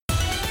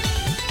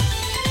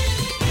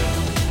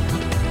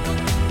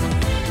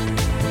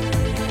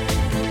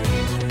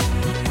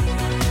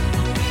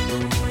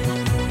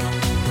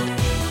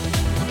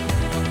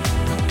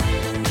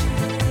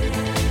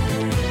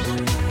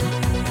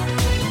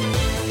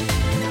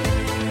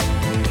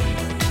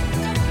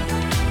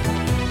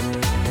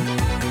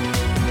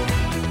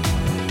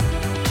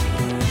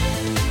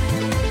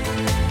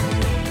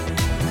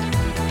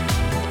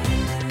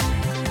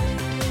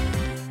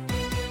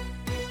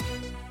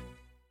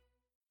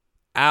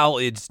Al,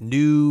 it's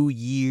New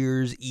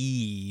Year's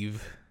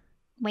Eve,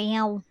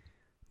 Wow.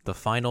 the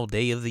final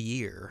day of the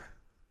year.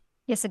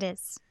 Yes, it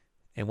is.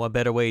 And what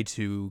better way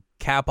to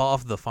cap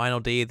off the final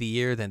day of the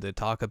year than to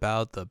talk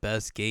about the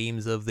best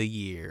games of the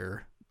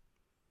year?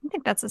 I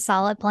think that's a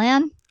solid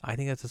plan. I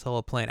think that's a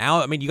solid plan.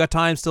 Al, I mean, you got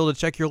time still to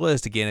check your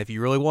list again if you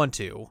really want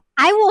to.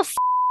 I will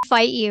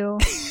fight you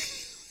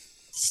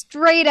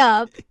straight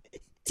up.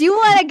 Do you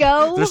want to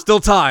go? There's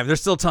still time.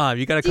 There's still time.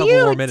 You got a Do couple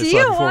more you minutes do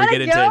you left before we want get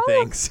to into go?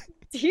 things.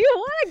 Do you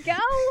want to go?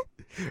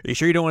 Are you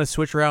sure you don't want to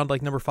switch around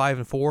like number 5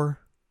 and 4?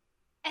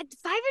 And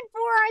 5 and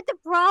 4 aren't the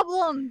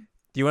problem.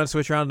 Do you want to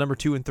switch around number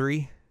 2 and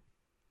 3?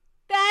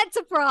 That's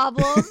a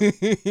problem.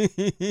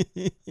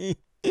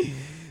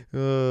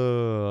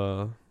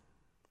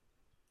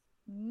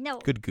 No.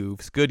 Good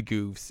goofs. Good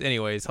goofs.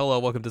 Anyways, hello,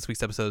 welcome to this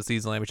week's episode of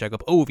Season Language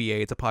Checkup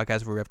OVA. It's a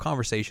podcast where we have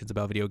conversations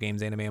about video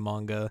games, anime, and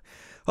manga.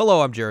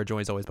 Hello, I'm Jared,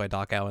 joined as always by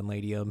Doc Al and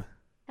Ladium.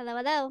 Hello,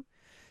 hello.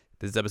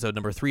 This is episode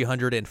number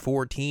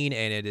 314,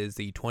 and it is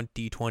the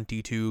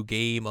 2022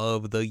 Game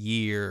of the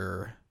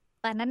Year.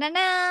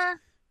 Ba-na-na-na.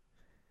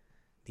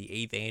 The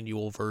 8th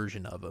annual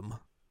version of them.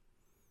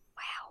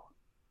 Wow.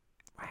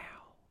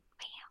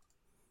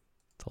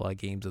 It's a lot of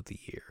games of the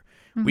year.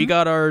 Mm-hmm. We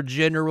got our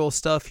general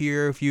stuff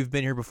here. If you've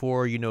been here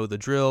before, you know the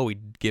drill. We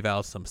give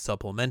out some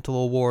supplemental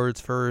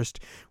awards first.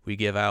 We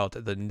give out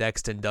the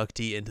next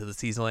inductee into the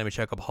Season Language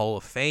Checkup Hall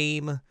of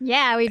Fame.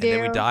 Yeah, we do.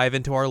 And then we dive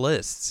into our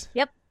lists.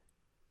 Yep.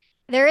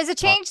 There is a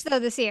change though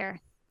this year.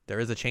 There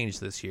is a change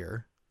this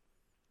year.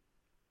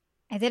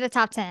 I did a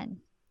top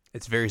 10.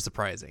 It's very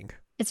surprising.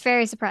 It's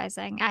very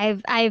surprising.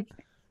 I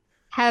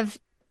have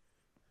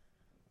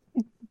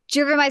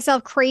driven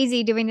myself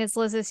crazy doing this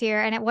list this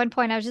year, and at one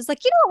point I was just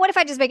like, you know what? What if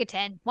I just make it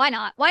 10? Why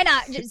not? Why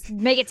not just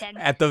make it 10?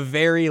 At the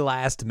very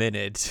last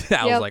minute,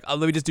 I was like, oh,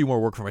 let me just do more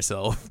work for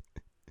myself.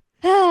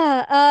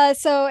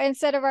 So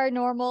instead of our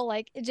normal,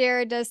 like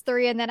Jared does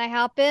 3 and then I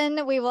hop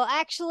in, we will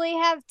actually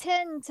have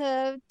 10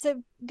 to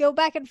go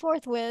back and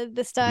forth with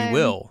this time. We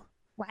will.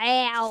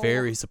 Wow.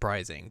 Very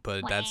surprising,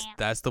 but Wow.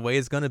 that's the way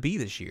it's going to be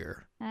this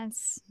year.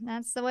 That's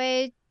the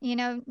way,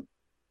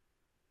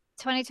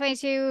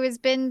 2022 has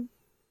been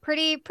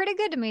pretty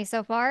good to me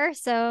so far.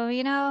 So,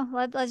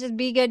 let's just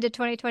be good to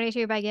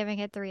 2022 by giving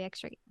it 3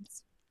 extra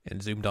games.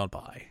 And zoomed on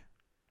by.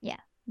 Yeah.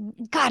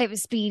 God, it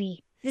was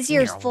speedy. This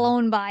year's Meow.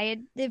 flown by.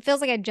 It feels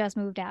like I just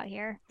moved out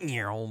here.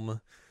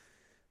 But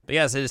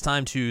yes, it is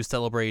time to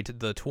celebrate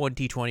the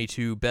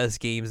 2022 best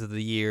games of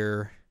the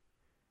year.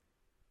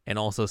 And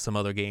also some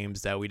other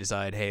games that we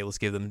decide, hey, let's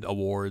give them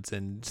awards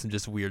and some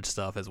just weird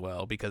stuff as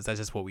well, because that's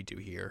just what we do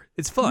here.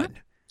 It's fun. Mm-hmm.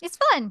 It's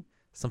fun.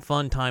 Some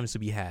fun times to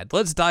be had.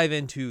 Let's dive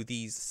into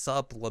these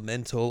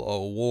supplemental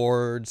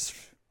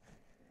awards.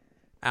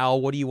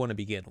 Al, what do you want to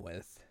begin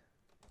with?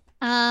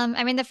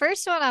 The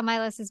first one on my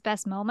list is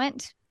best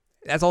moment.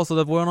 That's also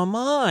the one on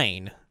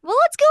mine. Well,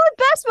 let's go with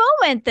best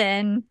moment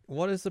then.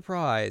 What a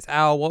surprise.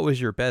 Al, what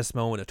was your best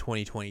moment of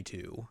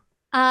 2022?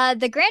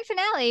 The grand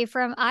finale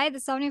from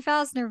the Somnium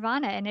Files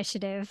Nirvana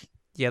initiative.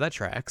 Yeah, that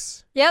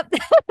tracks. Yep.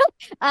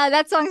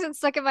 That song's been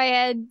stuck in my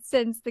head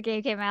since the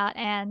game came out,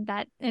 and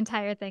that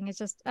entire thing is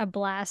just a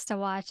blast to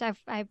watch. I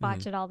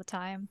watch it all the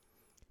time.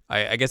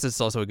 I guess it's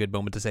also a good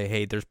moment to say,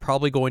 hey, there's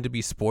probably going to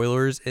be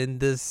spoilers in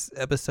this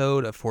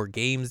episode for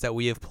games that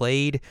we have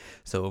played.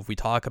 So if we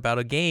talk about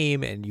a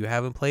game and you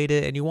haven't played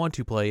it and you want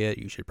to play it,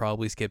 you should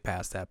probably skip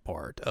past that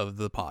part of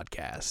the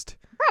podcast.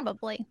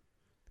 Probably.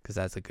 Because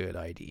that's a good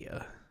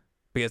idea.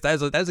 Because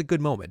that's a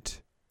good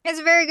moment. It's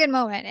a very good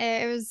moment.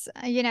 It was,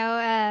 a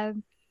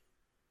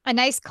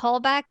nice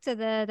callback to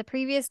the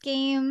previous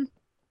game.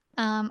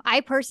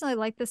 I personally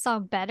like this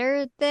song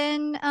better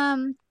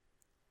than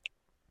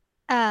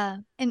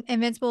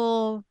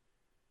Invincible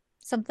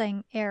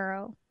something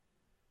Arrow.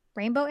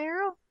 Rainbow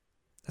Arrow?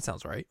 That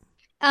sounds right.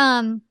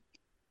 I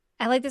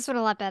like this one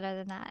a lot better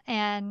than that.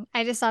 And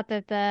I just thought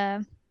that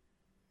the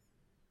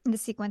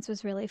sequence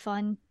was really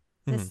fun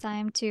this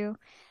time too.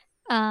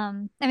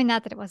 Not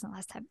that it wasn't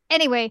last time.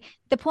 Anyway,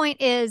 the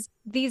point is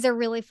these are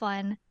really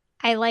fun.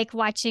 I like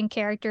watching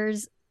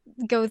characters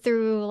go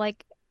through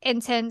like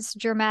intense,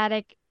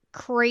 dramatic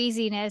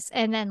craziness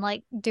and then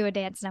like do a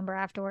dance number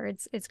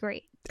afterwards. It's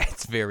great.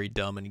 It's very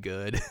dumb and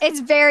good. It's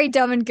very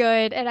dumb and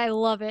good, and I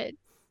love it.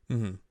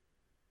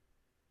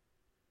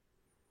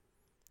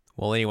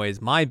 Well,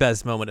 anyways, my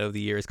best moment of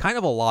the year is kind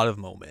of a lot of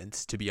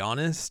moments, to be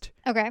honest.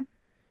 Okay.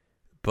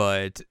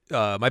 But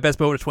my best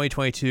moment of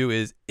 2022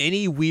 is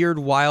any weird,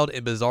 wild,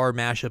 and bizarre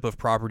mashup of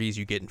properties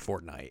you get in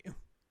Fortnite.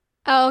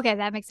 Oh, okay.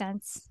 That makes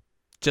sense.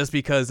 Just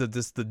because of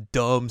the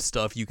dumb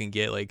stuff you can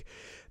get. Like,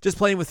 just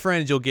playing with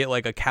friends, you'll get,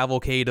 like, a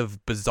cavalcade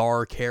of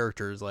bizarre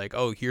characters. Like,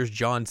 oh, here's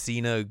John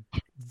Cena,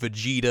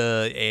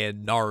 Vegeta,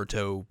 and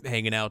Naruto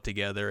hanging out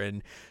together.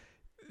 And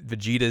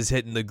Vegeta's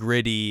hitting the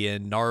gritty,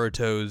 and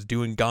Naruto's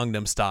doing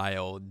Gangnam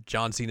Style.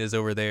 John Cena's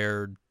over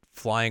there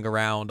flying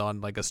around on,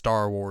 like, a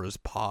Star Wars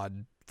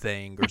pod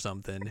thing or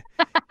something.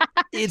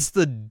 It's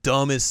the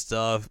dumbest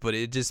stuff, but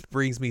it just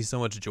brings me so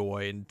much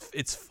joy, and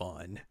it's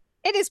fun.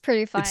 It is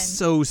pretty fun. It's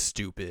so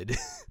stupid.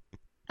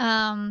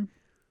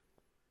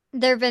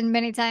 there have been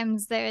many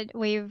times being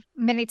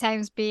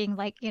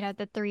like,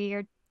 the 3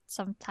 or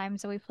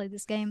sometimes that we played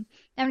this game.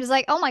 And I'm just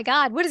like, oh my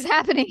God, what is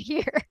happening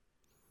here?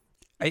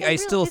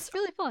 It's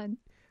really fun.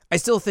 I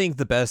still think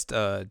the best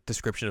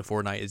description of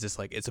Fortnite is just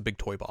like it's a big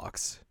toy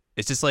box.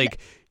 It's just like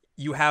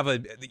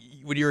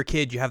when you're a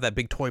kid, you have that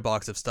big toy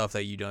box of stuff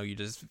that you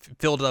just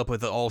filled it up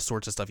with all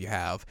sorts of stuff you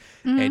have,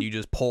 and you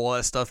just pull all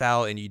that stuff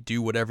out and you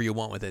do whatever you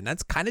want with it. And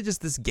that's kind of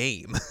just this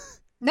game.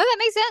 No, that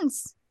makes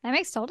sense. That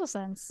makes total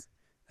sense.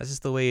 That's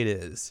just the way it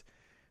is.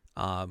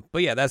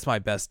 But yeah, that's my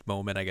best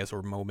moment, I guess,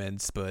 or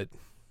moments. But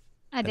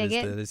I dig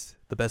it. That is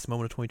the best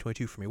moment of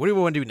 2022 for me. What do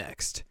we want to do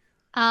next?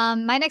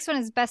 My next one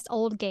is best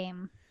old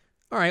game.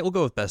 All right, we'll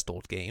go with best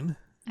old game.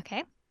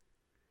 Okay.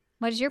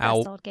 What is your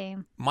best old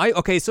game?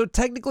 So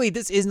technically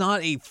this is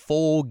not a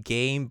full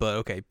game, but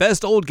okay.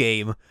 Best old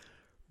game,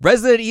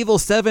 Resident Evil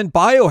 7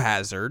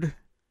 Biohazard.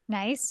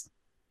 Nice.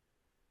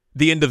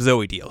 The End of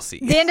Zoe DLC.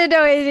 The End of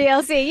Zoe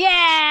DLC,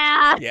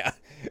 yeah! Yeah.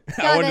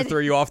 I wanted to throw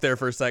you off there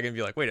for a second and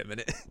be like, wait a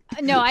minute.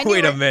 No, I knew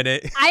Wait a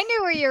minute. I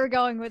knew where you were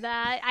going with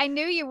that. I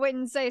knew you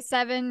wouldn't say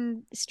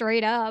 7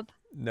 straight up.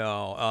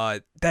 No,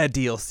 that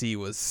DLC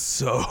was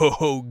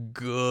so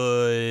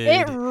good.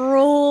 It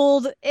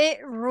ruled. It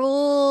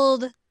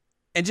ruled.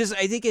 And just,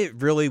 I think it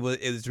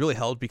was really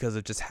helped because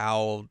of just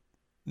how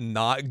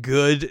not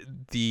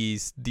good the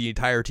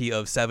entirety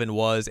of 7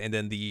 was, and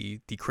then the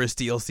Chris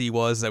DLC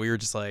was, that we were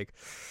just like,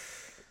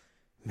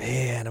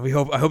 man, I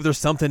hope there's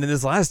something in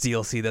this last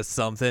DLC that's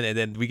something, and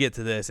then we get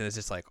to this and it's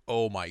just like,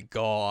 oh my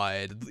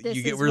God,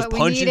 we're just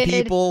punching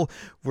people,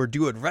 we're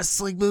doing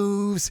wrestling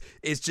moves,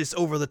 it's just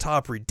over the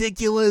top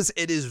ridiculous,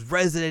 it is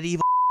Resident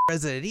Evil.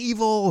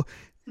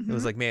 Mm-hmm. It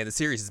was like, man, the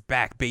series is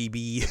back,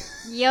 baby.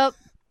 Yep.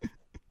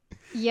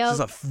 This is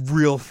a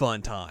real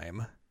fun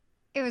time.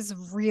 It was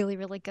really,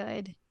 really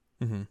good.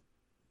 Mm-hmm.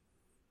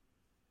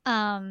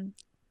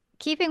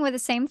 Keeping with the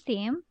same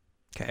theme.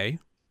 Okay.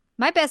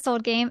 My best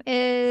old game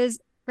is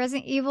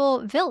Resident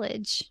Evil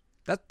Village.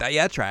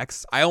 That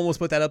tracks. I almost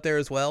put that up there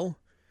as well.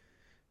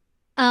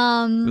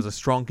 It was a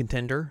strong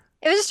contender.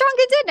 It was a strong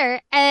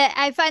contender.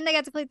 I finally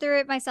got to play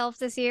through it myself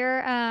this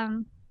year,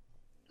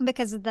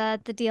 because of the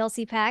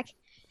DLC pack,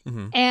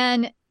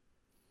 and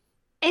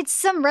it's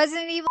some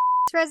Resident Evil,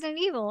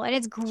 and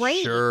it's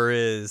great. Sure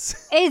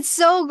is. It's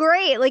so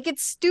great. Like,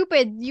 it's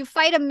stupid. You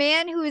fight a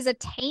man who is a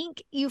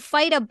tank. You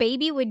fight a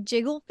baby with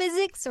jiggle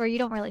physics, or you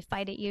don't really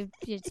fight it. You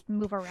just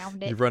move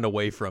around it. You run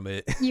away from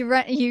it.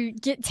 You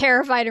get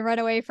terrified and run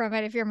away from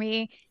it if you're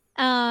me.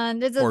 Or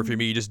if you're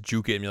me, you just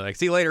juke it and you're like,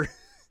 see you later.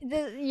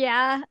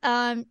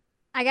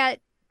 I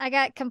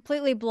got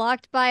completely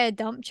blocked by a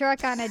dump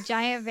truck on a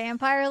giant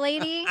vampire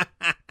lady.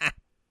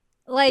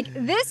 Like,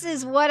 this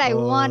is what I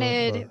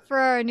wanted for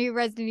our new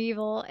Resident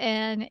Evil,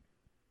 and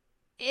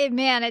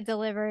it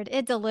delivered.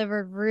 It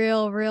delivered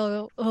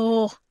real.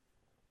 Oh.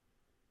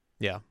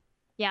 Yeah.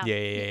 Yeah.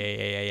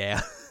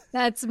 Yeah.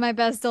 That's my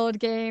best old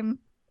game.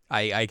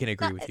 I can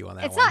agree with you on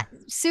that one. It's not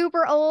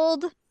super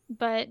old,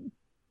 but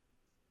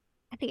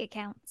I think it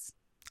counts.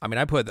 I mean,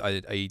 I put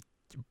a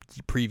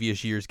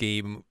previous year's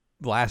game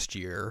last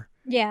year.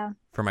 Yeah.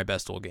 For my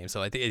best old game,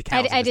 so I think it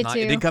counts. I did too.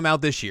 It didn't come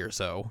out this year,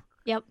 so.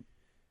 Yep.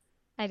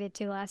 I did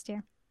too last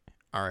year.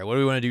 All right, what do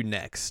we want to do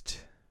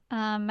next?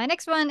 My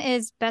next one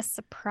is best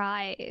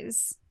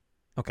surprise.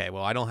 Okay,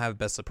 well, I don't have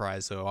best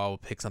surprise, so I'll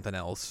pick something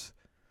else.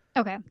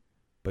 Okay.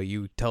 But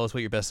you tell us what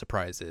your best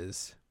surprise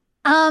is.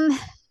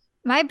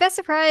 My best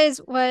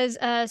surprise was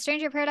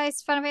Stranger of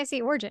Paradise Final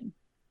Fantasy Origin.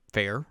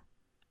 Fair.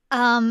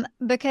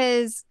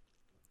 Because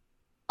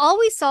all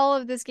we saw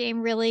of this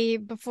game really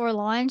before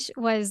launch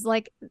was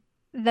like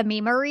the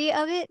memery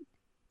of it.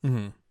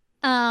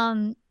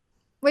 Mm-hmm.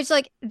 Which,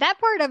 like, that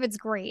part of it's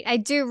great. I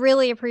do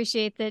really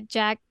appreciate that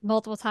Jack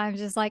multiple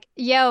times is like,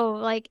 yo,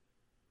 like,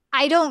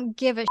 I don't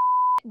give a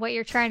what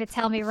you're trying to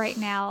tell me right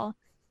now.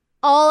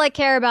 All I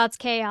care about is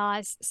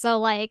chaos. So,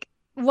 like,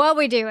 what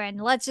we doing?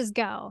 Let's just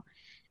go.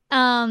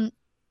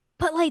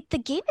 But, like, the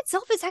game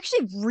itself is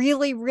actually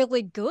really,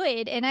 really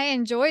good. And I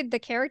enjoyed the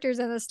characters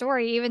in the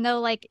story, even though,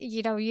 like,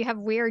 you have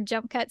weird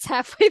jump cuts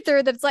halfway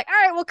through that's like,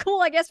 all right, well,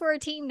 cool. I guess we're a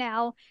team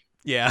now.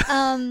 Yeah.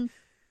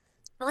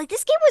 But, like,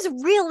 this game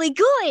was really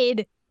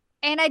good,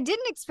 and I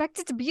didn't expect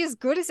it to be as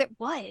good as it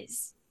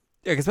was.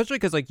 Yeah, especially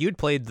because, like, you'd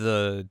played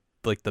the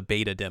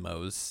beta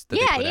demos that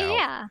they put out.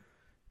 Yeah.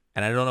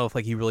 And I don't know if,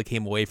 like, you really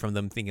came away from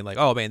them thinking, like,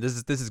 oh, man,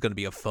 this is going to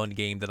be a fun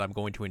game that I'm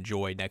going to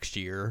enjoy next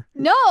year.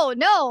 No.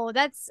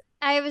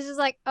 I was just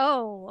like,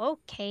 oh,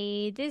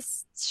 okay,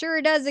 this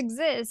sure does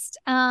exist.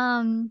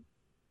 But,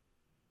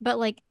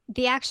 like,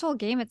 the actual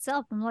game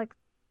itself, I'm like,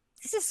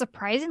 this is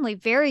surprisingly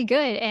very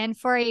good, and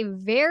for a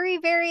very,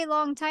 very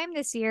long time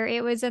this year,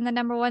 it was in the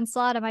 #1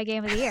 slot of my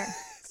game of the year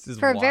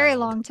for a very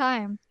long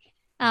time.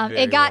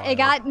 It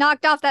got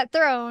knocked off that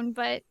throne,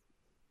 but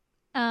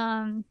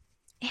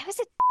it was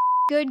a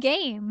good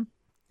game.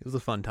 It was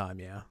a fun time,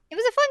 yeah. It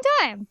was a fun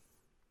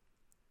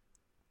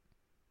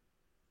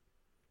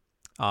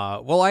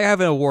time. Well, I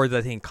have an award that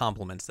I think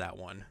complements that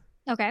one.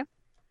 Okay.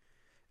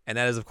 And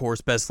that is, of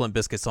course, Best Limp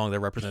Bizkit song that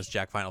represents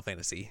Jack Final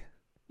Fantasy.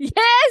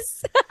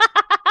 Yes!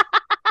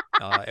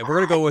 And we're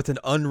gonna go with an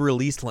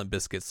unreleased Limp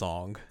Bizkit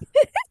song.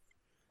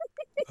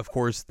 Of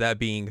course, that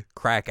being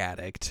 "Crack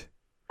Addict."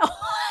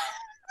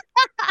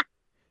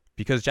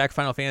 Because Jack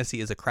Final Fantasy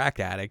is a crack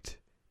addict.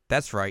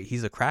 That's right,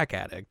 he's a crack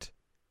addict.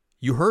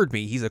 You heard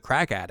me, he's a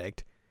crack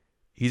addict.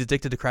 He's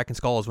addicted to cracking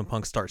skulls when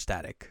punks start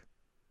static.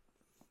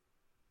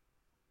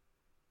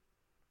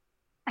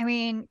 I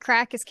mean,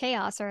 crack is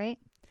chaos, right?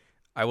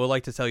 I would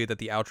like to tell you that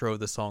the outro of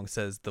the song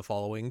says the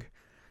following.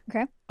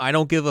 Okay. I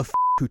don't give a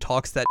who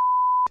talks that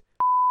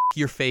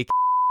you're fake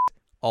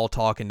all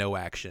talk and no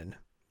action.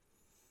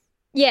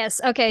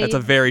 Yes, okay. That's a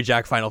very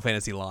Jack Final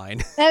Fantasy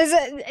line.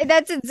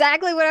 That's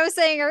exactly what I was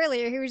saying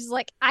earlier. He was just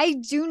like, I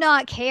do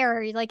not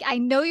care. Like, I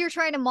know you're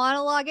trying to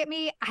monologue at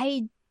me.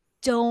 I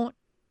don't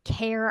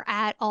care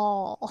at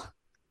all.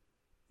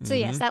 So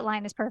yes, that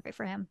line is perfect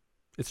for him.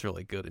 It's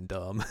really good and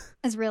dumb.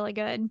 It's really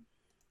good.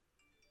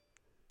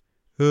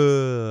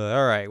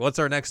 All right, what's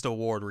our next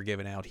award we're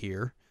giving out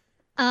here?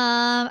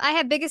 I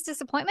have biggest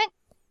disappointment.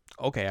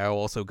 Okay, I will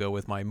also go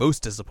with my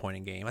most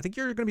disappointing game. I think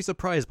you're going to be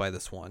surprised by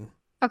this one.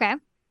 Okay.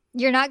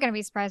 You're not going to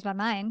be surprised by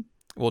mine.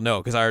 Well, no,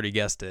 because I already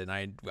guessed it,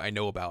 and I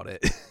know about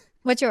it.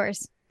 What's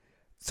yours?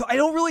 So I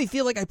don't really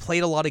feel like I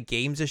played a lot of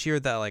games this year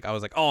that like I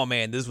was like, oh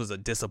man, this was a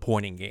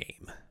disappointing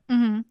game.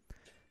 Mm-hmm.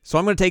 So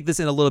I'm going to take this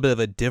in a little bit of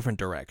a different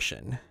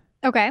direction.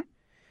 Okay.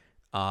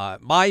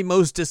 My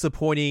most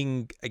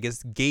disappointing, I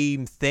guess,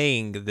 game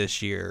thing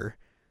this year,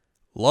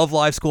 Love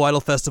Live School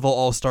Idol Festival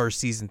All-Stars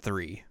Season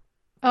 3.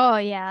 Oh,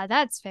 yeah,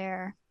 that's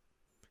fair.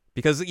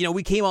 Because, you know,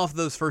 we came off of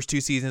those first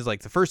two seasons,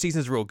 like the first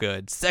season's real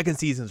good, second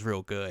season's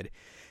real good,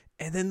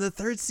 and then the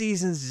third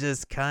season's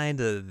just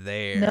kind of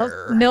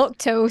there. Milk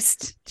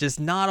toast. Just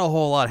not a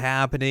whole lot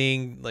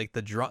happening. Like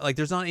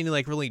there's not any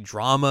like really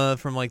drama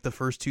from like the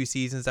first two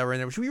seasons that were in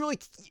there, which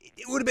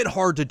it would have been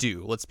hard to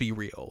do. Let's be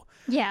real.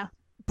 Yeah.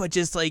 But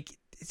just like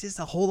it's just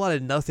a whole lot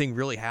of nothing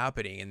really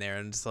happening in there,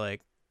 and it's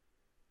like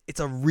it's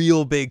a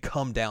real big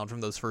come down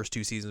from those first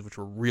two seasons, which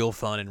were real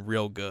fun and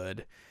real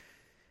good.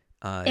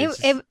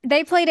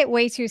 They played it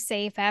way too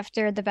safe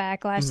after the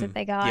backlash that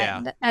they got.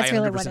 Yeah, that's I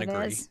really what 100% it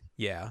agree. is.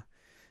 Yeah,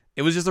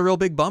 it was just a real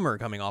big bummer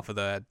coming off of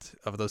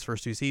those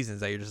first two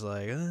seasons that you're just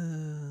like,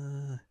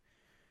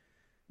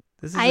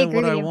 this isn't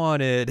what I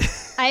wanted.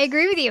 I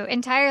agree with you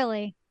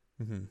entirely.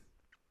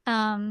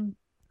 Mm-hmm.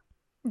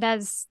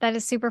 That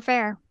is super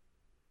fair.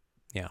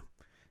 Yeah.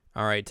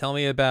 All right, tell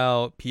me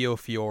about Pio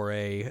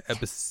Fiore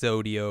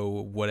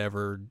Episodio,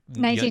 whatever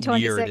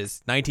 1926. year it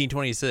is,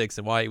 1926,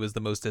 and why it was the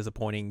most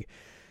disappointing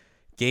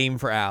game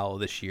for Al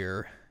this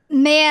year.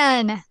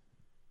 Man,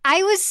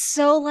 I was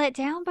so let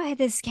down by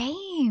this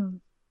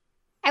game.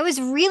 I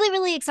was really,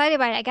 really excited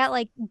by it. I got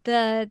like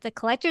the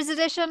collector's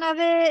edition of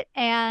it,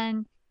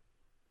 and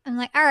I'm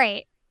like, all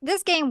right,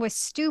 this game was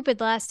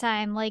stupid last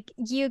time. Like,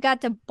 you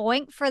got to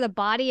boink for the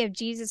body of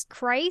Jesus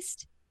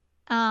Christ.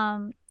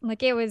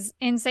 Like, it was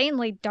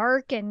insanely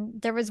dark, and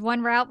there was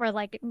one route where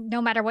like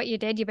no matter what you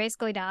did, you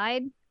basically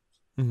died.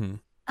 Mm-hmm.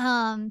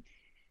 And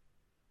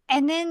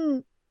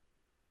then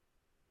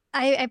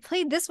I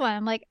played this one.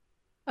 I'm like,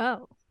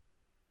 oh,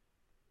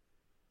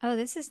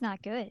 this is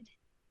not good.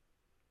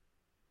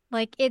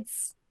 Like,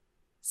 it's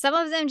some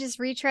of them just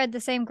retread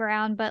the same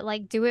ground, but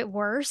like do it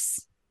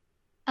worse.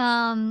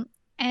 And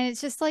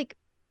it's just like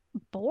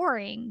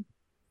boring.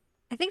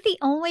 I think the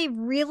only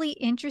really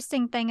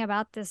interesting thing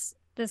about this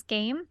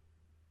game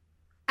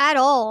at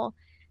all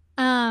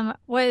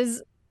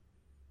was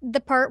the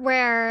part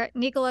where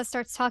Nicholas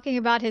starts talking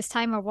about his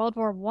time of World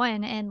War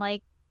One, and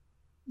like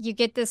you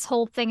get this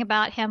whole thing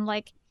about him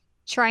like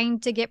trying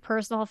to get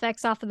personal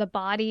effects off of the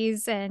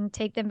bodies and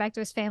take them back to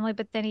his family,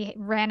 but then he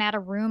ran out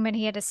of room and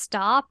he had to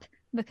stop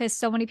because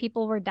so many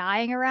people were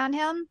dying around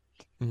him.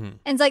 Mm-hmm.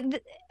 And it's like,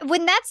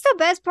 when that's the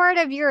best part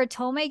of your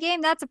Otome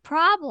game, that's a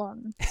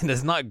problem.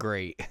 That's not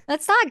great.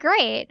 That's not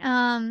great.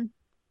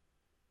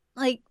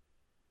 Like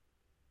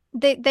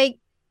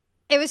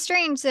it was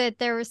strange that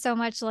there was so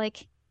much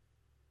like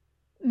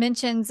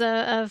mentions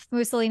of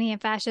Mussolini and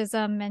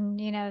fascism,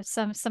 and you know,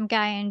 some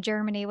guy in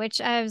Germany,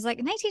 which I was like,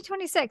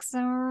 1926. So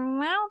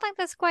I don't think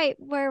that's quite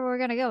where we're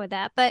gonna go with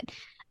that. But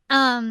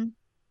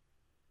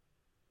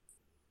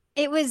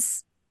it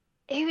was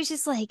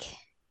just like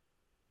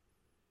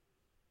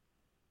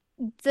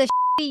the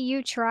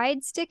you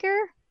tried sticker.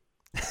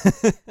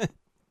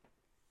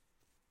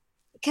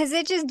 Because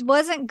it just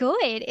wasn't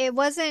good.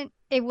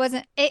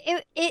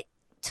 It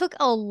took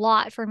a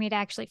lot for me to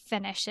actually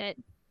finish it,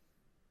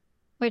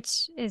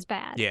 which is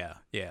bad. Yeah.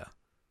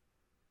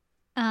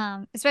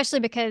 Especially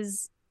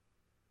because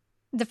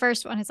the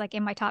first one is like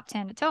in my top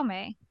 10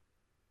 Otome.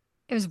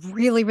 It was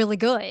really, really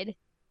good.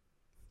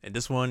 And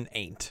this one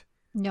ain't.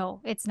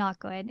 No, it's not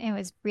good. It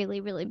was really,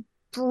 really,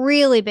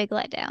 really big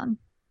letdown.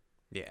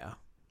 Yeah.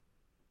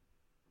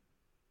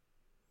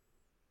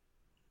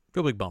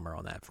 Real big bummer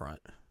on that front.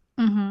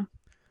 Mm-hmm.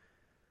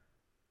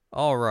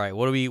 All right,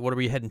 what are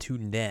we heading to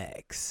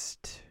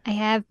next? I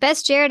have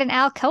Best Jared and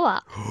Al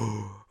co-op.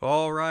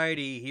 All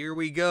righty, here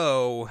we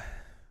go.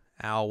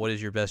 Al, what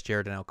is your Best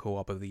Jared and Al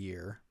co-op of the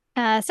year?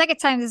 Second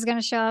time this is going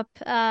to show up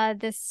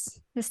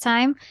this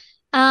time.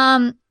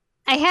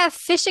 I have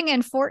fishing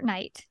in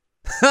Fortnite.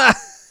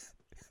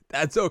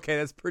 That's okay.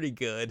 That's pretty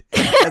good.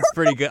 That's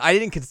pretty good. I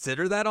didn't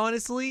consider that,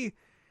 honestly,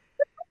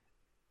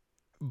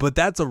 but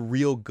that's a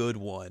real good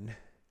one.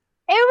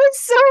 It was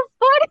so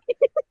funny.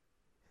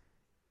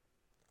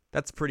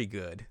 That's pretty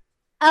good.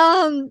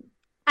 Um,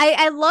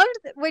 I loved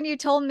when you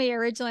told me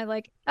originally,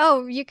 like,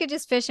 oh, you could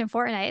just fish in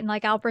Fortnite and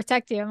like I'll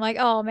protect you. I'm like,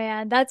 oh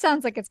man, that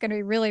sounds like it's gonna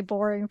be really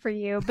boring for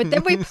you. But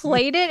then we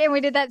played it and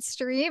we did that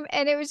stream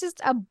and it was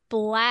just a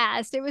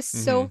blast. It was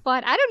so Mhm.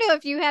 fun. I don't know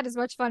if you had as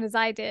much fun as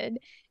I did.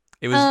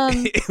 It was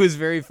Um, it was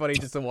very funny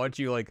just to watch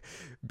you like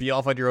be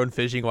off on your own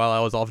fishing while I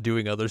was off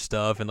doing other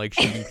stuff and like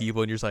shooting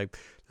people, and you're just like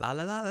la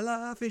la la la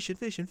la fishing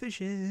fishing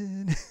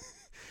fishing,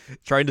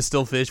 trying to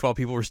still fish while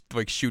people were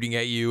like shooting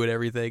at you and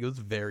everything. It was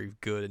very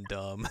good and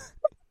dumb.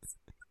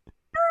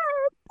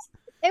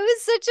 it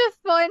was such a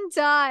fun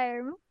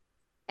time.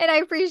 And I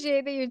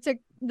appreciate that you took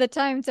the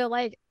time to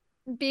like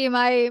be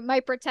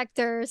my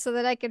protector so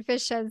that I could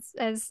fish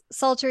as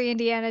sultry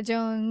Indiana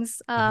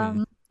Jones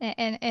Hmm.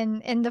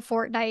 in the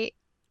Fortnite.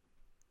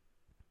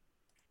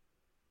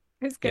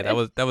 It was Yeah,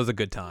 good. that was a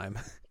good time.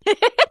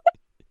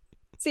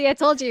 See, I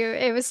told you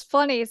it was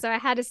funny, so I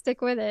had to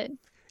stick with it.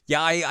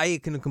 Yeah, I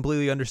can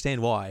completely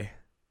understand why.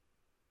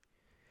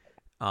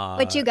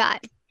 What Uh, you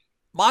got?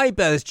 my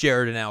best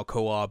Jared and Al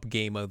co-op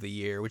game of the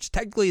year, which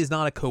technically is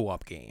not a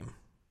co-op game,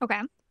 Okay.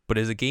 but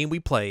is a game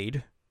we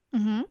played,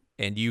 Mm-hmm.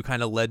 and you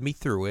kind of led me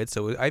through it.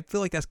 So I feel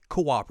like that's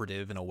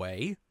cooperative in a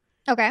way.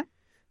 Okay.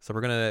 So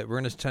we're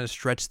gonna try to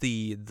stretch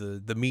the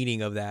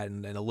meaning of that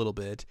in a little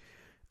bit.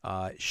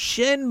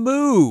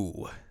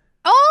 Shenmue.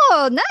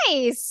 Oh,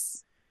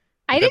 nice.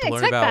 We I got to didn't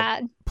learn expect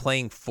about that.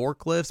 playing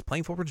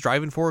forklifts,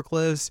 driving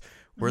forklifts,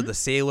 where Hmm. the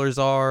sailors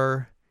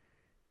are,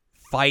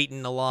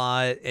 fighting a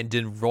lot, and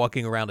then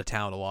walking around the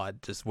town a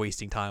lot, just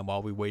wasting time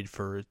while we wait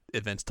for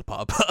events to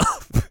pop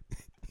up.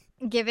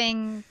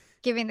 Giving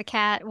the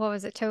cat, what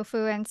was it,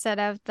 tofu instead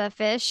of the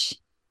fish?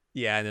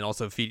 Yeah, and then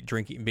also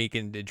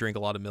making it drink a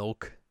lot of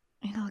milk,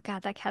 Oh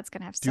God, that cat's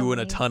gonna have so doing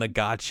a many ton of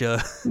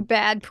gotcha.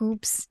 bad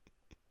poops.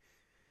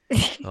 Yeah,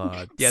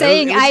 that was,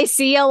 Saying it was. I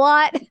see a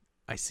lot.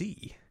 I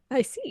see.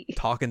 I see.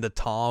 Talking to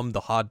Tom, the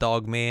hot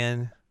dog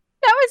man.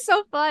 That was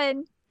so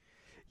fun.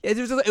 It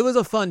was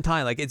a fun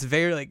time. Like it's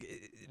very like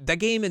that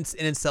game in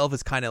itself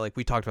is kind of like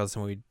we talked about this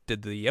when we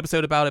did the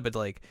episode about it, but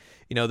like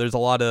there's a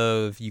lot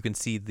of you can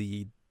see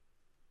the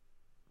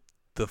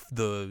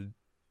the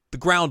the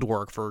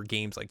groundwork for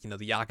games like the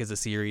Yakuza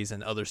series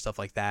and other stuff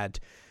like that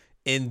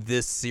in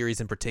this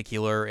series in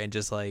particular, and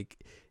just like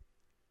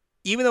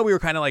even though we were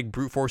kind of like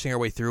brute forcing our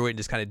way through it and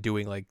just kind of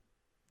doing like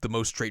the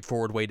most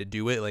straightforward way to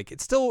do it, like it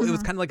was Mhm.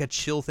 kind of like a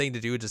chill thing to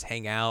do, just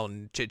hang out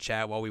and chit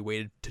chat while we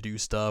waited to do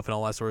stuff and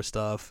all that sort of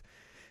stuff,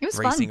 It was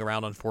fun. racing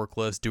around on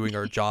forklifts, doing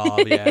our job.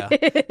 Yeah,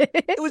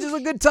 It it was just a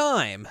good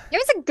time.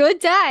 was a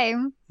good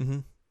time.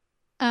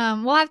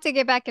 Hmm. We'll have to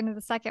get back into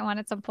the second one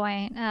at some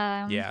point.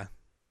 Yeah,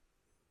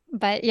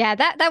 But yeah,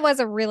 that was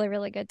a really,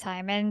 really good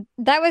time. And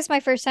that was my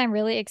first time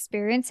really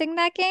experiencing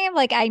that game.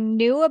 Like I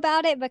knew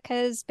about it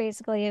because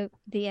basically of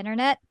the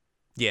internet.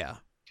 yeah,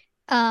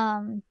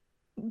 Um,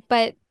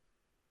 but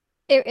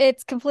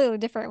it's completely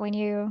different when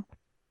you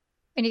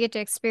get to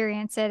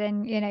experience it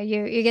and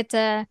you get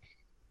to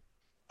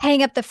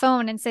hang up the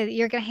phone and say that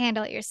you're gonna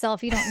handle it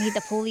yourself. You don't need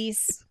the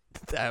police.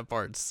 that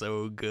part's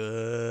so So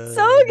good.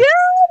 good.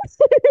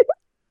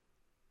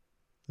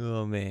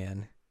 Oh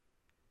man.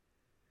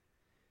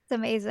 It's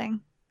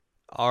amazing.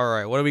 All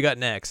right, what do we got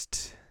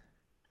next?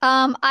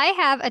 I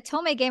have a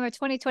Tome game of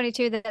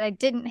 2022 that I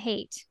didn't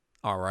hate.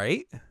 All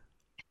right,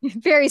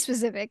 Very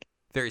specific.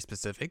 very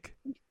specific.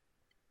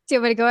 Do you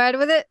want me to go ahead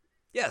with it?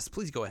 Yes,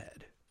 please go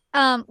ahead.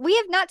 We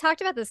have not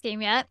talked about this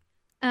game yet.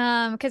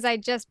 Because I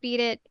just beat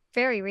it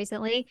very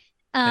recently.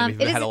 And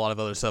we've It had is a lot of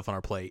other stuff on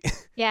our plate.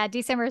 yeah,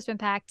 December has been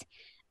packed.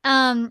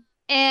 And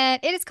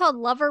it is called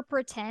Lover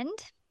Pretend.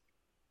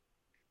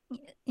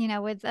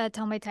 With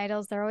Tome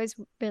titles, they're always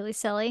really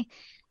silly.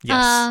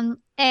 Yes.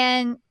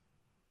 And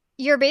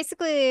you're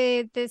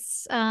basically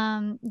this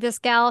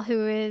gal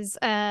who is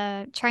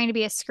trying to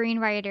be a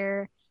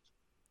screenwriter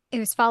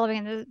who's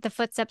following in the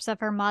footsteps of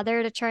her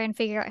mother to try and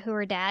figure out who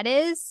her dad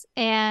is,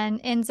 and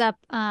ends up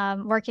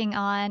working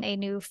on a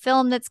new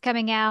film that's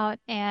coming out.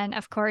 And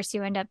of course,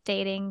 you end up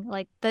dating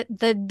like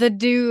the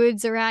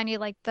dudes around you,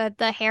 like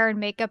the hair and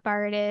makeup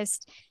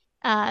artist,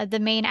 the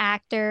main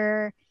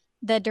actor,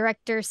 the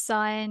director's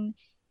son,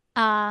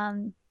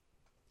 um,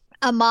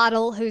 a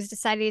model who's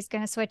decided he's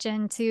going to switch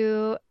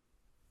into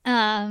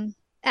um,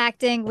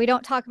 acting. We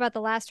don't talk about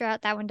the last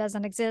route; that one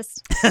doesn't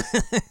exist.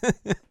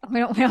 We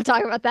don't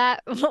talk about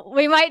that.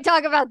 We might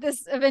talk about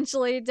this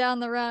eventually down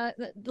the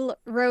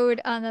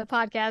road on the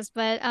podcast,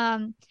 but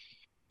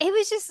it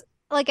was just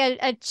like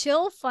a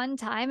chill, fun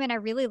time, and I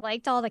really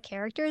liked all the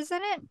characters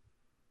in it.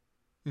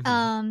 Mhm.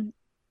 Um,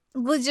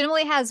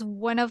 Legitimately has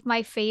one of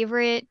my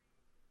favorite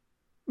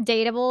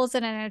dateables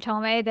in an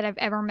Otome that I've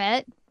ever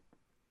met,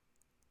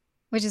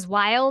 which is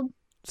wild.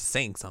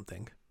 Saying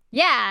something.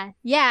 Yeah,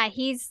 yeah,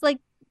 he's like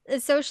a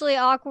socially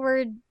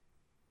awkward,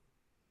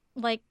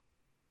 like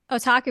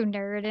otaku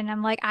nerd, and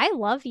I'm like, I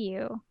love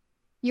you.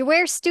 You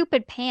wear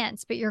stupid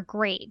pants, but you're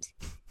great.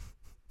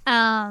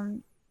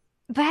 Um,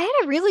 but I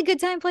had a really good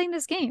time playing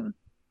this game.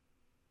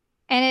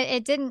 And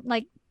it didn't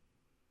like,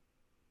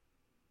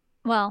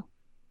 well,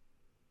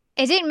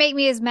 it didn't make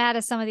me as mad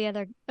as some of the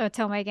other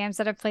Otome games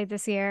that I've played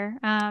this year.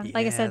 Like I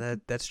Yeah,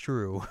 said, that's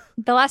true.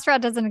 the last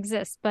route doesn't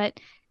exist, but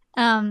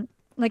um,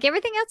 like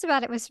everything else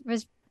about it was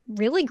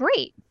really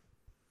great.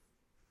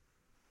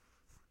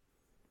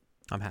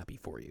 I'm happy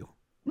for you.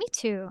 Me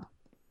too.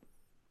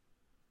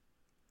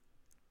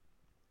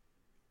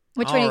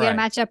 Which one are All you gonna right.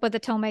 match up with the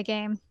Tome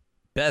game?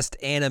 Best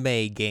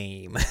anime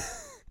game.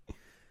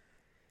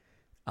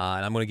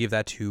 And I'm going to give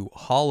that to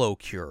Hollow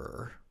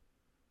Cure,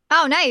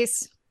 Oh,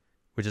 nice.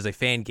 which is a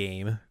fan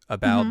game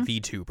about Hmm.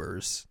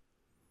 VTubers.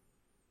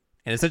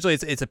 And essentially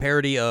it's a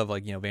parody of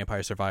like,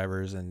 Vampire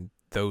Survivors and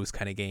those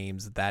kind of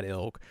games, that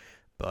ilk,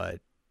 but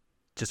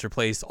just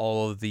replace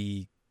all of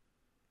the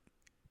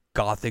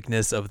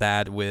gothicness of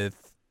that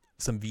with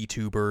some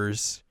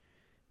VTubers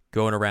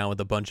going around with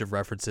a bunch of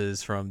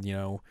references from,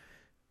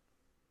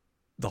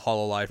 the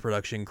Hololive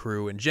production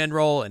crew in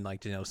general and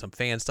like, some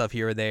fan stuff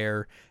here and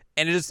there.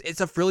 And it's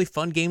a really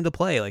fun game to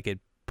play. Like it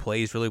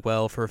plays really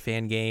well for a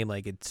fan game.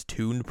 Like it's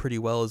tuned pretty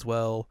well as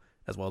well.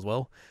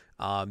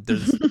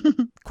 There's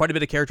quite a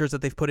bit of characters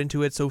that they've put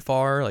into it so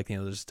far. Like,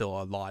 there's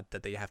still a lot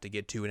that they have to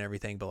get to and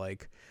everything, but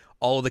like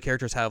all of the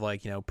characters have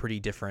like,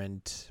 pretty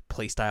different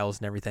play styles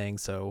and everything.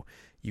 So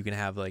you can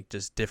have like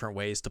just different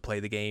ways to play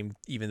the game,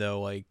 even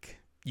though like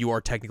you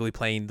are technically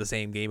playing the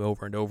same game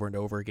over and over and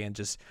over again.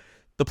 Just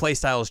the play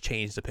styles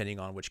change depending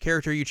on which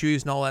character you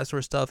choose and all that sort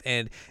of stuff.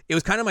 And it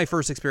was kind of my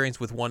first experience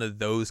with one of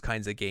those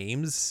kinds of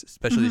games,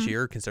 especially this Hmm.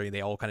 year, considering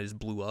they all kind of just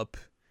blew up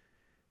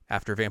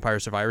after Vampire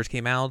Survivors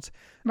came out.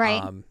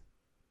 Right. Um,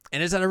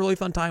 and it's had a really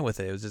fun time with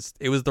it.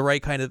 It has the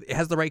right kind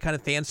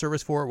of fan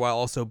service for it while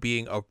also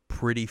being a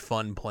pretty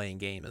fun playing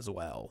game as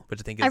well,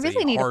 which I think I is a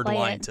really need to hard play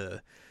line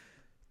it.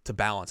 to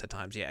balance at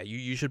times. Yeah,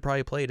 you should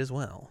probably play it as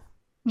well.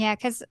 Yeah,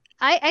 because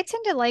I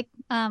tend to like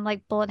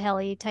bullet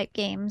helly type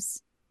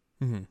games.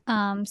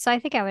 Mm-hmm. So I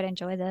think I would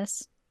enjoy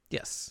this.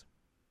 Yes.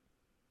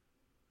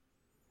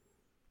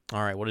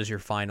 All right. What is your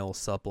final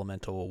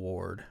supplemental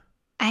award?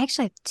 I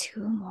actually have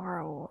two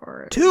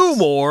more Two awards.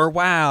 more.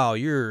 Wow,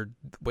 you're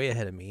way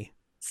ahead of me.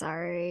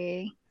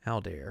 Sorry.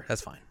 How dare?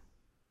 That's fine.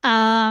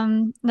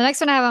 The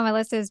next one I have on my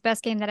list is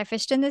best game that I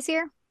fished in this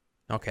year.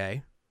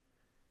 Okay.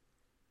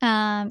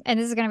 And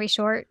this is gonna be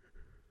short.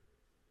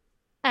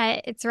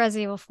 It's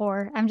Resident Evil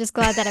 4. I'm just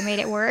glad that I made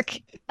it work.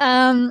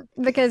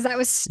 Because that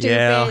was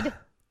Yeah. stupid.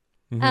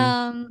 Mm-hmm.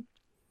 Um,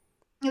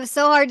 it was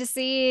so hard to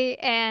see,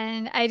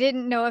 and I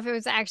didn't know if it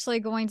was actually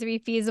going to be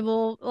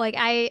feasible. Like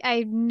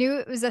I knew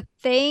it was a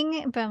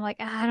thing, but I'm like,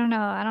 I don't know.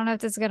 I don't know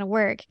if this is gonna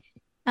work.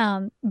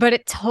 But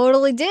it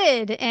totally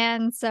did.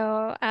 And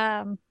so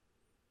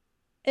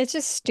it's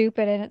just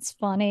stupid and it's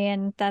funny,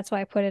 and that's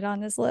why I put it on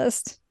this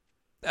list.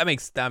 That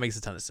makes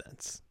a ton of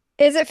sense.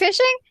 Is it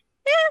fishing?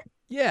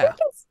 Yeah, Yeah.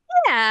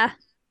 yeah.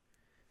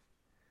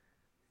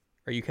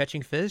 Are you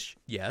catching fish?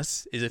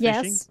 Yes. Is it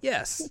fishing? Yes.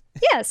 Yes.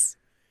 Yes.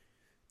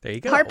 There you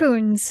go.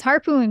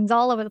 Harpoons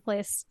all over the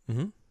place.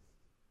 Mm-hmm.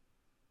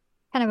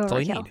 Kind of That's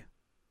all you overkill. need.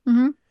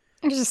 Mm-hmm.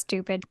 It's just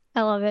stupid.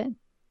 I love it.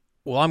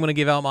 Well, I'm gonna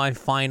give out my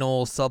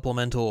final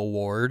supplemental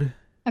award,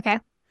 Okay.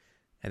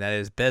 and that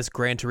is best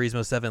Gran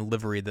Turismo 7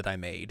 livery that I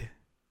made.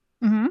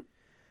 Mm-hmm.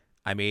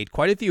 I made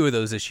quite a few of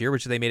those this year,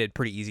 which they made it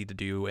pretty easy to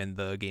do in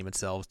the game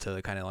itself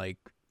to kind of like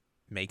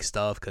make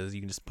stuff because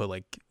you can just put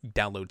like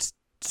download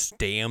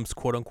stamps,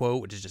 quote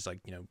unquote, which is just like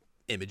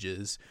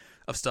images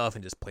of stuff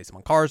and just place them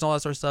on cars and all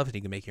that sort of stuff, and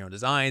you can make your own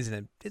designs,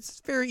 and it's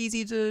very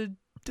easy to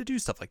do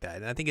stuff like that.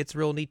 And I think it's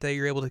real neat that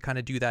you're able to kind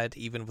of do that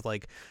even with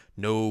like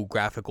no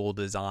graphical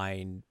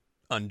design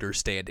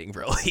understanding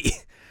really.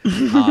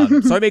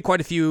 So I made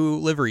quite a few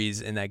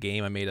liveries in that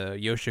game. I made a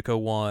Yoshiko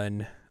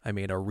one, I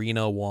made a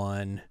Rena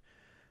one,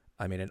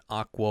 I made an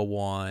Aqua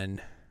one,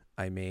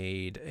 I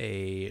made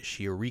a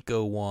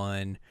Shioriko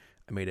one,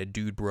 I made a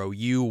Dude Bro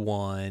U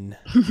one,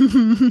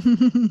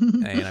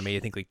 and I made I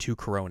think like two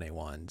Corone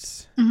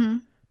ones. Mm-hmm.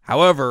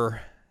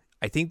 However,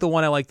 I think the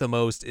one I like the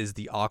most is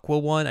the Aqua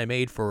one I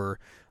made for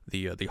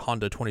the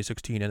Honda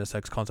 2016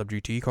 NSX Concept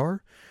GT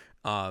car.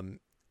 And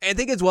I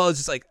think as well as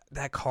just like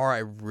that car, I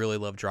really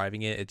love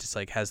driving it. It just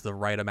like has the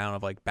right amount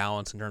of like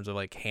balance in terms of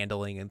like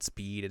handling and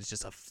speed. It's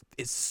just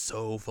it's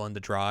so fun to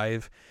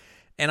drive,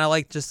 and I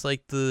like just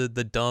like the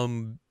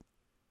dumb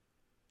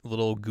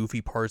little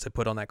goofy parts I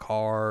put on that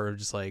car.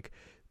 Just like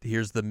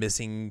here's the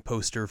missing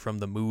poster from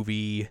the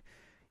movie.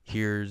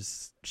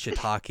 Here's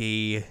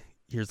Shiitake.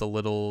 Here's a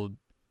little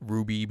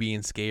Ruby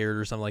being scared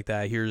or something like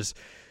that. Here's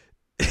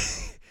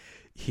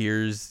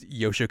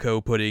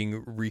Yoshiko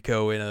putting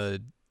Rico in a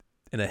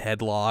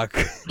headlock.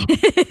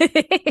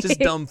 Just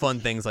dumb fun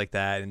things like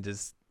that, and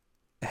just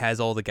has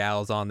all the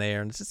gals on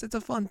there, and it's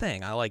a fun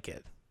thing. I like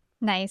it.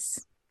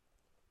 Nice.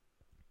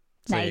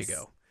 So Nice. there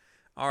you go.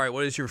 All right,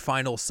 what is your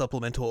final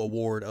supplemental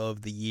award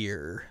of the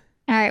year?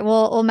 All right,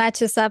 we'll match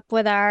this up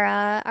with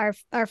our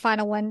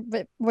final one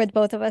with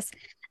both of us.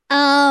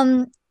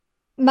 Um,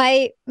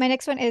 My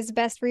next one is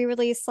best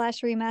re-release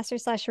slash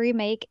remaster slash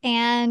remake,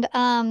 and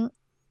I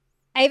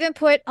even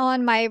put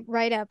on my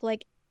write-up,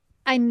 like,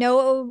 I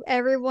know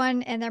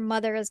everyone and their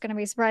mother is going to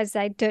be surprised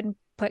that I didn't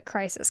put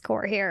Crisis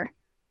Core here,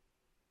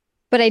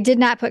 but I did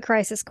not put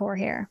Crisis Core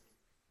here.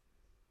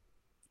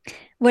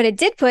 What it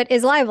did put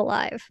is Live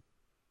Alive.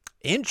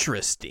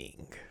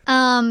 Interesting.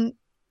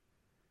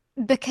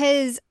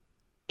 Because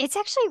it's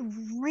actually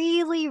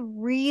really,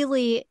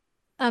 really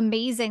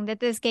amazing that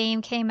this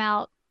game came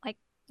out like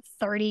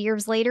 30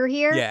 years later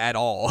here. Yeah, at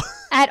all.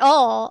 At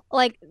all.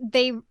 Like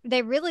they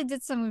really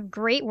did some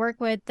great work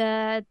with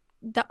the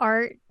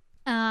art.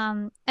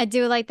 I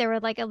do like there were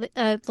like a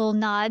little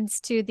nods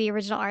to the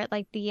original art,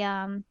 like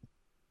the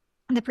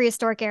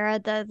prehistoric era.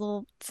 The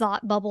little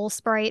thought bubble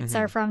sprites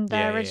are from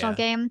the original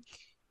game.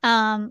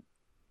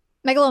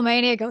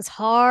 Megalomania goes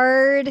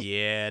hard.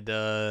 Yeah, it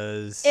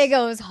does. It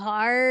goes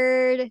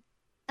hard.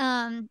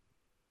 And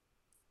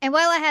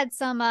while I had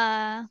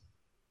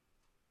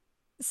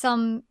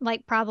some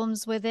like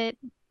problems with it,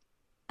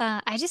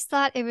 I just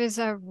thought it was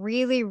a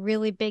really,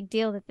 really big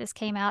deal that this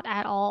came out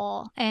at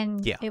all.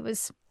 And it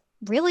was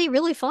really,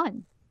 really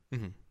fun.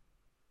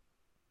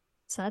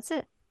 So that's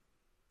it.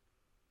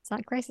 It's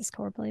not Crisis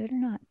Core, believe it or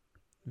not.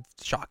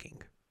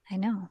 Shocking. I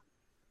know.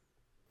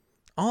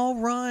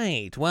 All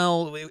right.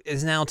 Well, it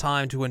is now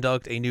time to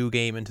induct a new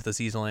game into the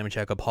Seasonal Anime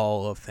Checkup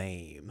Hall of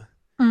Fame.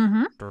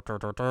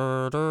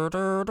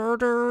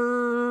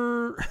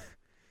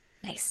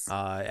 Nice.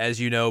 As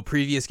you know,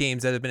 previous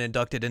games that have been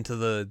inducted into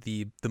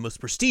the most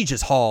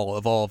prestigious hall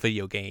of all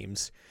video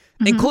games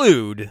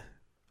include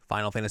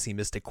Final Fantasy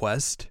Mystic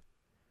Quest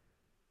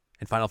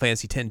and Final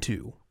Fantasy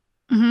X-2.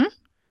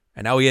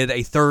 And now we add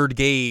a third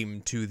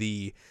game to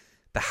the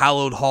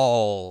hallowed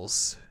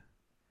halls.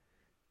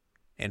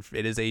 And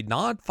it is a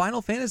not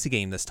Final Fantasy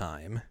game this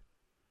time.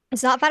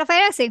 It's not Final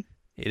Fantasy.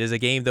 It is a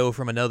game, though,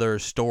 from another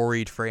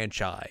storied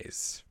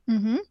franchise.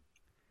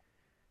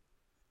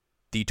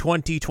 The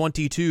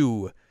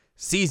 2022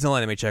 Seasonal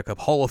Anime Checkup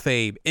Hall of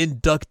Fame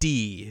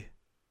inductee,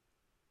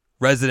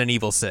 Resident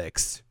Evil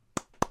 6.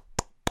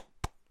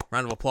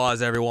 Round of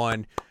applause,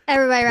 everyone.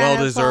 Everybody,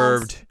 round of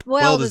applause.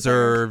 Well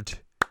deserved.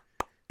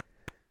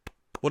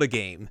 What a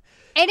game.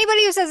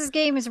 Anybody who says this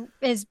game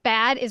is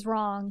bad is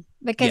wrong,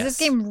 because this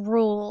game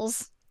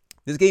rules.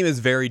 This game is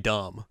very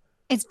dumb.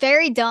 It's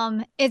very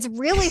dumb. It's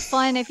really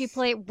fun if you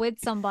play it with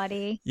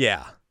somebody.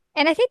 Yeah.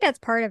 And I think that's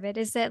part of it,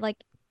 is that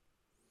like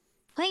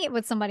playing it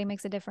with somebody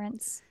makes a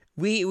difference.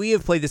 We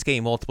have played this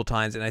game multiple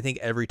times, and I think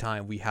every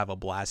time we have a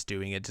blast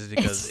doing it, just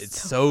because it's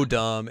so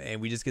dumb,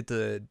 and we just get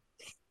to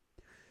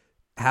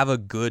have a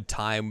good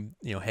time,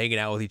 hanging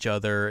out with each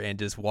other and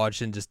just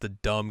watching just the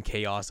dumb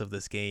chaos of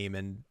this game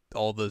and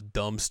all the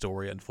dumb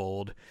story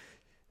unfold.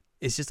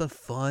 It's just a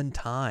fun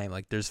time.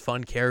 Like, there's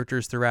fun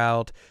characters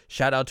throughout.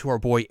 Shout out to our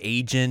boy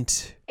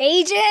Agent,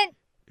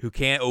 who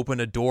can't open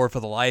a door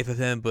for the life of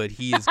him, but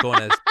he's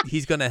going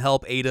to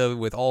help Ada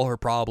with all her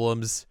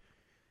problems.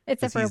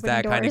 Except for he's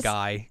that doors. Kind of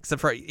guy.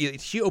 Except for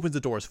she opens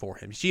the doors for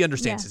him. She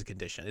understands his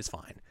condition. It's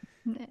fine.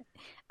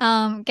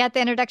 Got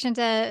the introduction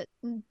to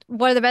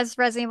one of the best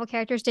Resident Evil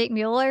characters, Jake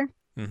Mueller.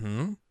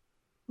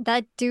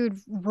 That dude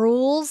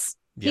rules.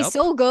 Yep. He's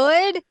so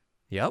good.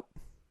 Yep.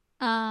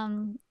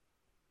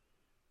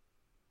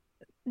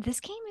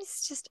 This game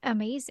is just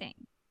amazing.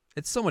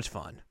 It's so much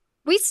fun.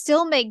 We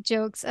still make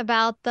jokes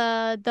about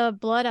the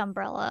blood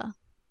umbrella.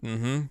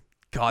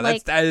 God,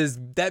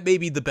 that may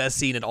be the best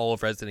scene in all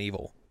of Resident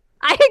Evil.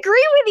 I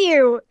agree with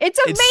you. It's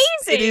amazing.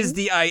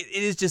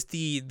 It is just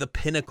the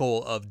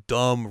pinnacle of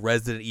dumb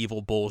Resident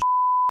Evil bullshit.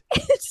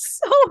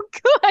 It's so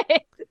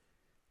good.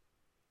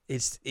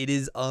 It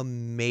is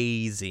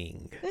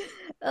amazing.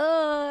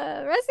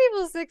 Resident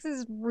Evil 6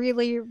 is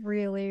really,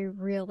 really,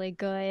 really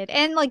good.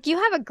 And like, you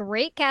have a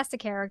great cast of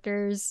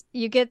characters.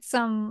 You get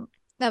some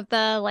of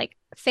the like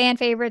fan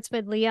favorites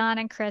with Leon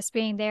and Chris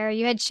being there.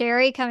 You had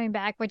Sherry coming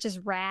back, which is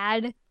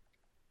rad.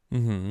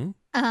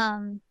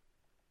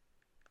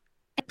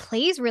 It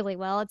plays really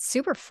well. It's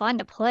super fun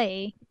to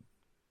play.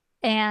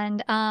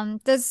 And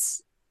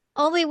there's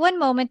only one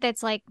moment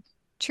that's like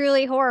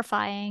truly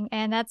horrifying,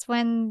 and that's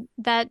when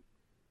that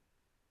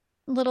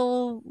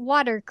little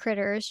water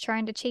critter is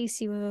trying to chase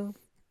you.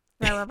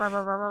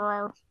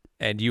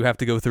 And you have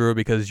to go through it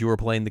because you are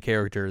playing the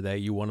character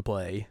that you want to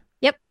play.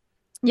 Yep.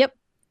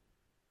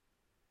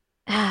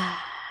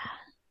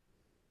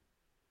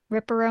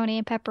 Ripperoni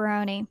and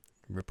pepperoni.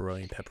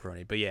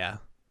 But yeah.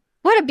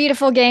 What a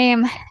beautiful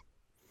game.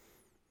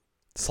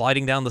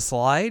 Sliding down the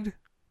slide?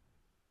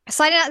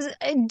 Sliding out,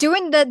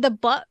 doing the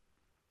butt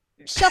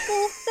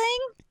shuffle thing?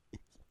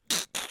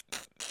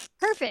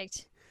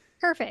 Perfect.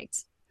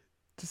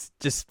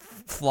 Just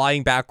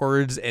flying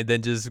backwards and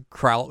then just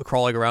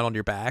crawling around on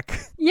your back.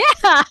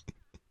 Yeah.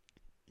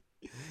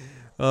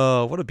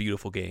 Oh, what a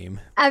beautiful game.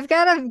 I've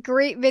got a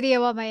great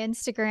video on my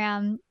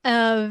Instagram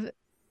of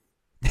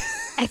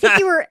I think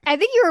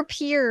you were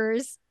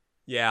peers.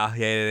 Yeah,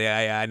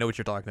 I know what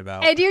you're talking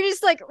about. And you're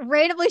just like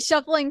randomly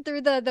shuffling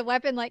through the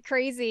weapon like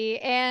crazy,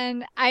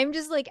 and I'm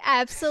just like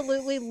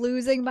absolutely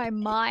losing my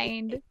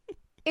mind.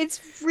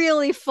 It's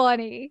really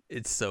funny.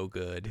 It's so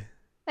good.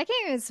 That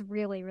game is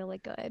really, really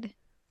good.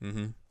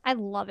 Mm-hmm. I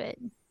love it.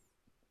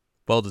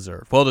 Well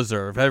deserved. Well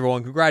deserved.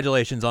 Everyone,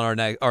 congratulations on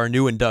our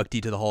new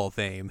inductee to the Hall of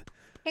Fame.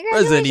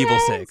 Resident Evil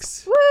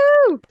 6.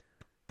 Woo!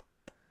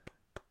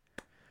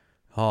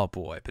 Oh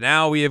boy. But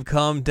now we have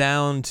come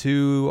down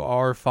to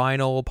our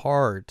final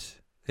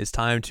part. It's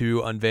time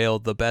to unveil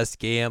the best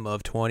game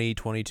of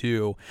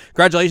 2022.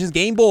 Congratulations,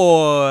 Game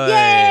Boy!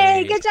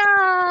 Yay! Good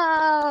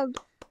job!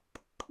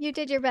 You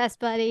did your best,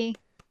 buddy.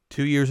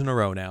 2 years in a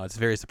row now. It's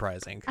very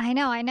surprising. I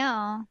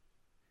know.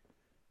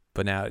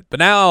 But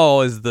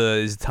now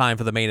is time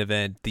for the main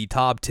event, the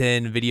top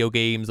 10 video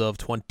games of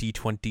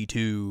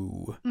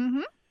 2022.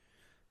 Mm-hmm.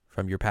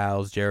 From your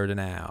pals, Jared and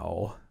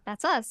Al.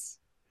 That's us.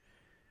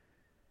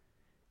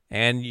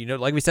 And,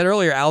 like we said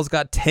earlier, Al's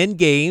got 10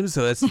 games,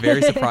 so that's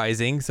very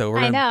surprising. So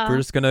we're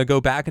just going to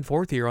go back and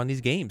forth here on these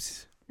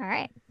games. All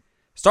right.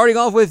 Starting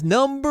off with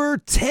number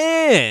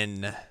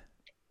 10.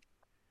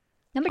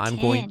 Number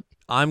 10.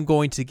 I'm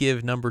going to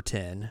give number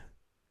 10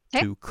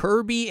 to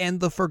Kirby and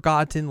the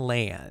Forgotten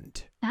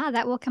Land.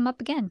 That will come up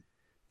again.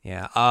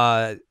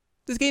 Yeah.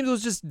 This game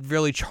was just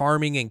really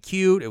charming and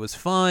cute. It was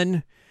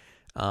fun.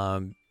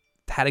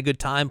 Had a good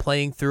time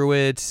playing through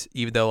it,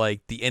 even though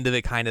like the end of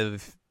it kind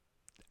of,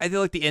 I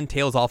feel like the end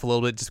tails off a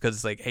little bit just because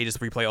it's like, hey, just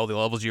replay all the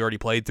levels you already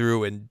played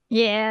through,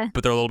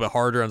 but they're a little bit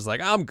harder. I was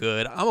like, I'm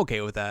good. I'm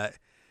okay with that.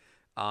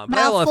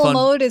 Mouthful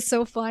mode is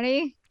so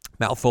funny.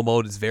 Mouthful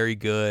mode is very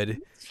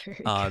good.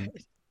 Very good.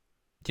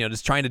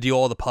 Just trying to do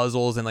all the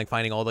puzzles and like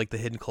finding all like the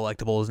hidden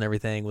collectibles and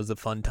everything was a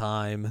fun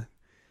time.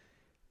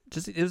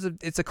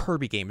 It's a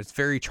Kirby game. It's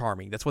very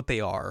charming. That's what they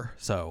are.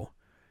 So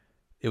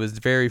it was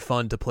very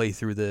fun to play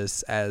through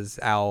this, as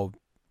Al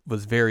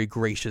was very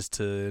gracious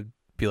to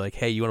be like,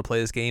 hey, you want to play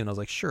this game? And I was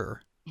like,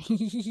 sure.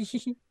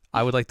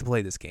 I would like to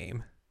play this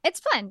game. It's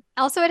fun.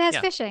 Also, it has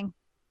fishing.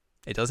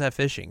 It does have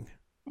fishing.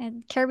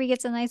 And Kirby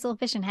gets a nice little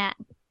fishing hat.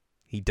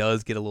 He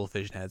does get a little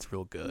fishing hat. It's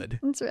real good.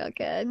 It's real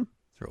good.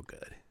 It's real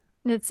good.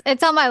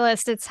 It's on my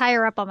list. It's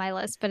higher up on my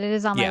list, but it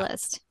is on my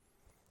list.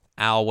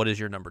 Al, what is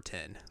your number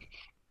 10?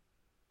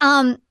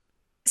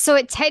 So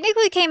it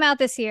technically came out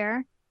this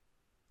year.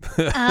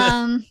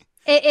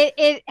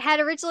 It had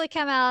originally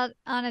come out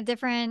on a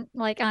different,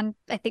 like on,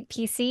 I think,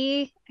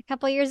 PC a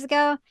couple of years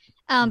ago.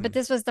 But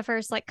this was the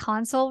first like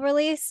console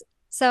release.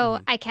 So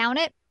I count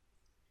it.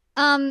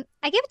 I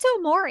give it to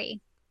Omori.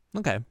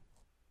 Okay.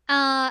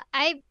 I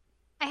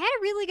had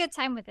a really good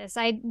time with this.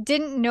 I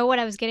didn't know what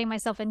I was getting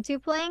myself into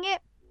playing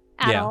it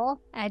at all.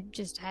 I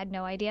just had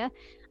no idea.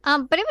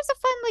 But it was a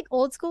fun, like,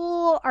 old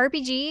school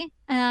RPG.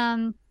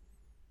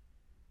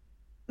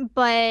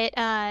 But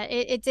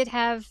it did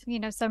have,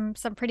 some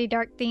pretty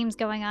dark themes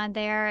going on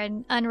there,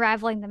 and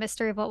unraveling the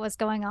mystery of what was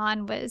going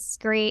on was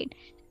great.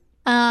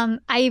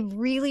 I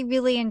really,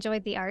 really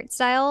enjoyed the art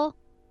style.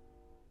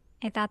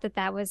 I thought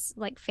that was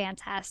like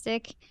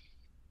fantastic.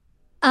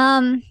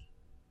 So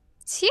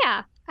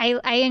yeah,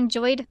 I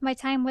enjoyed my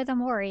time with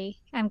Omori.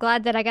 I'm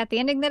glad that I got the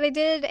ending that I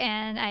did,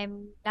 and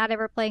I'm not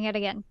ever playing it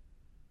again.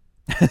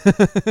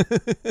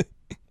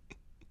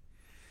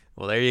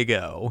 Well, there you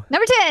go.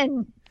 Number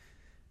 10.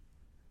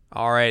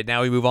 All right,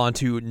 now we move on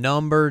to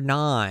number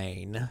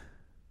 9.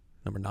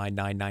 Number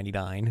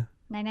 9999.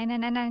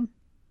 99999.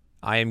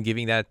 I am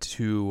giving that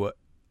to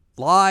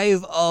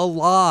Live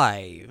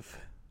Alive.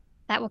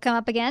 That will come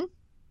up again.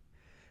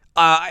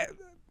 A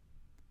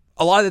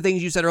lot of the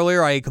things you said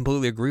earlier, I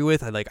completely agree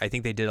with. I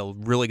think they did a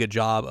really good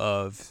job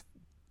of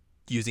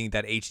using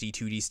that HD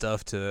 2D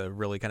stuff to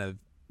really kind of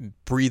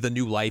breathe a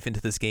new life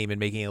into this game and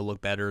making it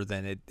look better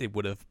than it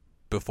would have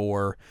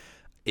before.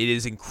 It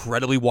is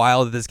incredibly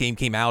wild that this game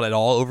came out at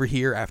all over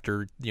here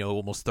after,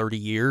 almost 30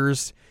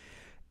 years.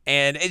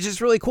 And it's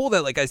just really cool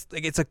that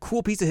it's a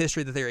cool piece of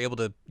history that they're able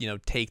to,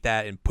 take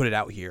that and put it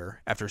out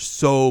here after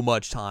so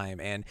much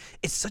time. And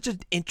it's such an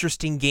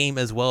interesting game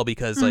as well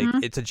because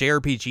it's a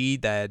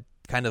JRPG that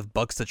kind of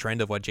bucks the trend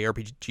of what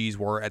JRPGs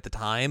were at the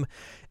time.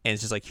 And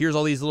it's just like, here's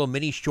all these little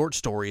mini short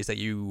stories that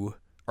you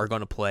are going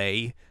to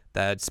play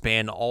that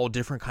span all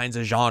different kinds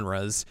of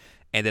genres.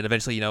 And then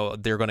eventually,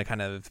 they're going to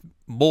kind of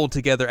mold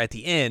together at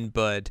the end.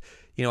 But,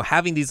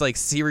 having these like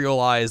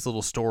serialized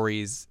little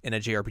stories in a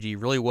JRPG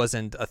really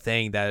wasn't a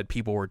thing that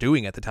people were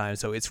doing at the time.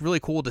 So it's really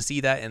cool to see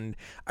that. And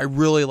I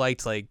really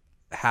liked like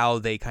how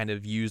they kind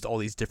of used all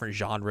these different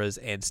genres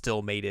and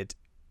still made it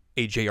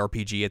a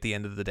JRPG at the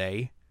end of the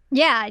day.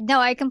 Yeah, no,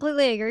 I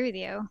completely agree with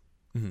you.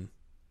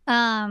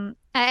 Mm-hmm.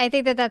 I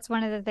think that's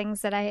one of the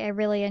things that I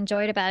really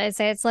enjoyed about it.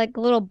 It's like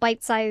little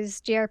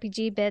bite-sized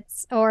JRPG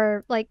bits,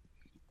 or like,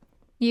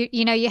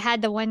 you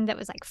had the one that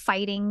was like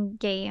fighting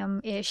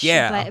game-ish,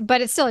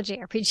 but it's still a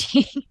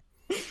JRPG.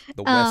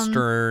 The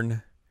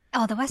Western.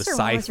 The Western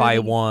the sci-fi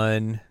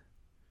one.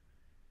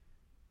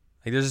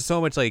 Like, there's just so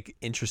much like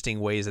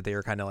interesting ways that they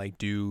are kind of like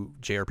do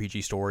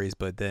JRPG stories,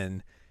 but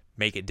then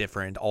make it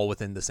different, all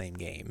within the same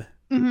game.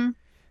 Mm-hmm.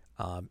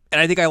 And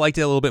I think I liked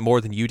it a little bit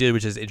more than you did,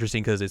 which is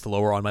interesting because it's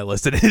lower on my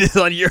list than it is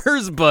on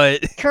yours.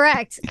 But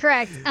correct.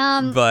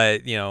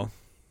 but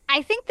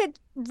I think the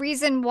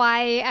reason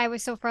why I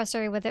was so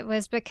frustrated with it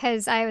was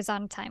because I was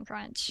on a time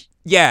crunch.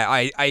 Yeah,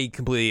 I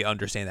completely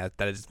understand that.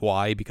 That is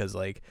why, because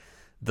like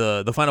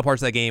the final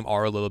parts of that game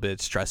are a little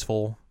bit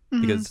stressful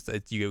Hmm. because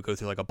you go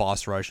through like a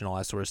boss rush and all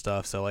that sort of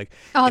stuff. So like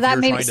Oh, if that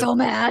you're made me trying to so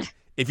mad.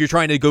 if you're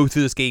trying to go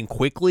through this game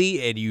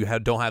quickly and you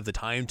don't have the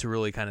time to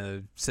really kind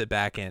of sit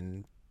back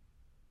and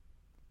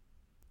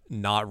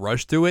not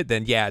rush through it,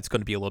 then yeah, it's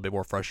going to be a little bit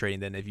more frustrating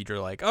than if you're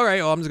like, all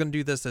right, well, I'm just going to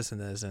do this, this, and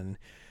this, and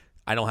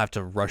I don't have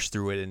to rush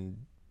through it and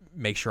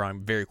make sure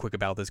I'm very quick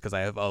about this because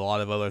I have a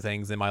lot of other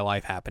things in my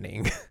life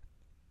happening.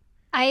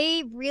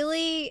 I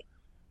really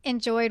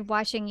enjoyed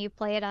watching you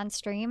play it on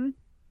stream.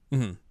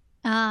 Mhm.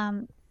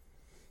 Um,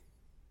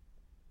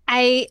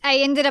 I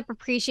ended up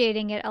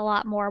appreciating it a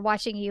lot more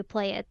watching you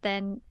play it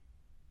than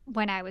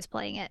when I was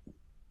playing it.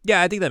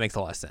 Yeah, I think that makes a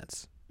lot of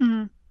sense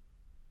Mhm.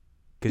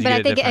 because you But I get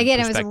a think different again,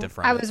 perspective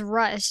from I it. was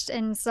rushed,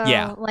 and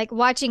Yeah, so like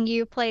watching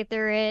you play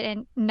through it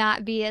and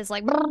not be as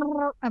like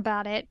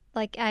about it,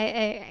 like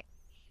it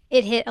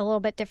hit a little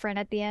bit different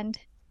at the end.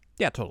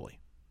 yeah, totally.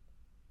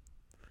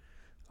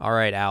 All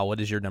right, Al, what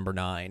is your number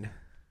 9?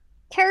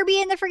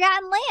 Kirby and the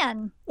Forgotten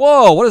Land.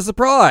 Whoa, what a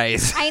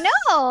surprise! I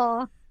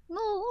know,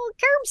 little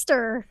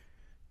Curbster.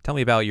 Tell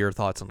me about your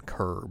thoughts on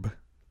Curb.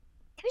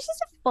 It was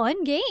just a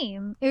fun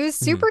game. It was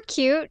Mhm. super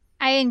cute.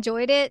 I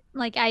enjoyed it.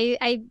 Like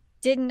I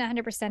didn't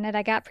 100% it.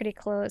 I got pretty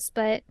close,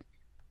 but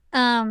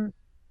um,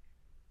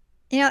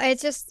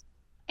 it's just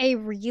a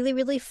really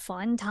really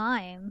fun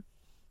time.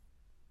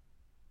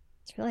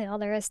 It's really all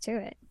there is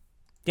to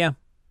Yeah,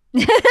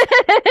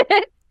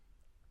 it.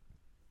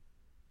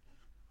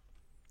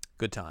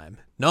 good time.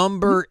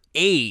 Number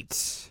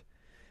 8.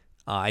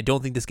 I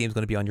don't think this game's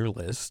going to be on your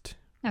list.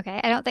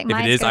 Okay, I don't think If it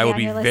mine's is, gonna I be will on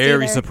be your list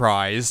very either.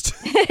 surprised.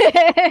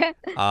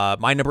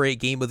 My number 8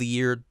 game of the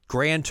year,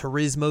 Gran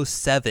Turismo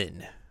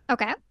 7.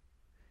 Okay.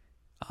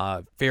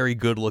 Very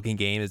good looking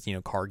game, as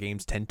car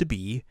games tend to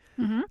be.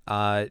 Hmm.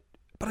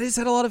 But I just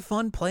had a lot of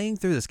fun playing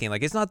through this game.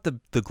 Like, it's not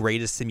the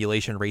greatest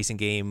simulation racing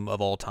game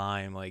of all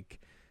time. Like,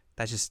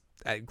 that's just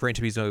Gran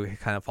Turismo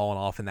kind of fallen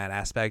off in that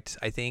aspect,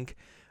 I think.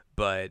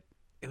 But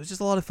it was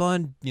just a lot of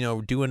fun,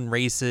 doing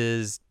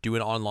races,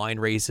 doing online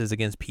races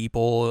against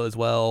people as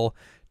well,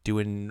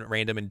 doing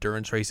random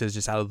endurance races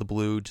just out of the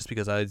blue, just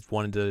because I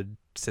wanted to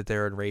sit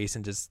there and race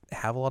and just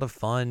have a lot of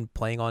fun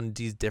playing on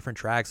these different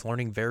tracks,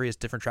 learning various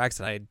different tracks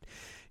that I,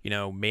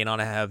 may not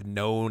have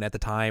known at the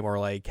time or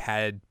like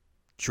had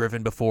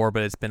driven before,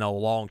 but it's been a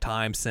long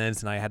time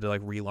since, and I had to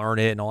like relearn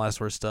it and all that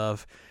sort of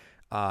stuff.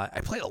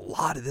 I played a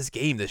lot of this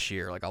game this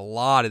year, like a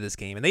lot of this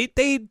game, and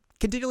they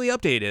continually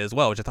update it as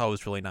well, which I thought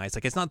was really nice.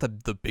 Like it's not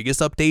the biggest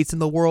updates in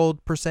the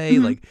world per se.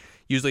 Hmm. Like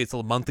usually it's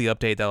a monthly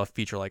update that'll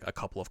feature like a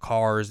couple of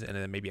cars and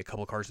then maybe a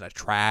couple of cars in a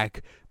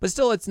track. But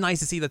still, it's nice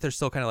to see that they're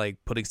still kind of like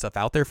putting stuff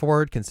out there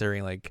for it,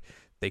 considering like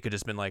they could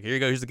just been like, here you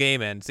go, here's the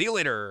game, and see you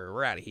later,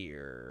 we're out of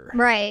here.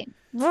 Right.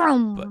 But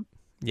Vroom.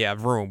 yeah,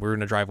 vroom, we're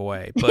gonna drive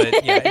away.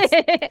 But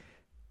yeah,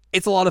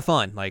 it's a lot of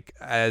fun. Like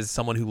as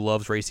someone who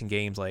loves racing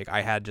games, like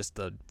I had just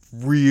a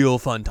real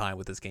fun time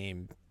with this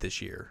game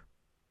this year,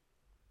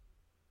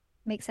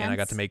 Makes and I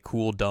got to sense. make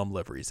cool dumb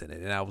liveries in it,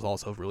 and that was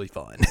also really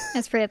fun.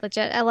 It's pretty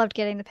legit. I loved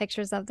getting the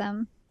pictures of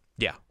them.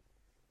 Yeah.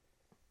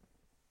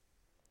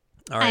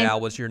 All right, I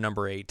Al, what's your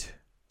number 8?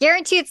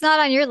 guarantee it's not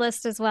on your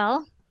list as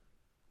well.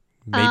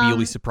 Maybe you'll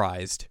be Um,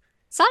 surprised.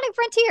 Sonic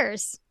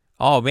Frontiers.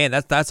 Oh man,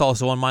 that's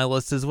also on my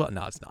list as well.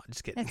 No, it's not.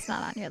 Just kidding. It's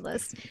not on your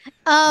list.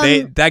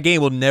 That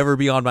game will never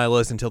be on my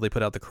list until they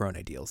put out the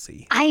Corona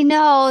DLC. I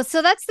know.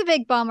 So that's the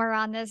big bummer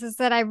on this is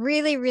that I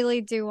really,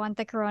 really do want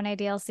the Corona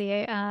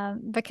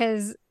DLC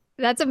because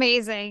that's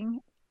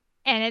amazing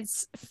and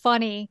it's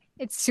funny.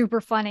 It's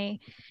super funny.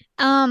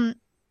 Um,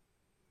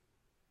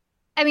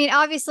 I mean,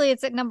 obviously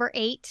it's at number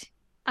 8,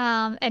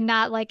 and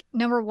not like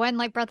number 1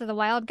 like Breath of the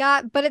Wild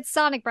got, but it's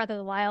Sonic Breath of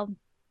the Wild.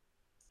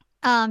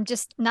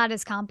 Just not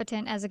as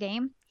competent as a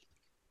game.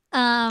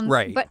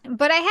 Right.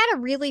 But I had a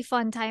really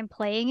fun time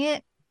playing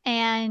it,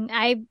 and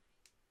I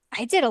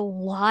did a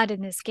lot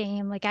in this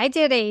game. Like I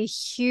did a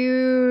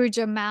huge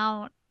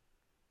amount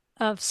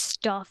of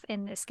stuff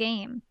in this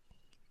game.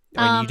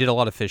 I mean, you did Um, a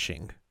lot of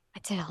fishing. I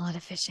did a lot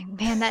of fishing.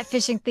 Man, that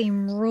fishing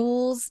theme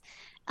rules.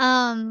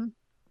 Um,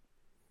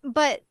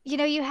 but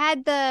you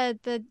had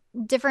the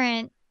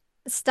different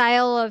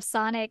style of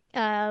Sonic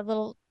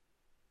little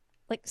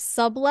like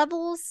sub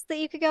levels that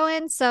you could go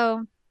in.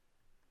 So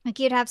like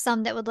you'd have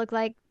some that would look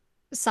like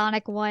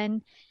Sonic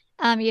 1.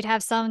 You'd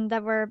have some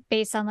that were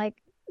based on like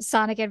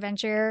Sonic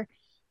Adventure.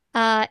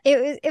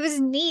 It was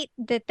neat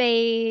that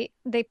they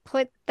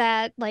put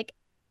that like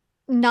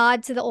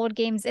nod to the old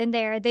games in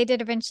there. They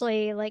did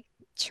eventually like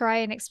try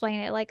and explain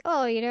it like,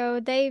 oh,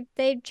 they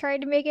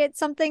tried to make it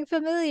something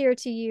familiar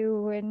to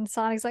you, and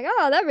Sonic's like,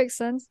 oh, that makes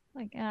sense.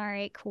 Like, all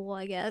right, cool,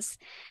 I guess.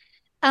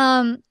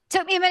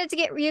 Took me a minute to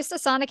get used to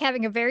Sonic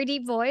having a very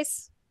deep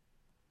voice.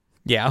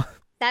 Yeah.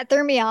 That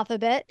threw me off a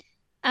bit.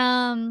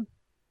 Um,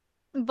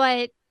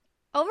 but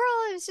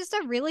overall, it was just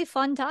a really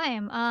fun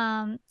time.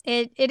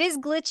 It is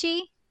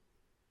glitchy.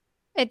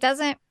 It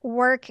doesn't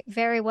work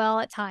very well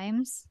at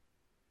times.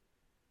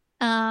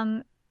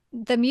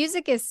 The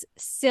music is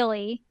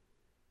silly,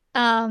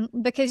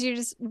 because you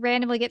just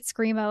randomly get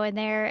screamo in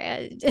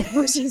there,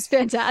 which is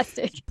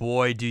fantastic.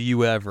 Boy, do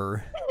you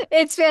ever.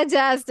 It's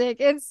fantastic.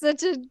 It's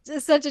such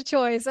a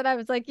choice, and I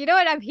was like, you know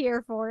what? I'm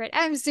here for it.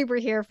 I'm super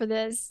here for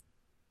this.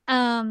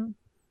 Um,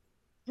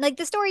 like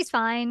the story's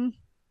fine.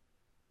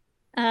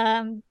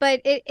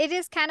 But it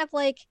is kind of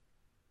like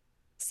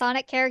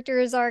Sonic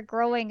characters are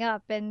growing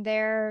up and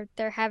they're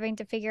having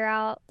to figure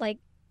out, like,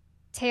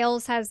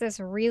 Tails has this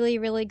really,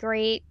 really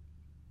great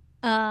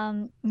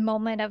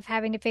moment of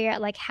having to figure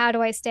out, like, how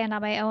do I stand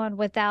on my own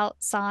without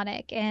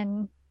Sonic?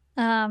 And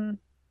um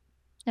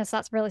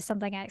that's really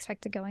something I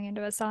expected going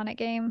into a Sonic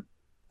game.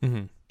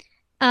 Hmm.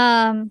 It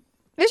was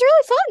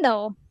really fun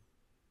though.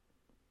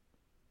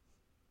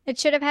 It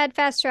should have had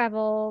fast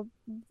travel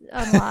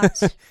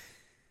unlocked.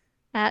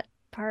 That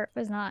part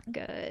was not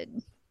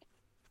good.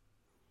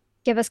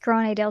 Give us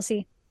Corona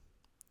DLC.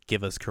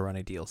 Give us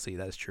Corona DLC.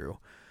 That's true.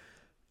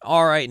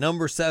 All right,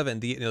 number 7.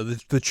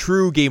 The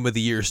true game of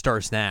the year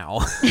starts now.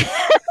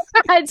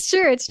 It's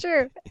true. It's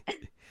true.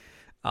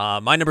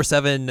 My number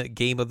 7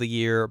 game of the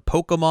year,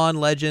 Pokemon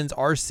Legends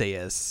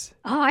Arceus.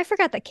 Oh, I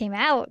forgot that came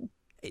out.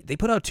 They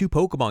put out 2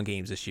 Pokemon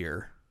games this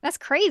year. That's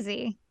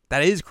crazy.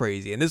 That is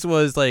crazy. And this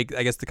was like,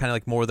 I guess, the kind of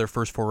like more of their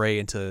first foray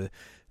into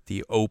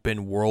the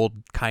open world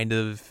kind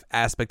of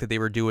aspect that they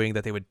were doing,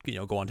 that they would,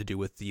 go on to do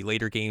with the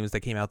later games that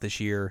came out this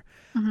year.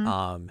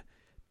 Mm-hmm.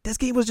 This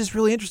game was just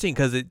really interesting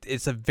because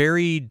it's a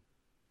very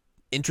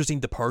interesting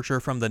departure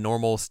from the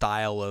normal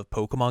style of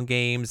Pokemon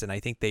games, and I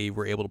think they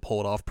were able to pull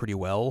it off pretty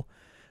well.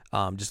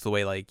 Just the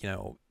way, like,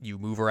 you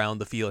move around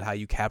the field, how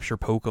you capture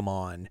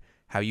Pokemon,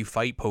 how you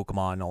fight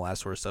Pokemon, and all that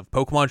sort of stuff.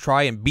 Pokemon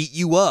try and beat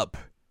you up,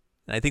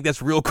 and I think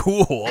that's real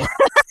cool.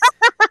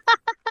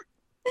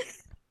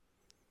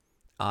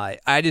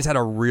 I just had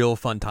a real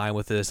fun time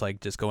with this, like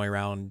just going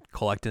around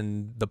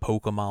collecting the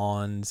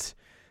Pokemons,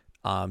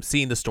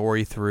 seeing the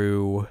story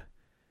through,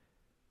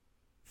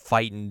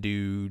 fighting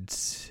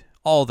dudes,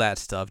 all that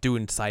stuff,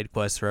 doing side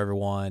quests for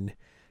everyone.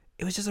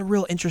 It was just a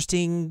real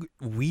interesting,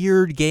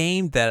 weird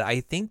game that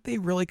I think they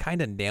really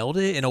kind of nailed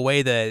it in a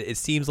way that it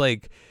seems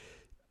like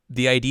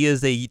the ideas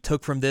they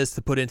took from this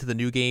to put into the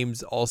new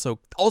games also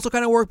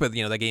kind of work, but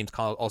that game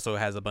also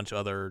has a bunch of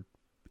other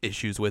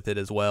issues with it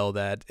as well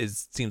that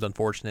seems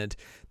unfortunate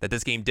that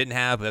this game didn't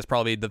have. But that's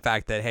probably the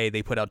fact that, hey,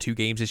 they put out 2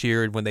 games this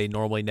year when they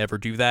normally never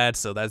do that,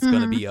 so that's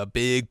going to be a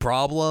big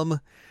problem.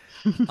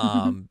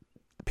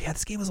 But yeah,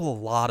 this game was a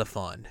lot of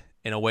fun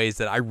in a ways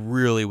that I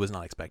really was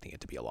not expecting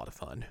it to be a lot of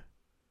fun.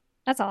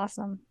 That's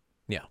awesome.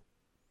 Yeah.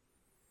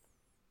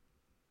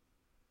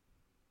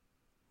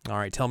 All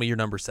right, tell me your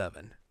number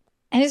 7.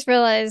 I just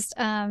realized,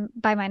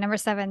 by my number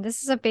 7,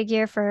 this is a big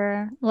year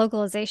for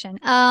localization.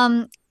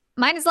 Mine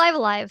is Live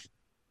Alive.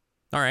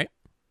 All right.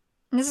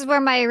 And this is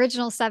where my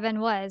original 7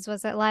 was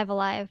at Live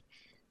Alive.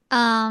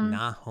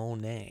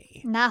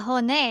 Nahone.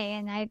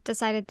 And I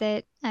decided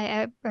that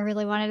I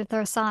really wanted to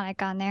throw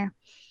Sonic on there.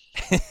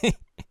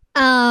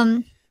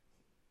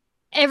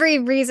 Every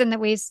reason that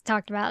we've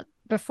talked about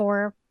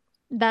before,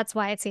 that's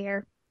why it's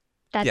here.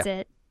 That's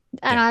it.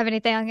 I don't have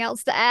anything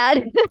else to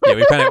add.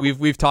 Yeah,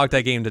 we've talked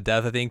that game to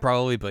death, I think,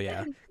 probably, but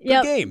yeah.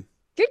 Good game.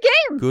 Good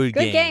game. Good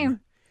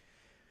game.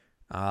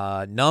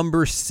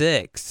 Number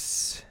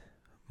 6.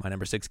 My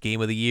number 6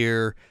 game of the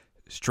year,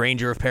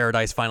 Stranger of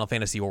Paradise Final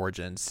Fantasy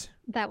Origins.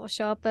 That will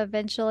show up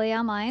eventually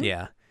on mine.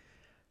 Yeah.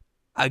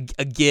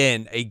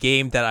 Again, a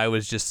game that I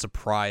was just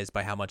surprised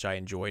by how much I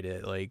enjoyed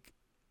it. Like,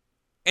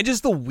 and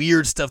just the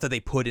weird stuff that they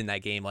put in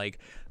that game. Like,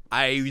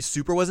 I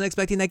super wasn't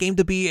expecting that game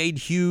to be a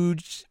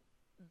huge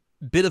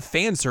bit of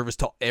fan service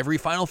to every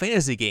Final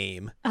Fantasy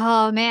game.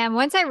 Oh man,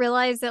 once I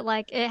realized that,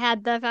 like, it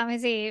had the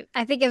Fantasy,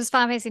 I think it was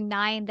Final Fantasy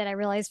 9 that I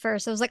realized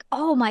first. I was like,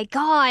 oh my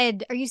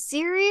god, are you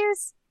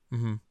serious?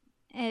 Mm-hmm.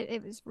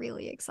 It was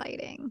really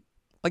exciting.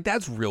 Like,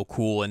 that's real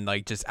cool, and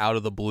like just out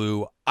of the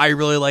blue, I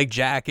really like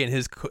Jack and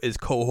his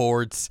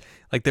cohorts.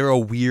 Like, they're a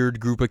weird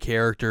group of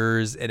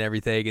characters and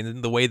everything, and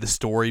then the way the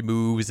story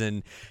moves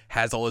and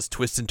has all its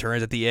twists and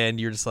turns at the end,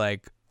 you're just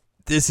like,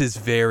 this is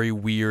very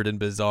weird and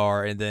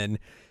bizarre. And then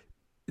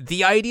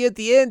the idea at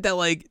the end that,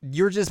 like,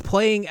 you're just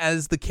playing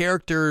as the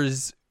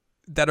characters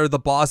that are the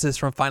bosses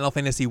from Final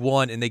Fantasy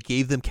 1, and they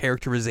gave them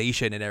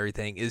characterization and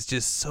everything is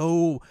just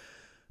so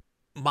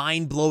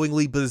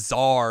mind-blowingly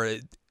bizarre.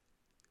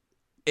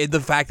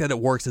 The fact that it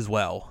works as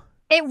well.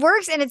 It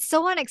works, and it's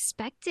so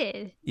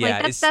unexpected.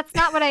 Yeah, like, that's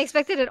not what I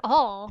expected at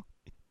all.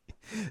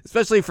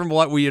 Especially from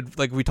what we had,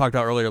 like we talked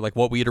about earlier, like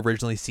what we had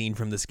originally seen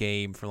from this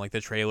game, from like the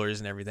trailers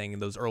and everything,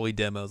 and those early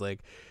demos. Like,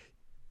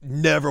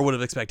 never would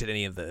have expected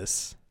any of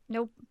this.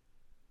 Nope.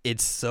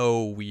 It's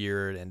so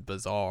weird and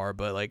bizarre,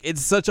 but like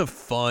it's such a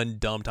fun,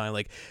 dumb time.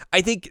 Like,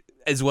 I think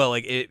as well,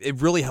 like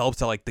it really helps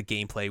that like the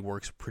gameplay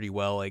works pretty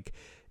well. Like,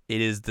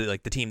 it is the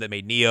team that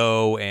made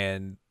Neo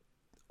and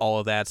all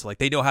of that, so like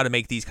they know how to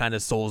make these kind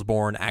of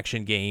Soulsborne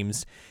action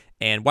games.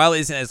 And while it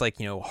isn't as, like,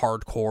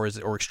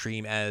 hardcore or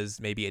extreme as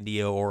maybe a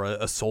Neo or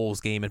a Souls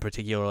game in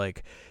particular,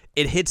 like,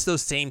 it hits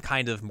those same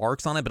kind of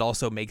marks on it, but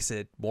also makes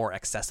it more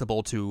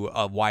accessible to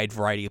a wide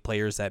variety of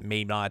players that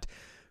may not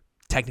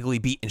technically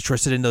be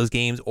interested in those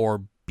games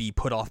or be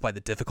put off by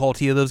the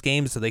difficulty of those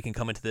games, so they can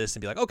come into this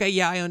and be like, okay,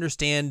 yeah, I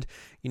understand,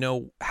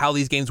 how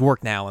these games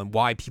work now and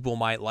why people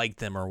might like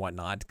them or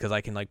whatnot, because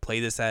I can like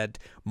play this at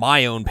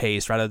my own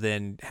pace rather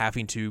than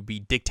having to be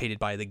dictated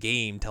by the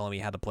game telling me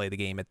how to play the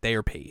game at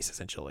their pace,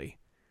 essentially.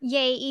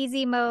 Yay,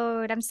 easy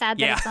mode. I'm sad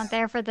that Yeah. it's not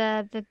there for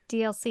the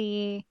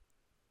DLC.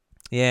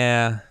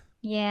 Yeah.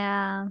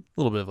 Yeah. A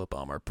little bit of a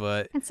bummer,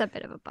 but It's a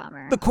bit of a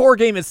bummer. the core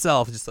game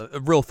itself is just a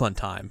real fun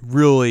time.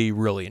 Really,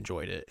 really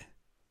enjoyed it.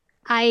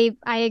 I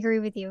agree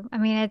with you. I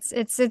mean,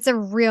 it's a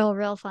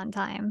real fun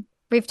time.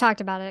 We've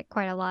talked about it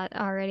quite a lot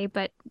already,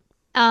 but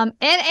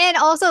and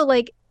also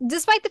like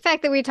despite the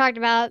fact that we talked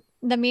about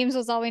the memes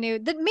was all we knew,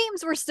 the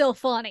memes were still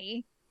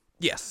funny.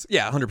 Yes.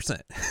 Yeah,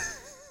 100%.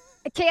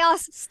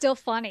 Chaos still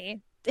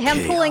funny.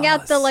 Him pulling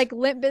out the like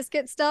Limp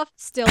Bizkit stuff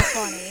still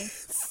funny.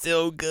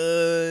 So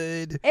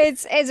good.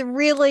 It's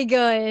really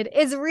good.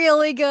 It's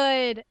really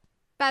good.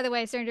 By the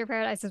way, Stranger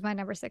Paradise is my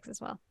number 6 as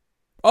well.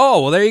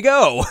 Oh, well, there you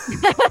go.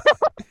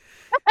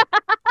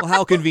 Well,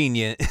 how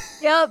convenient.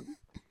 Yep.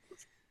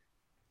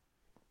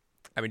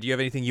 I mean, do you have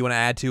anything you want to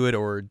add to it,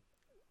 or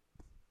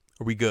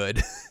are we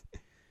good?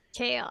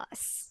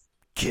 Chaos.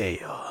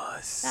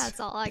 Chaos. That's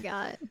all I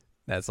got.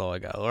 That's all I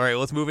got. All right,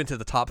 let's move into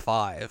the top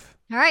 5.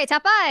 All right,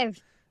 top 5.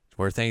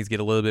 Where things get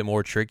a little bit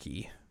more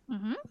tricky.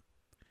 Mm-hmm.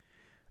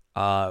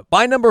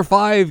 My number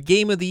 5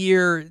 game of the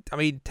year, I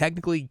mean,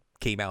 technically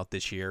came out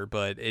this year,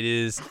 but it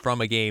is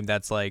from a game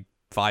that's like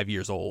 5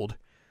 years old.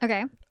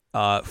 Okay.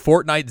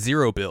 Fortnite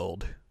Zero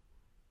Build.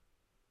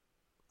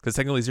 Because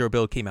technically Zero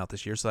Build came out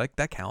this year, so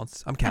that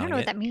counts. I'm counting I don't know it.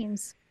 what that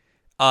means.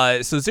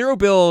 So Zero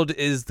Build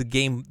is the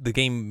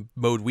game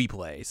mode we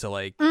play. So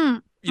like,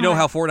 you know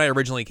how Fortnite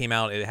originally came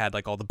out? It had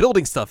like all the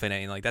building stuff in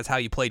it, and like that's how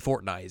you played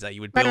Fortnite. Is that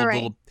you would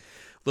build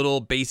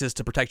little bases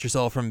to protect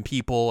yourself from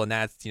people, and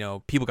that's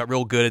people got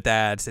real good at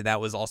that. And that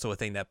was also a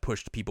thing that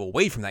pushed people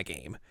away from that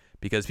game.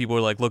 Because people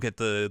would like look at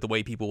the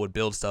way people would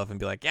build stuff and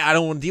be like, yeah, I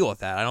don't want to deal with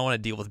that. I don't want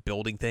to deal with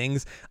building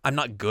things. I'm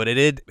not good at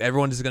it.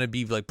 Everyone's just going to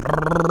be like,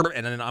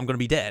 and then I'm going to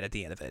be dead at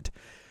the end of it.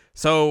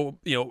 So,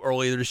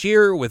 earlier this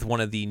year with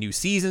one of the new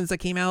seasons that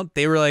came out,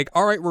 they were like,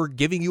 all right, we're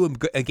giving you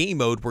a game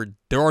mode where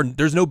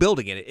there's no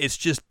building in it. It's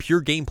just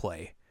pure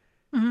gameplay.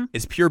 Mm-hmm.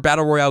 It's pure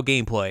battle royale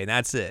gameplay, and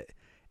that's it.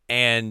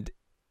 And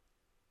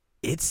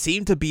it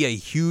seemed to be a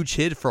huge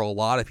hit for a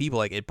lot of people.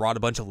 Like, it brought a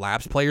bunch of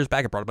lapsed players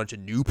back. It brought a bunch of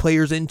new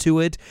players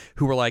into it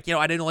who were like,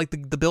 I didn't like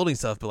the building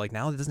stuff, but like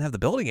now it doesn't have the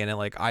building in it.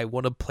 Like, I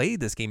want to play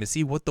this game and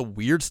see what the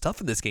weird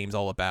stuff in this game's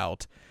all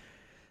about.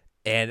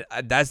 And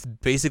that's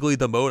basically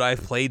the mode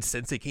I've played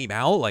since it came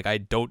out. Like, I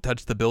don't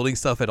touch the building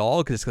stuff at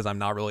all because I'm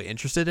not really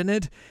interested in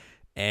it.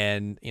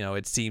 And,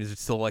 it seems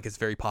still like it's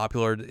very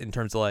popular in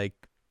terms of like,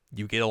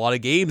 you get a lot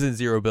of games in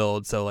Zero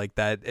Build. So like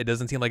that, it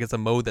doesn't seem like it's a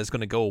mode that's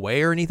going to go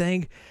away or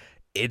anything.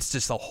 It's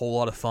just a whole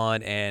lot of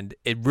fun, and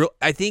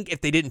I think if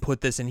they didn't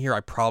put this in here,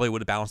 I probably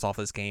would have bounced off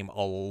this game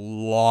a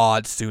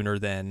lot sooner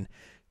than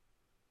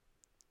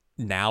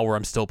now, where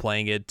I'm still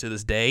playing it to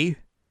this day.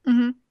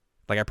 Mm-hmm.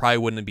 Like, I probably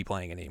wouldn't be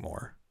playing it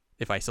anymore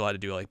if I still had to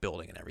do like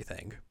building and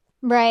everything.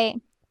 Right.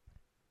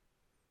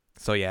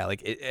 So yeah,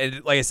 like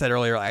like I said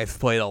earlier, I've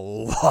played a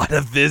lot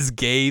of this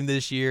game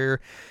this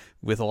year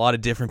with a lot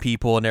of different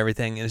people and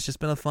everything, and it's just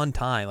been a fun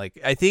time. Like,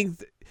 I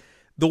think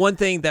the one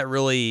thing that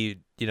really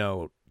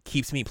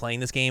keeps me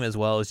playing this game as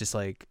well is just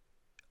like,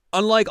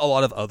 unlike a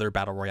lot of other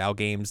battle royale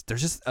games,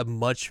 there's just a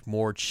much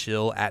more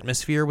chill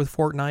atmosphere with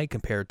Fortnite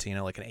compared to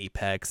like an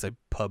Apex, a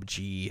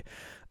PUBG,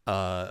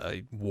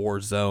 a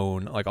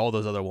Warzone, like all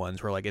those other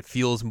ones where like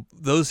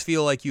those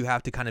feel like you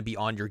have to kind of be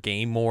on your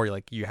game more.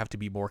 Like, you have to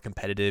be more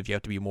competitive, you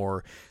have to be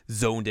more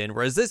zoned in.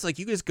 Whereas this, like,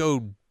 you just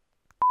go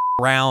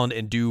around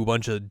and do a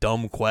bunch of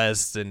dumb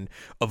quests and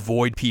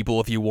avoid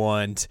people if you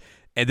want.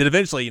 And then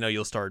eventually,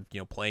 you'll start,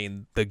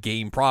 playing the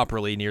game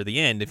properly near the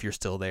end if you're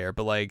still there.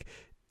 But, like,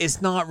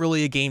 it's not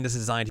really a game that's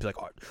designed to be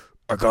like, oh,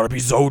 I gotta be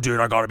zoned in,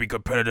 I gotta be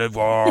competitive,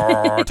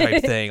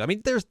 type thing. I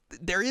mean,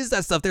 there is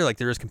that stuff there. Like,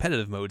 there is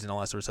competitive modes and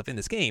all that sort of stuff in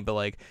this game. But,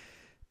 like,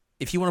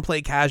 if you want to play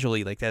it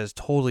casually, like, that is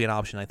totally an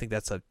option. I think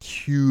that's a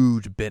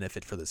huge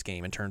benefit for this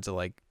game in terms of,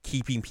 like,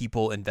 keeping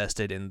people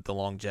invested in the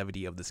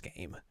longevity of this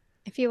game.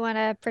 If you want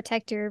to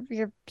protect your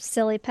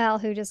silly pal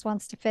who just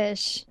wants to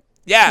fish.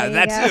 Yeah,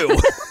 that too.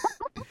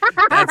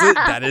 That's it.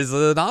 That is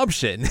an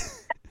option.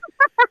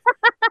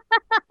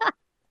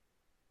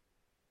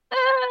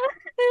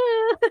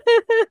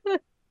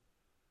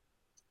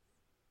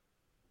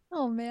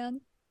 Oh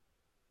man.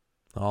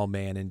 Oh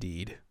man,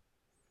 indeed.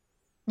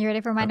 You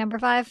ready for my number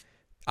 5?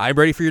 I'm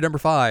ready for your number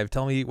 5.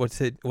 Tell me what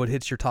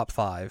hits your top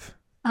 5.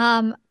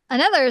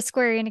 Another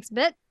Square Enix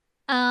bit.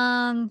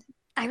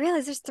 I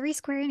realize there's 3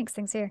 Square Enix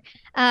things here.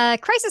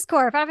 Crisis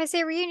Core, Final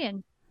Fantasy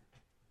Reunion.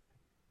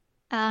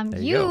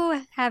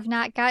 You have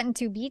not gotten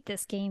to beat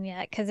this game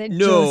yet because it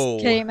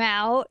just came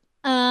out.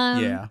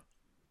 Yeah.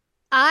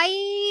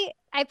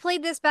 I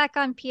played this back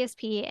on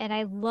PSP and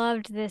I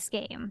loved this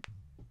game.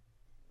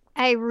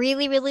 I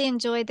really, really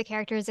enjoyed the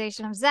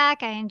characterization of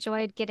Zack. I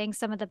enjoyed getting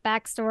some of the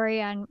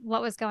backstory on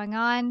what was going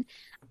on.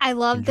 I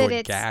love that Enjoyed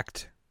it's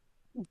Gacked.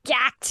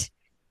 gacked.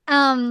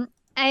 I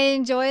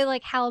enjoy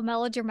like how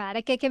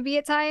melodramatic it can be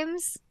at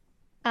times,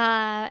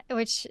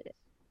 which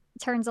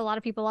turns a lot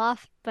of people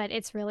off, but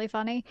it's really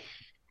funny.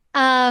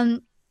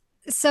 Um,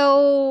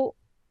 so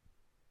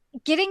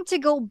getting to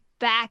go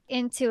back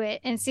into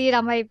it and see it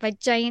on my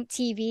giant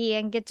TV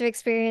and get to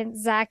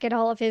experience Zack and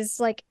all of his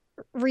like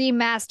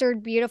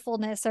remastered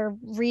beautifulness or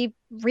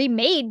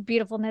remade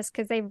beautifulness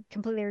because they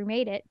completely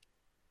remade it.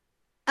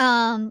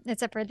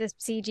 Except for the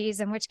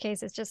CGs, in which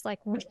case it's just like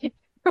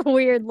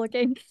weird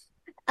looking.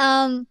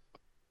 Um,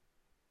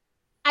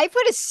 I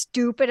put a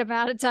stupid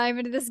amount of time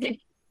into this game.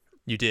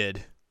 You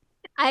did.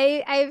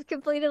 I've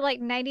completed like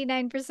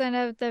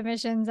 99% of the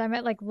missions. I'm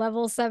at like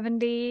level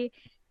 70.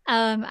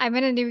 I'm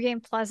in a new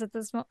game plus at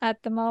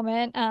the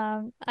moment.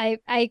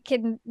 I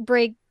can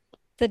break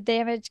the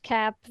damage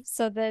cap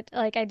so that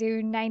like I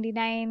do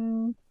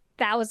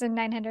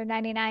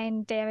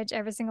 99,999 damage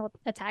every single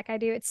attack I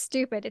do. It's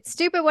stupid. It's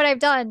stupid what I've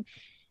done.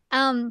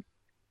 Um,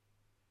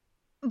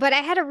 but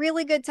I had a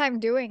really good time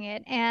doing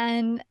it,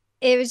 and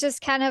it was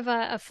just kind of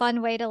a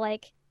fun way to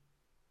like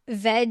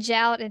veg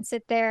out and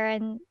sit there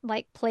and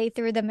like play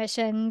through the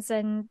missions.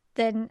 And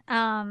then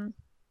I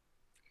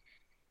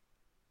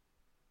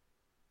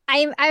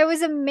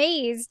was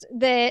amazed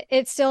that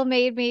it still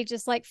made me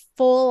just like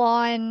full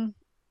on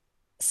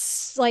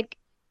like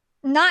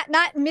not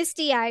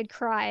misty-eyed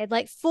cried,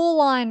 like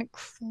full on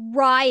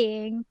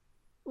crying,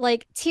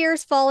 like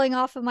tears falling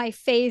off of my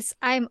face.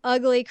 I'm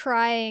ugly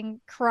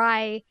crying,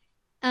 cry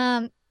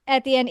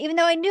at the end, even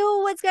though I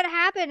knew what's gonna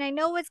happen. I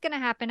know what's gonna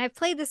happen. I've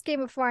played this game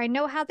before. I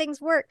know how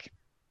things work.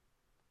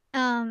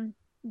 Um,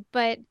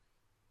 but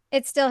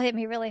it still hit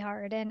me really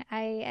hard, and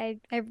I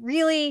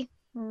really,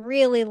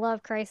 really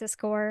love Crisis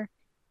Core.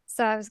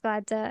 So I was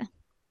glad to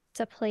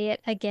play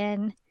it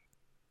again.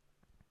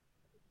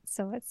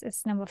 So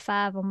it's number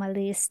 5 on my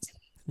list.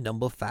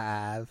 Number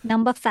 5.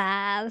 Number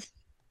 5.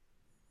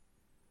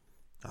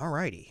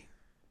 Alrighty.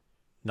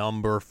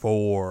 Number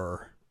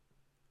 4.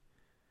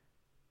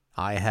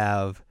 I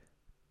have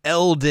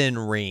Elden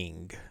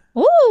Ring.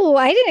 Ooh,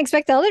 I didn't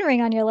expect Elden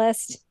Ring on your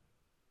list.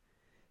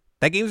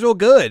 That game's real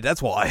good.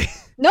 That's why.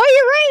 No,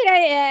 you're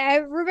right. I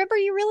remember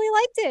you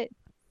really liked it.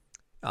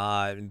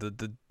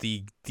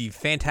 The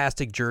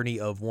fantastic journey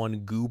of one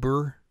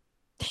Goober,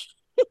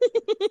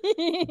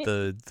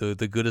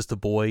 the goodest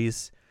of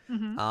boys.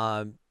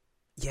 Mm-hmm.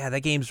 Yeah,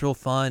 that game's real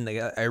fun.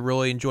 Like, I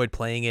really enjoyed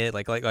playing it.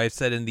 Like I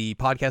said in the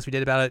podcast we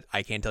did about it,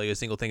 I can't tell you a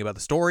single thing about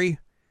the story.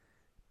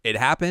 It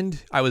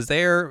happened. I was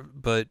there,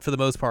 but for the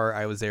most part,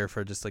 I was there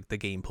for just like the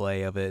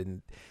gameplay of it,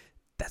 and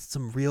that's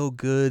some real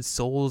good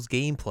Souls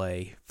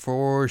gameplay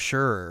for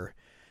sure.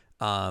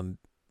 And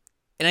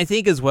I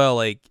think as well,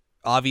 like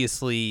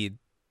obviously,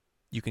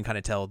 you can kind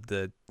of tell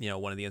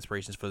one of the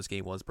inspirations for this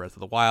game was Breath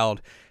of the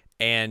Wild.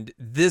 And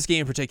this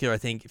game in particular, I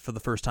think for the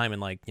first time in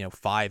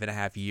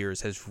 5.5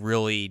 years has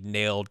really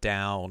nailed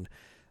down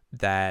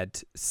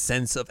that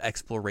sense of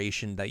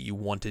exploration that you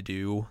want to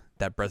do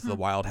that Breath of the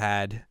Wild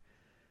had.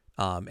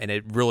 And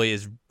it really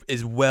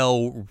is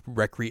well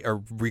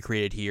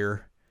recreated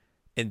here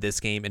in this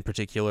game in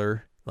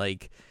particular.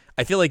 Like,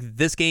 I feel like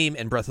this game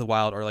and Breath of the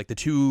Wild are like the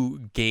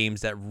two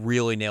games that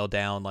really nail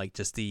down like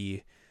just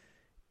the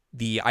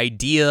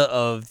idea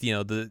of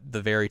the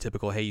very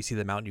typical, hey, you see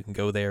the mountain, you can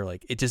go there.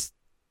 Like it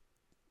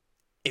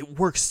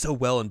works so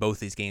well in both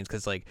these games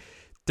because like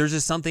there's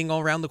just something all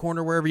around the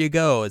corner wherever you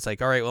go. It's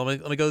like, all right, well,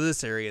 let me go to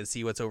this area and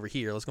see what's over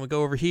here. Let's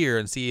go over here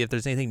and see if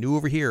there's anything new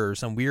over here or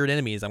some weird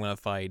enemies I'm gonna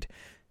fight.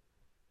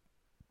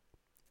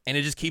 And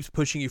it just keeps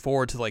pushing you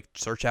forward to like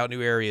search out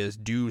new areas,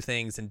 do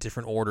things in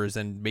different orders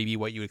than maybe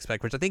what you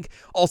expect, which I think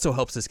also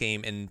helps this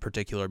game in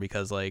particular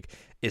because like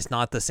it's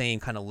not the same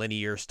kind of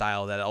linear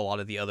style that a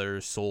lot of the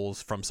other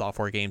Souls from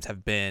Software games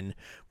have been.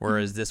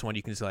 Whereas this one,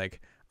 you can just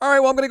like, all right,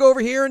 well, I'm going to go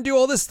over here and do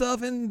all this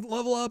stuff and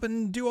level up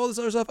and do all this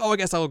other stuff. Oh, I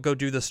guess I'll go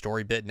do the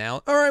story bit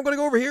now. All right, I'm going to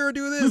go over here and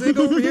do this and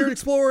go over here and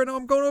explore. And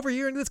I'm going over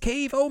here into this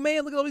cave. Oh,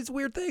 man, look at all these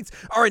weird things.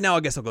 All right, now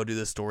I guess I'll go do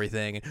this story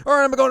thing. All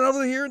right, I'm going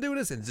over here and do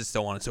this and just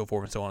so on and so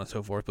forth and so on and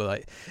so forth. But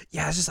like,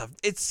 yeah,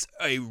 it's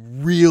a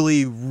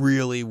really,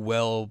 really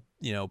well,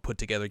 put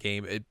together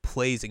game. It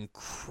plays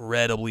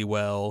incredibly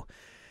well.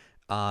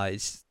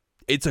 It's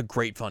a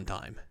great fun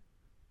time.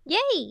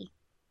 Yay!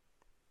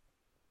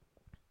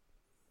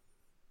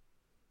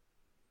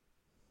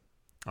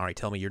 All right,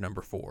 tell me your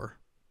number 4.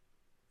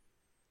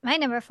 My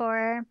number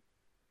 4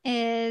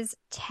 is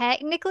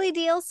technically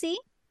DLC.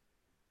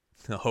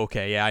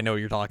 Okay, yeah, I know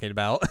what you're talking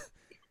about.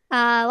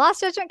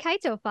 Lost Judgment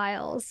Kaito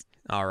Files.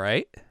 All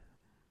right.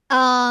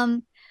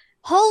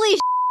 Holy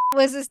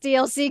was this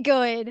DLC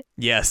good?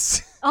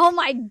 Yes. Oh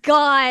my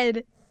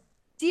god.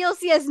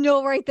 DLC has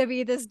no right to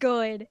be this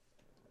good.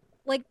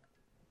 Like,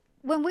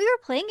 when we were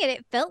playing it,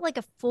 it felt like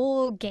a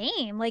full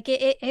game. Like,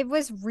 it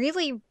was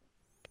really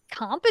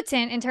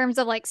competent in terms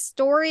of like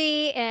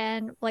story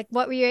and like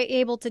what we were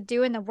able to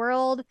do in the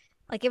world.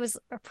 Like, it was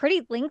a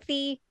pretty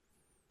lengthy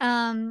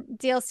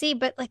DLC,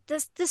 but like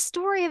the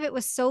story of it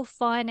was so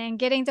fun, and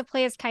getting to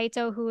play as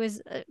Kaito, who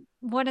is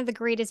one of the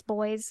greatest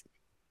boys,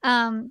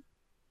 um,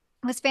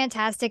 was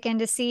fantastic, and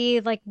to see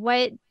like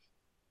what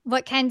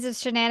kinds of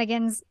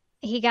shenanigans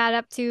he got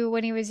up to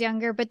when he was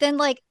younger. But then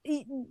like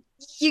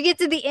you get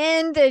to the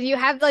end and you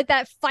have like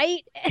that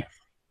fight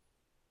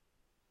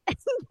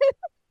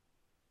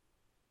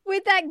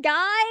with that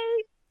guy.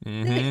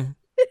 Mm-hmm.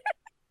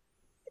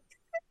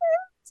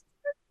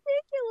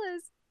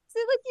 Ridiculous. So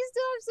like you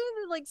still have some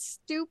of the like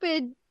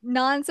stupid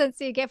nonsense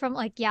you get from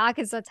like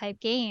Yakuza type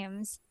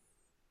games.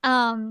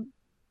 Um,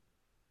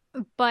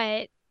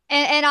 but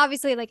and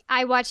obviously like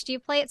I watched you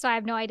play it, so I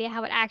have no idea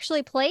how it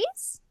actually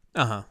plays.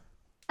 Uh-huh.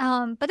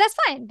 But that's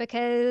fine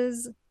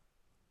because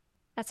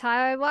that's how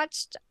I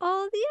watched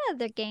all the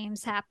other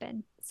games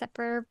happen, except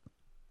for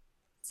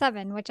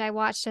Seven, which I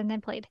watched and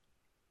then played.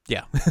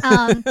 Yeah.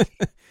 Um,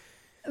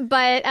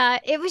 but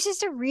it was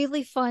just a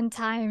really fun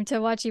time to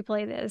watch you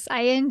play this.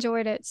 I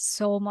enjoyed it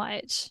so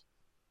much.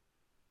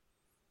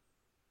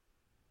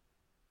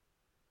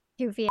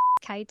 Goofy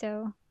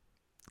Kaito.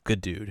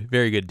 Good dude.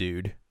 Very good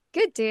dude.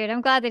 Good dude.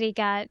 I'm glad that he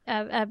got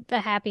a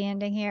happy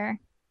ending here.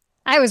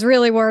 I was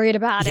really worried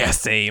about Yeah, it.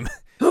 same.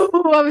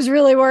 I was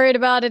really worried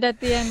about it at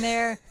the end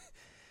there.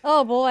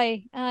 Oh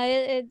boy,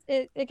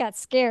 it got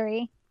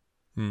scary.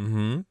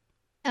 Mm-hmm.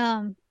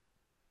 Um.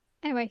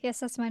 Anyway, yes,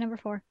 that's my number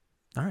 4.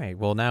 All right.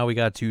 Well, now we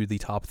got to the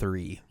top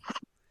 3.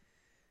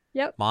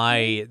 Yep.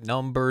 My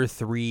number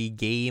 3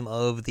 game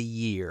of the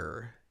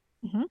year.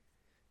 Mhm.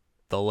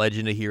 The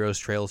Legend of Heroes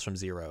Trails from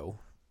Zero.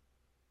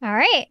 All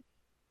right.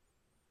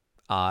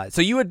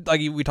 So you would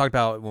like we talked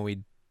about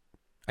when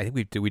I think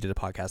we did a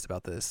podcast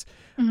about this.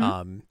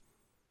 Mhm.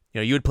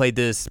 You had played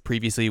this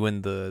previously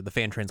when the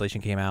fan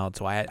translation came out,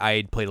 so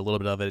I played a little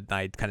bit of it and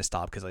I kind of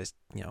stopped because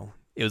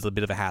it was a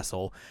bit of a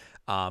hassle.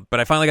 But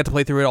I finally got to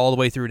play through it all the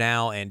way through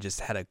now and just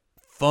had a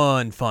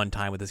fun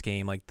time with this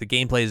game. Like the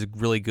gameplay is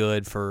really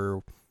good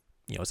for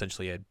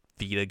essentially a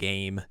Vita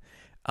game.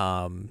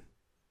 I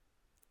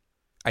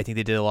think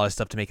they did a lot of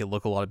stuff to make it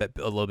look a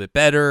little bit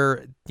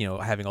better.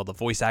 Having all the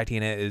voice acting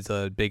in it is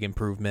a big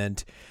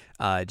improvement.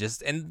 And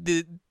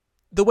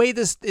the way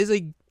this is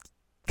a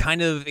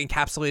kind of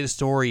encapsulated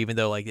story, even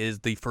though like it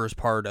is the first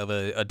part of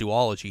a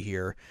duology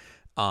here,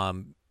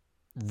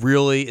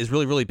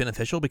 really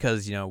beneficial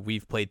because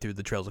we've played through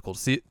the Trails of Cold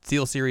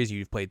Steel series,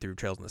 you've played through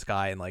Trails in the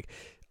Sky, and like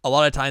a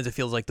lot of times it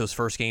feels like those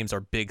first games are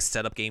big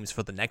setup games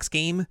for the next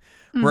game,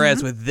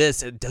 whereas with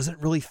this it doesn't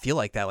really feel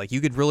like that. Like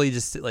you could really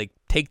just like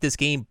take this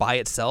game by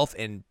itself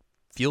and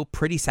feel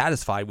pretty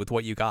satisfied with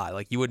what you got.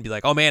 Like you wouldn't be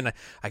like, oh man,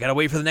 I gotta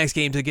wait for the next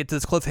game to get to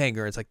this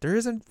cliffhanger. It's like there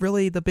isn't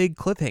really the big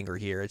cliffhanger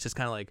here. It's just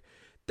kind of like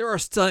there are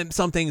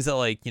some things that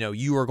like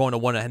you are going to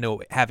want to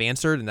have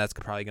answered, and that's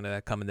probably going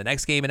to come in the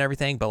next game and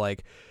everything. But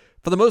like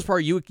for the most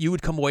part, you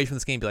would come away from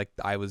this game and be like,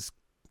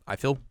 I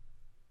feel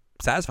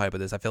satisfied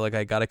with this. I feel like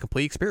I got a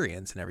complete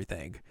experience and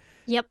everything.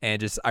 Yep. And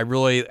just I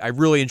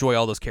really enjoy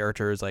all those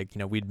characters. Like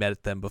we'd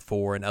met them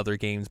before in other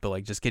games, but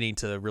like just getting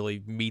to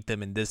really meet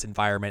them in this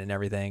environment and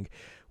everything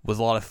was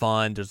a lot of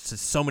fun. There's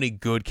just so many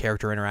good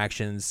character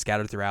interactions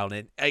scattered throughout.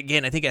 And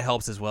again, I think it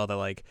helps as well that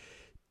like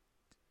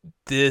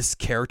this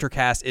character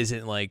cast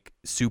isn't like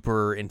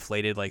super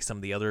inflated like some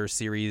of the other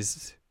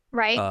series,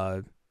 Right.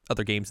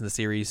 Other games in the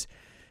series.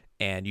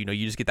 And you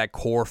just get that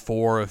core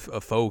 4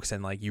 of folks,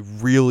 and like you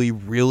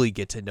really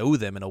get to know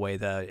them in a way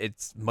that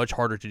it's much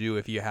harder to do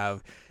if you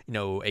have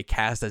a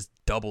cast that's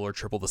double or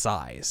triple the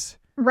size.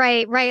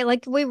 Right.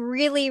 Like we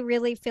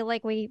really feel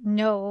like we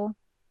know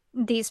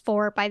these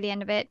 4 by the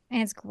end of it,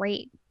 and it's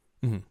great.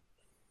 Mm-hmm.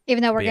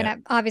 Even though we're gonna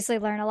obviously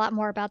learn a lot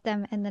more about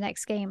them in the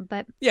next game,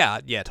 but yeah,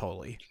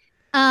 totally.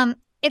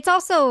 It's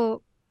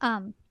also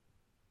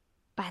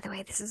by the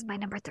way, this is my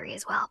number 3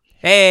 as well.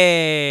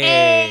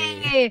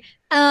 Hey.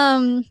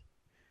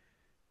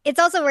 It's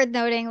also worth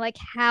noting like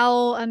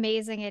how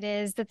amazing it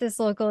is that this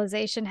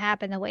localization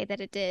happened the way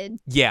that it did.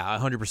 Yeah,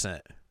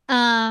 100%.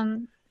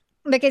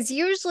 Because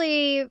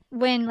usually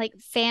when like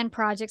fan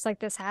projects like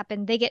this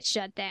happen, they get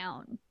shut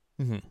down.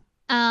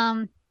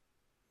 Mm-hmm.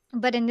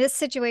 But in this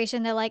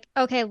situation, they're like,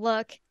 okay,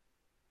 look,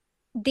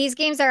 these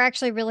games are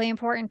actually really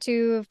important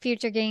to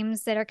future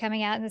games that are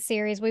coming out in the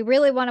series. We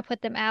really want to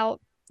put them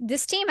out.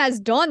 This team has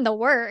done the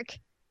work.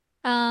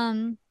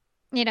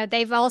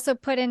 They've also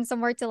put in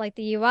some work to like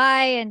the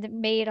UI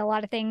and made a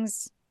lot of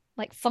things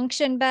like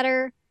function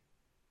better.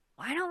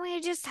 Why don't we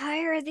just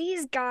hire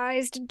these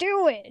guys to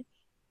do it?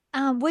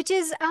 Which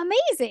is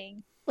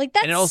amazing. Like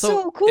that's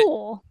so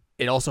cool.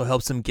 It also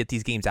helps them get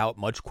these games out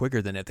much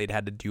quicker than if they'd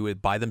had to do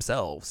it by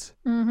themselves.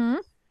 Mm-hmm.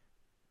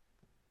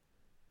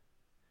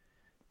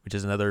 Which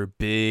is another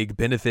big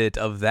benefit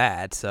of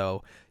that.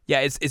 So yeah,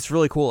 it's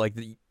really cool. Like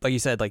you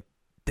said, like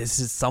this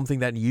is something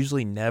that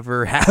usually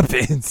never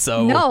happens.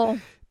 So no.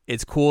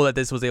 It's cool that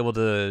this was able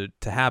to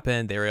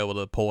happen. They were able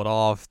to pull it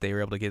off. They were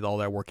able to get all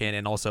that work in,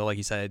 and also, like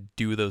you said,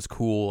 do those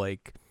cool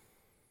like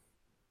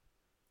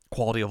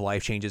quality of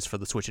life changes for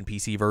the Switch and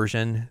PC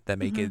version that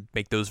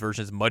make those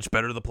versions much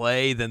better to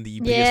play than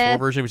the PS4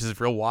 version, which is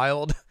real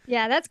wild.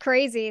 Yeah, that's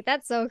crazy.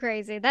 That's so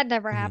crazy. That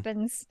never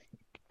happens.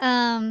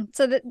 So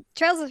the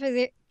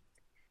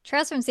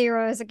Trails from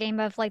Zero is a game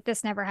of like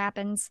this never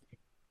happens.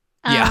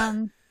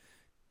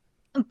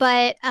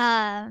 But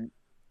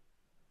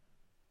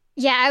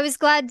yeah, I was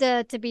glad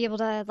to be able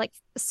to like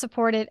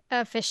support it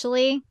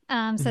officially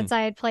since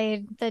I had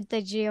played the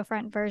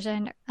Geofront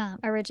version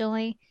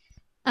originally.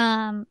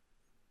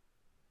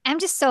 I'm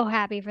just so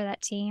happy for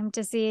that team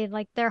to see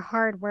like their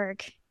hard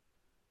work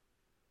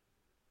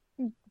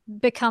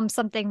become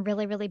something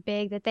really, really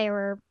big that they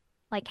were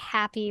like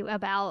happy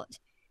about.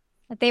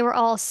 Like they were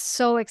all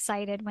so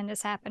excited when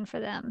this happened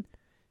for them.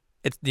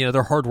 It's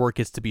their hard work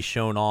gets to be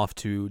shown off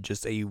to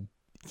just a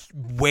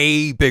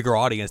way bigger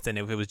audience than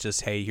if it was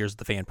just, hey, here's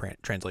the fan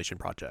translation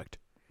project.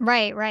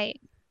 Right.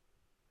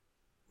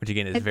 Which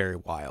again is very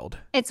wild.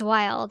 It's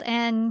wild.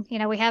 And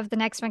we have the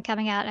next one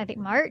coming out, I think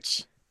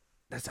March.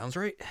 That sounds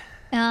right.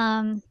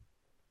 So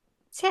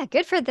yeah,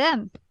 good for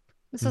them.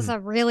 This was a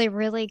really,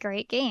 really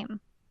great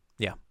game.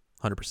 Yeah,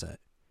 100%.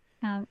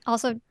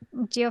 Also,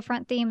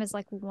 Geofront theme is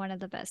like one of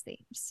the best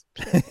themes.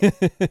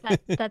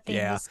 that theme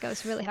just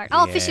goes really hard.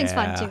 Oh, fishing's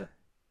fun too.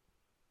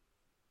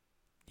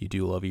 You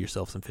do love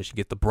yourself some fishing.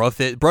 Get the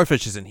Bruffish.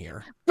 Bruffish is in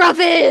here.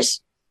 Bruffish!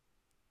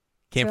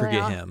 Can't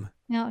forget him.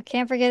 No,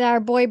 can't forget our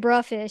boy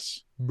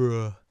Bruffish.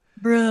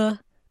 Bruh.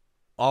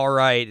 All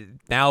right,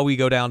 now we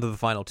go down to the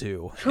final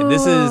two, and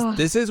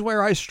this is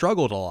where I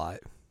struggled a lot.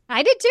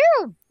 I did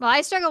too. Well,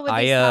 I struggled with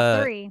these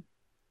top three.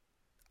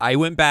 I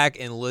went back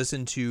and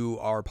listened to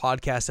our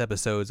podcast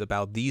episodes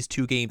about these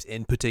two games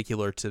in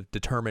particular to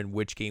determine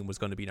which game was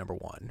going to be number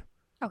one.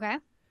 Okay.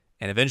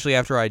 And eventually,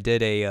 after I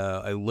did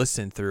a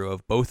listen through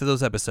of both of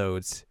those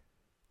episodes,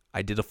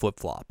 I did a flip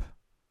flop.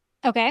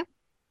 Okay.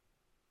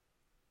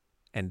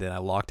 And then I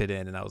locked it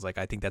in, and I was like,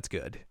 I think that's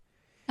good.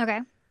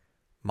 Okay.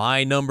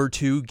 My number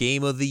 2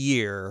 game of the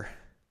year,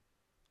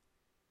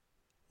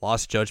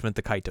 Lost Judgment: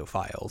 The Kaito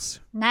Files.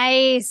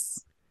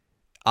 Nice.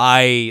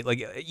 I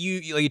like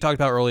you talked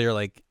about earlier.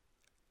 Like,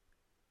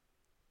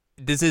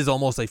 this is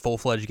almost a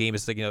full-fledged game.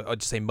 It's like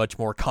just a much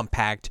more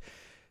compact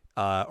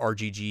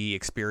RGG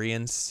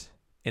experience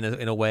in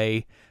a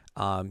way.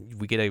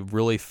 We get a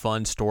really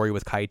fun story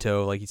with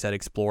Kaito, like you said,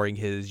 exploring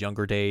his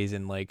younger days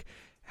and like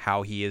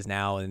how he is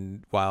now,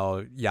 and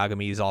while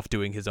Yagami is off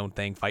doing his own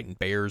thing, fighting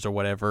bears or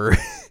whatever.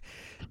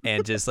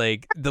 And just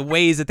like the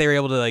ways that they were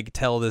able to like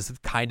tell this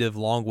kind of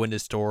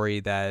long-winded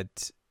story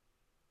that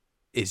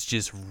is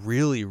just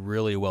really,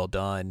 really well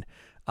done.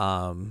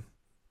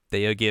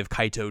 They give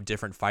Kaito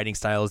different fighting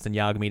styles than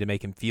Yagami to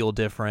make him feel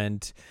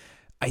different.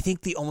 I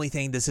think the only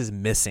thing this is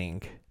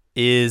missing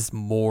is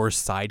more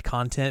side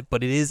content,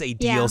 but it is a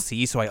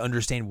DLC, so I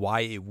understand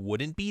why it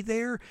wouldn't be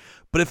there.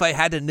 But if I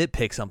had to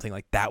nitpick something,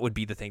 like that would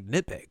be the thing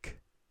to nitpick.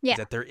 Yeah.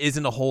 That there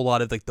isn't a whole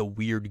lot of like the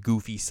weird,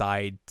 goofy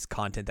side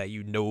content that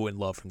you know and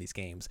love from these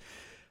games.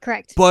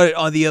 Correct. But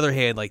on the other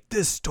hand, like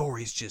this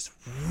story is just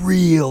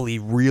really,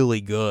 really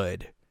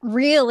good.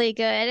 Really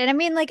good. And I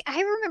mean, like, I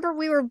remember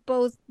we were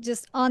both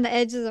just on the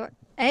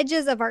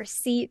edges of our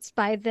seats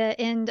by the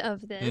end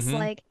of this. Mm-hmm.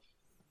 Like,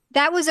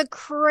 that was a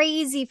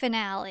crazy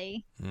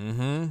finale.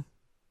 Mm-hmm.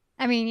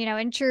 I mean,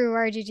 in true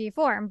RGG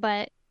form,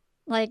 but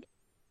like,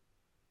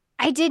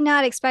 I did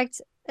not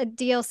expect a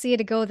DLC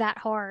to go that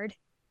hard.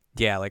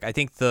 Yeah, like I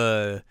think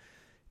the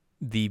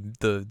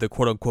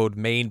quote unquote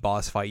main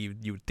boss fight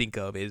you would think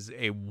of is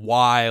a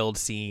wild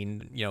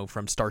scene,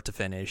 from start to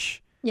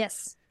finish.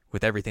 Yes.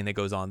 With everything that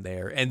goes on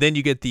there. And then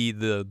you get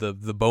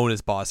the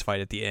bonus boss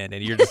fight at the end,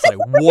 and you're just like,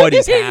 what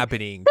is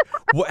happening?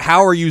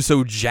 How are you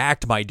so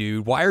jacked, my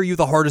dude? Why are you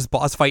the hardest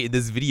boss fight in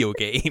this video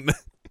game?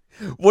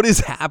 What is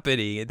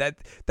happening? And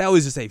that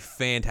was just a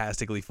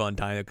fantastically fun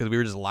time because we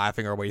were just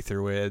laughing our way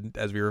through it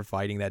as we were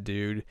fighting that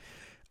dude.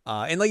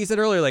 And like you said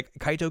earlier, like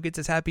Kaito gets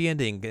his happy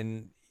ending,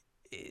 and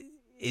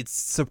it's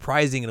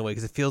surprising in a way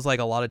because it feels like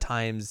a lot of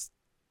times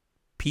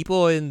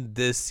people in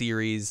this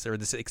series or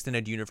this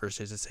extended universe,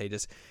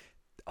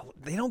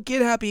 they don't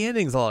get happy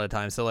endings a lot of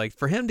times. So like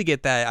for him to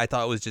get that, I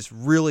thought was just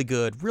really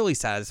good, really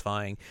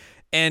satisfying.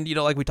 And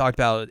like we talked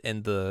about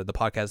in the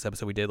podcast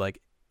episode we did, like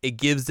it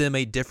gives them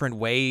a different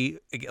way,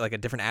 like a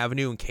different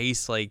avenue in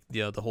case like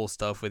the whole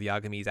stuff with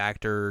Yagami's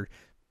actor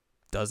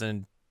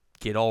doesn't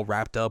get all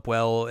wrapped up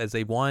well as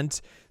they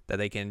want, that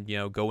they can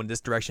go in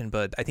this direction.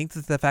 But I think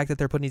that the fact that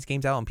they're putting these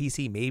games out on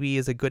PC maybe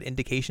is a good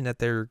indication that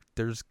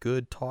there's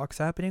good talks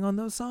happening on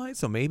those sides.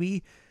 So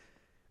maybe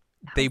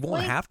they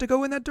won't have to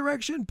go in that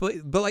direction, but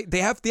like they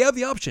have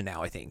the option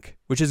now, I think,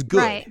 which is good.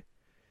 Right.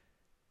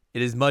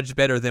 It is much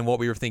better than what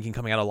we were thinking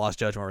coming out of Lost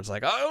Judgment, where it's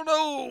like, I don't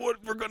know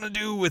what we're gonna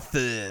do with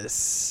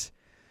this.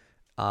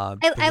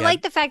 I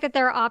like the fact that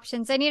there are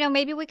options, and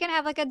maybe we can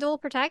have like a dual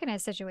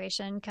protagonist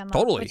situation come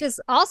up, which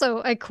is also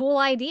a cool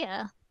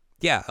idea.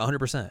 Yeah,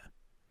 100%. I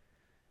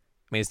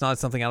mean, it's not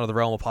something out of the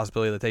realm of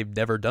possibility that they've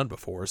never done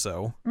before.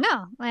 So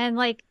no, and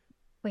like.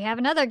 We have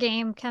another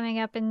game coming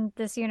up in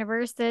this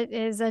universe that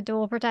is a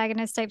dual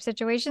protagonist type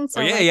situation.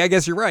 So yeah, I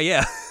guess you're right.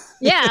 Yeah.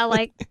 Yeah,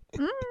 like,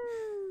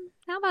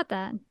 how about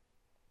that?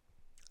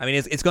 I mean,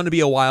 it's going to be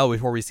a while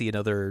before we see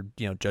another,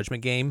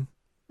 Judgment game,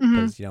 Hmm.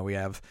 because we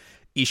have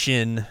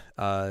Ishin,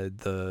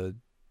 the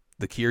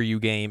Kiryu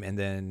game, and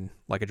then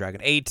Like a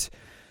Dragon 8.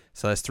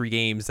 So that's 3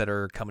 games that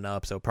are coming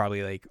up. So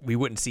probably like we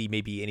wouldn't see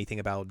maybe anything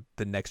about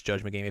the next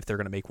Judgment game if they're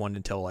going to make one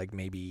until like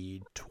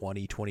maybe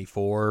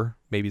 2024.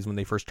 Maybe is when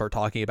they first start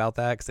talking about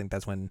that, because I think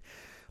that's when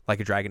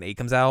Like a Dragon 8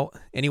 comes out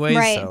anyways.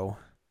 Right. So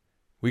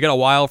we got a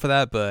while for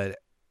that, but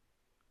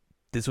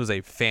this was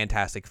a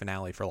fantastic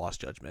finale for Lost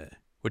Judgment,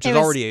 which It is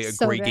was already a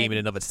so great good. game in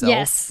and of itself.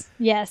 Yes.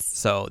 Yes.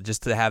 So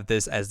just to have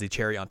this as the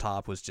cherry on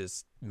top was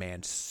just,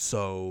 man,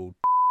 so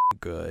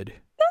good.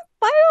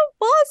 Final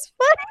boss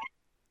fight.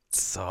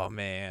 So,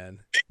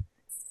 man,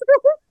 So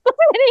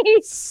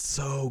funny.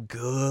 so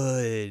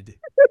good.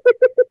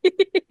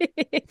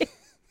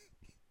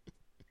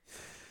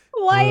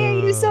 Why are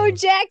you so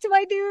jacked,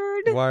 my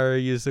dude? Why are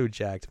you so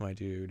jacked, my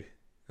dude?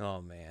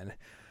 Oh, man.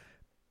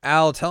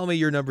 Al, tell me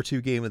your number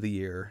 2 game of the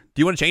year.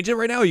 Do you want to change it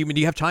right now? Do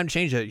you have time to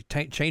change it?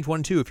 Change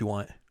 1, 2 if you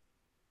want.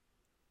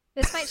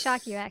 This might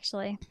shock you,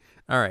 actually.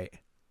 All right.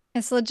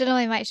 This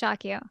legitimately might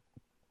shock you.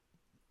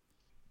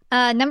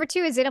 Number 2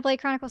 is Xenoblade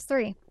Chronicles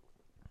 3.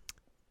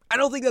 I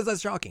don't think that's that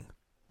shocking.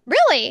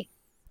 Really?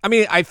 I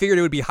mean, I figured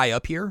it would be high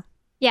up here.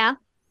 Yeah.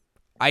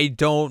 I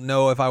don't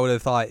know if I would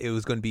have thought it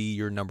was going to be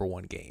your number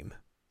 1 game.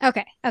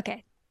 Okay.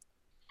 Okay.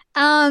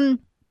 Xenoblade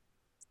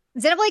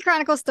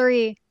Chronicles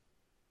 3,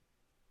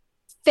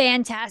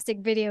 fantastic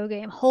video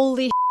game.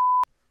 Holy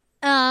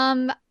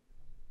I'm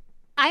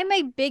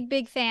a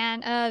big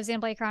fan of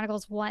Xenoblade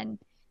Chronicles 1.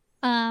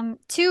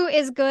 2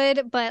 is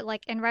good, but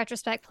like in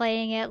retrospect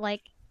playing it,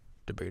 like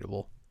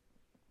Debatable.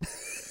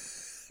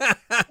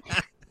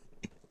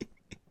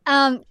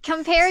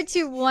 compared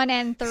to 1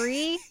 and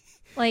 3,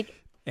 like,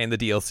 And the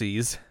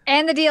DLCs.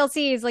 and the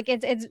DLCs, like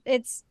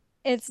it's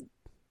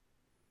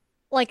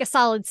like a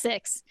solid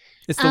 6.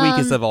 It's the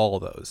weakest of all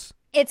of those.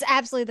 It's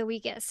absolutely the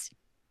weakest.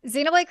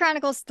 Xenoblade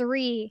Chronicles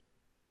 3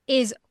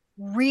 is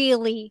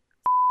really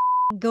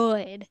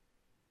good.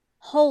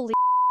 Holy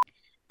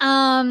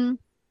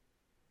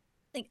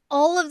like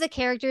all of the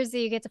characters that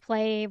you get to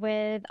play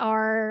with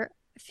are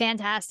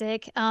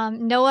fantastic.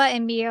 Noah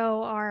and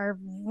Mio are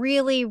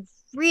really,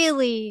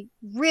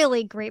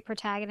 really great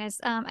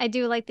protagonists. I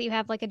do like that you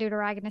have like a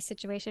deuteragonist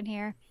situation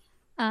here.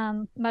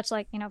 Much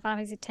like, Final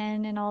Fantasy X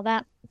and all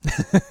that.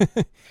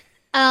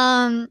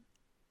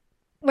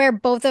 Where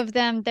both of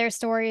them, their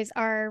stories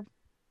are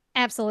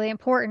absolutely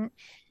important.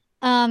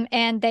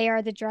 And they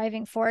are the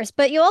driving force.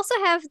 But you also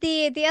have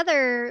the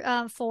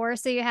other 4.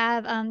 So you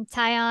have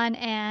Tyon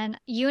and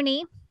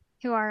Uni,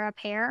 who are a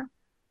pair.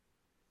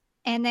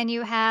 And then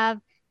you have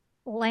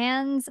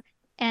Lance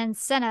and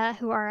Senna,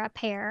 who are a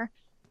pair.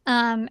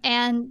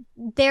 And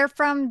they're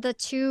from the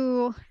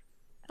 2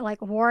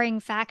 like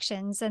warring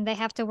factions, and they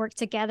have to work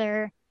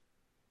together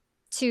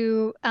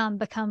to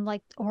become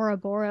like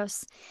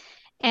Ouroboros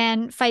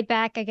and fight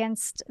back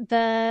against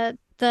the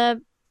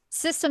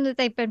system that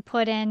they've been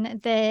put in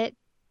that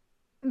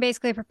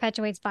basically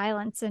perpetuates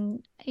violence.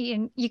 And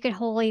you could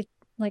wholly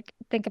like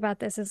think about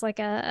this as like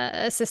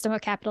a system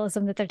of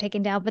capitalism that they're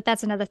taking down, but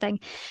that's another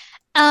thing.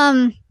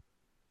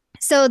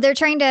 So they're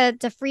trying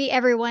to free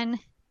everyone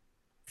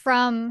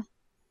from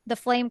the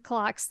flame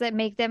clocks that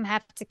make them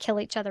have to kill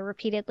each other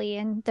repeatedly,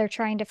 and they're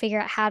trying to figure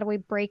out how do we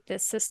break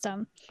this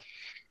system.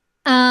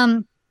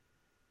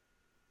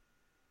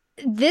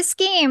 This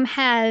game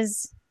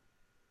has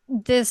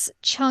this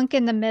chunk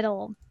in the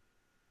middle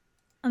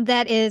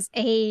that is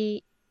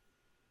a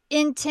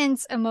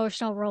intense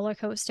emotional roller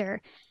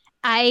coaster.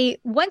 I,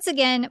 once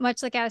again,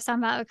 much like I was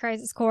talking about with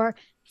Crisis Core,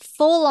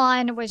 full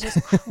on was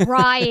just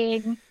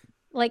crying,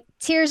 like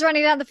tears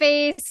running down the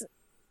face.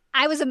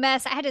 I was a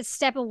mess. I had to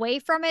step away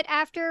from it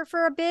after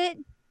for a bit,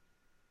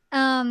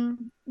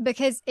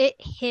 because it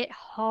hit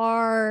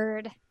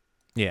hard.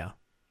 Yeah.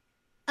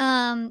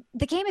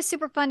 The game is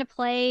super fun to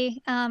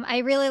play. I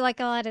really like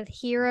a lot of the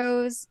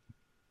heroes.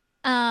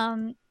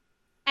 I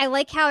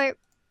like how it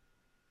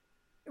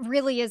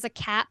really is a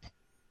cap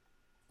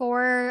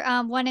for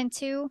 1 and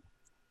 2.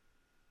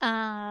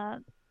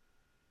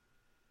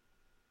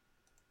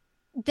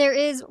 There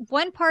is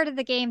one part of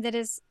the game that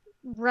is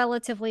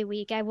relatively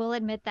weak. I will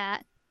admit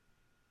that.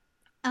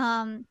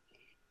 And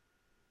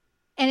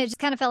it just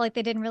kind of felt like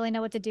they didn't really know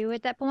what to do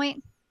at that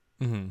point.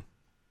 Mm-hmm.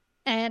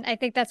 And I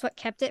think that's what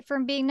kept it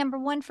from being number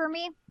 1 for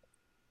me,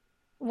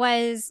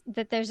 was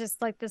that there's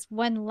just like this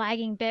one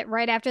lagging bit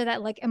right after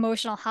that like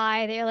emotional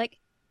high that you're like,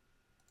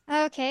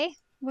 okay,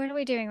 what are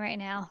we doing right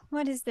now?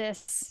 What is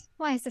this?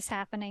 Why is this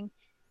happening?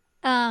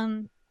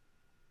 Also,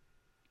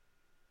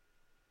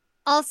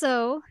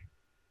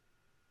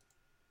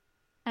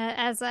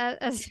 as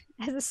a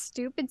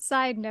stupid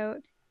side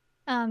note,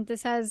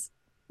 this has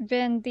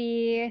been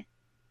the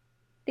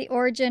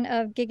origin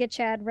of Giga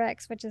Chad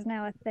Rex, which is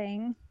now a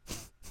thing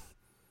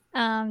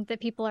that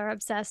people are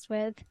obsessed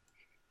with.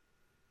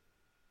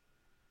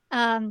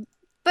 But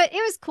it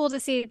was cool to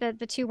see that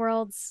the 2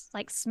 worlds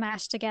like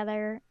smashed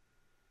together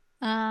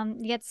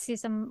You get to see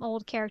some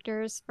old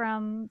characters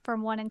from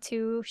 1 and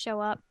 2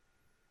 show up.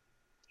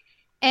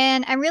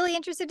 And I'm really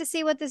interested to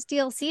see what this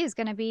DLC is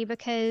going to be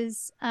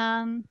because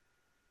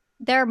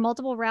there are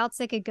multiple routes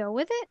they could go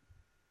with it.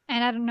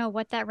 And I don't know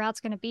what that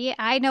route's going to be.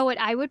 I know what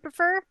I would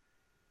prefer.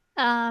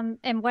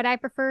 And what I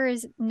prefer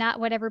is not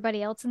what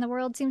everybody else in the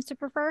world seems to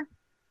prefer.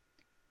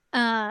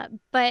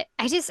 But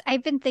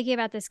I've been thinking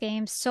about this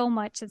game so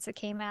much since it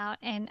came out,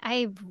 and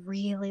I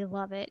really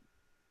love it.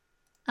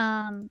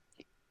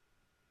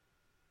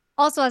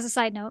 Also, as a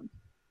side note,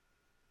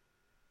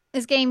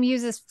 this game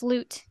uses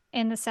flute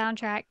in the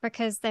soundtrack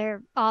because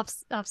they're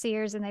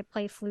offseers and they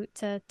play flute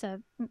to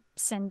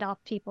send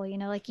off people,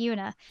 like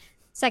Yuna.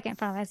 Second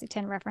Final Fantasy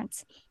X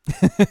reference.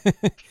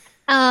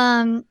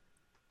 And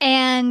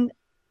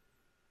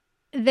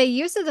the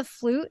use of the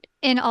flute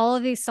in all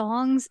of these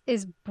songs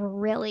is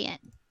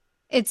brilliant.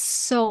 It's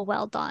so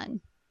well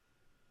done.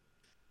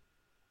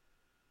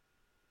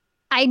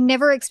 I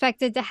never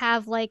expected to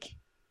have like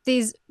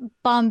these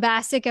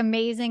bombastic,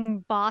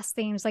 amazing boss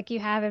themes like you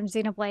have in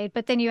Xenoblade,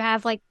 but then you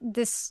have like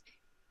this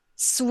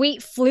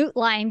sweet flute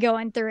line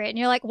going through it, and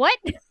you're like, what?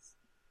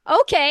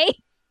 Okay,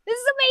 this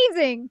is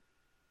amazing.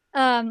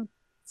 So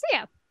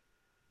yeah,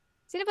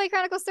 Xenoblade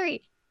Chronicles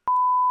 3,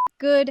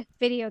 good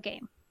video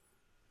game.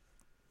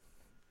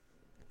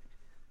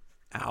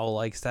 Al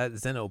likes that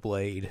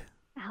Xenoblade.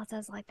 Al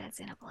does like that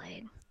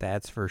Xenoblade.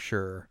 That's for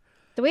sure.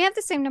 Do we have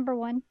the same number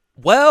one?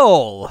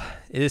 Well,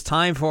 it is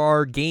time for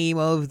our game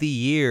of the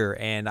year,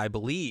 and I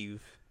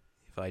believe,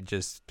 if I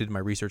just did my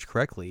research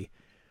correctly,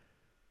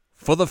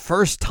 for the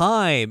first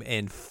time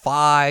in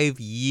 5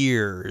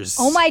 years.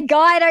 Oh my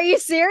god, are you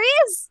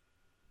serious?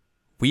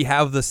 We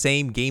have the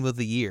same game of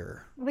the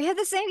year. We have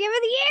the same game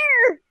of the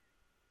year.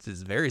 This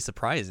is very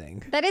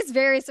surprising. That is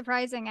very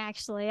surprising,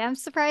 actually. I'm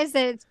surprised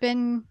that it's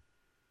been...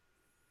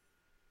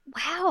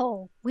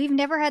 Wow, we've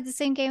never had the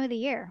same game of the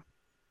year.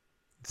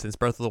 Since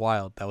Breath of the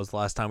Wild, that was the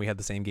last time we had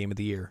the same game of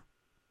the year.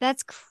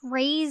 That's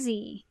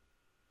crazy.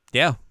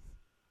 Yeah.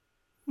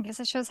 I guess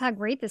that shows how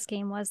great this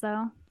game was,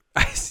 though.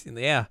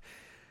 Yeah.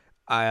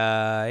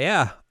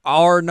 Yeah.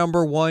 Our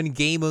number one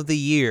game of the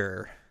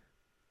year.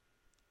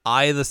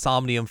 The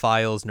Somnium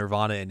Files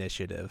Nirvana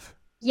Initiative.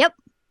 Yep.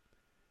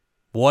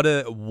 What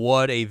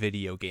a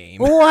video game.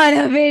 What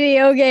a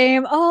video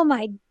game. Oh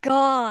my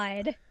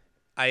god.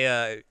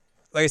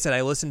 Like I said,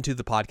 I listened to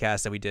the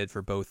podcast that we did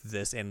for both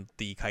this and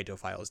the Kaito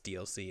Files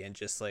DLC, and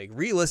just like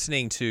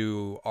re-listening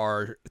to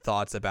our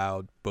thoughts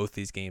about both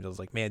these games, I was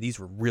like, man, these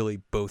were really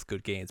both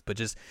good games. But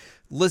just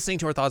listening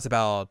to our thoughts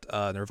about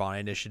Nirvana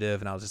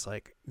Initiative, and I was just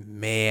like,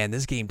 man,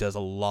 this game does a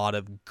lot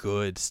of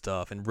good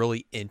stuff and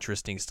really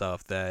interesting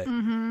stuff that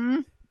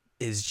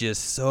is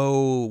just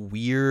so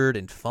weird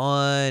and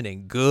fun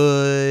and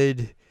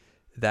good.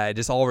 That it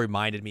just all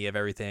reminded me of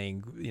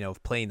everything,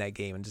 playing that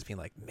game and just being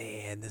like,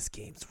 man, this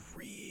game's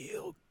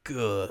real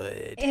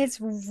good. It's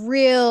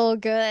real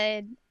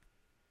good.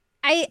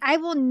 I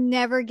will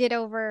never get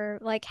over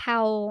like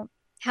how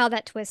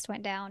that twist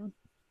went down.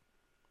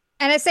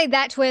 And I say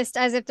that twist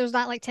as if there's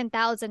not like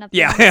 10,000 of them.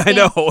 Yeah, I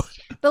know.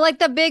 But like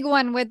the big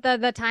one with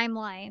the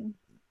timeline.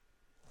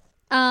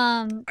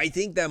 I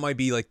think that might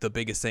be like the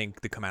biggest thing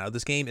to come out of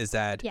this game is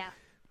that yeah.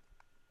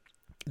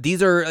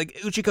 These are like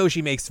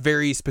Uchikoshi makes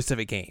very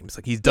specific games.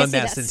 Like he's done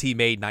that since he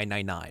made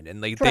 999,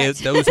 and like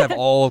those have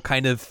all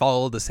kind of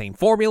followed the same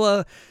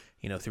formula.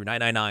 Through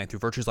 999, through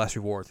Virtue's Last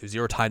Reward, through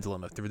Zero Time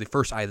Dilemma, through the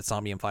first the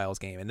Somnium Files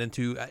game, and then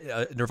to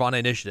Nirvana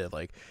Initiative.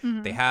 Like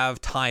they have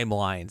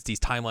timelines.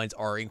 These timelines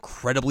are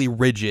incredibly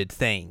rigid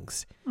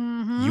things.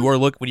 You are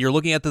when you're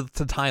looking at the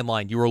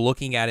timeline, you are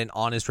looking at an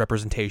honest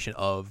representation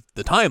of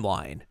the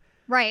timeline.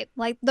 Right.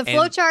 Like the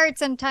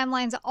flowcharts and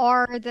timelines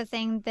are the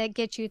thing that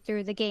get you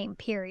through the game,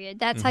 period.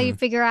 That's how you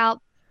figure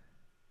out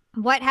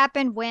what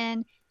happened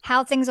when,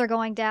 how things are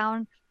going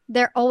down.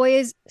 They're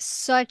always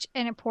such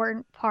an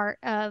important part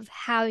of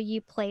how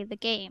you play the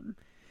game.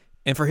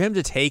 And for him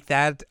to take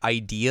that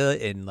idea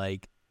and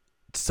like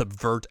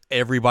subvert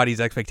everybody's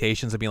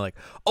expectations and being like,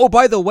 oh,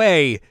 by the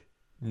way,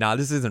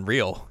 this isn't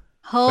real.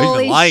 He's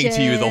been lying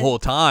to you the whole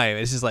time.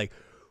 It's just like,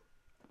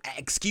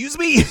 excuse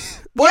me?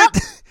 What?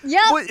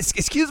 Yep. What?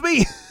 Excuse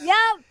me?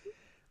 Yep.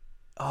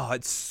 Oh,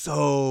 it's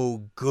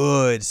so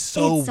good.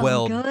 So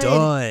well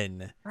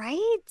done.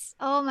 Right?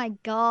 Oh my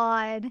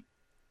god.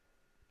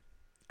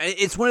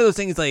 It's one of those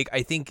things, like,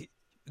 I think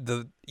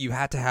you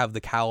have to have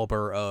the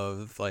caliber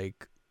of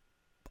like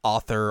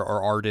author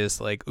or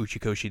artist like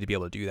Uchikoshi to be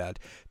able to do that.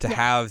 To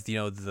have,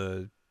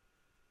 to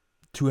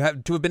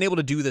have been able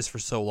to do this for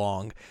so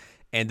long.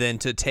 And then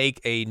to take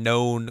a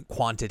known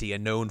quantity, a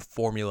known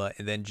formula,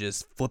 and then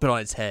just flip it on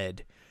its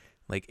head.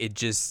 Like,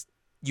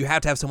 you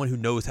have to have someone who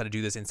knows how to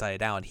do this inside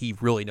and out. And he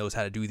really knows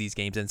how to do these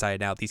games inside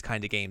and out, these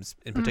kind of games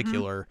in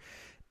particular.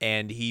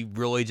 And he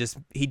really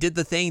he did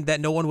the thing that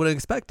no one would have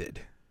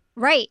expected.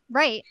 Right.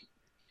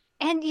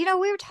 And, we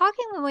were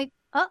talking when breathe,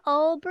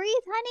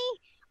 honey.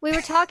 We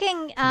were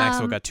talking.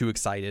 Maxwell got too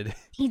excited.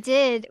 He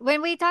did.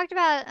 When we talked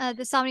about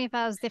the Somnium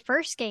Files, the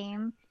first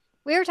game,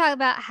 we were talking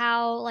about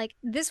how, like,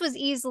 this was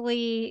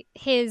easily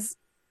his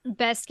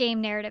best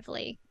game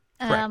narratively.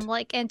 Correct.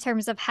 Like in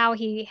terms of how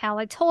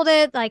I told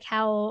it, like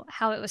how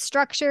it was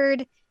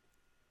structured.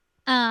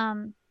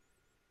 Um,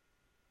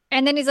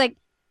 and then he's like,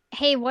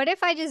 "Hey, what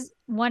if I just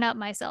one up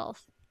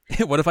myself?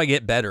 What if I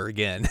get better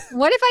again?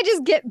 What if I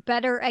just get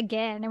better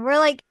again?" And we're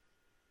like,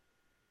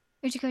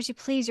 Ujikoshi,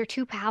 please, you're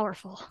too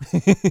powerful.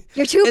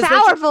 You're too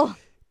powerful.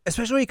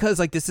 Especially because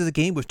like this is a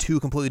game with two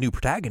completely new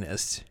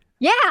protagonists.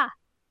 Yeah.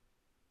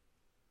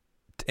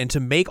 And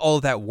to make all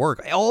of that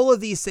work, all of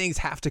these things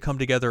have to come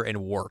together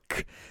and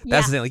work.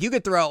 That's the thing. Like you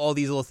could throw out all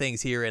these little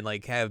things here and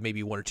like have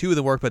maybe one or two of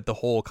them work, but the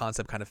whole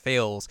concept kind of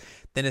fails.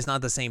 Then it's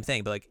not the same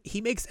thing. But like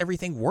he makes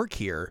everything work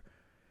here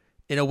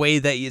in a way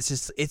that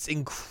it's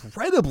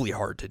incredibly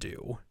hard to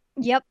do.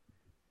 Yep.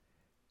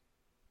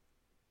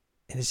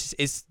 And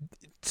it's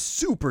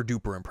super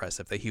duper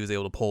impressive that he was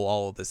able to pull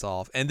all of this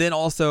off. And then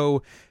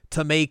also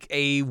to make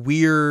a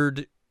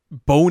weird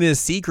bonus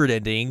secret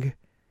ending.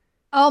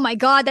 Oh my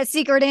God, that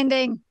secret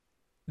ending.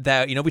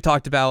 That, you know, we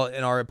talked about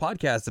in our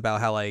podcast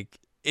about how like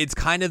it's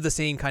kind of the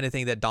same kind of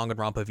thing that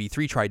Danganronpa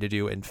V3 tried to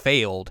do and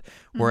failed.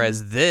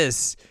 Whereas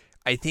this,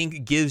 I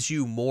think, gives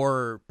you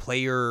more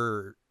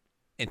player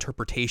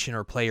interpretation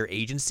or player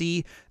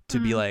agency to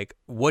be like,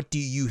 what do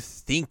you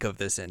think of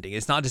this ending?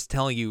 It's not just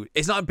telling you,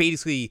 it's not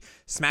basically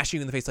smashing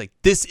you in the face like,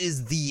 this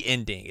is the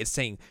ending. It's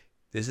saying,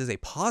 this is a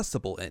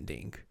possible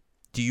ending.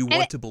 Do you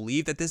want to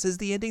believe that this is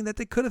the ending that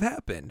could have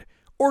happened?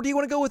 Or do you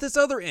want to go with this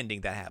other ending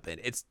that happened?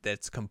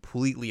 That's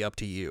completely up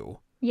to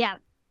you. Yeah.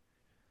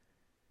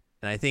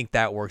 And I think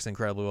that works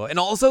incredibly well. And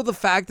also the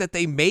fact that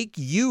they make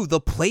you, the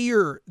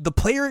player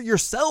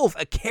yourself,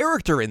 a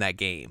character in that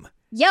game.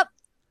 Yep.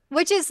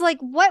 Which is like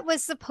what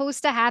was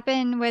supposed to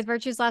happen with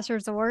Virtue's Last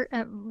Resort.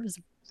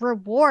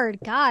 Reward.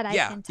 God, I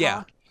can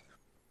talk.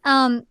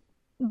 Yeah.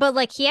 But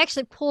like he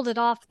actually pulled it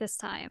off this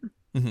time.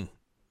 Mm-hmm.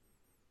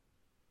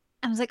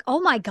 I was like,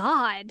 oh my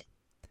God.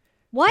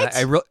 What?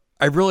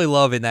 I really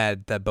love in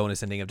that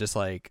bonus ending of just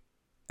like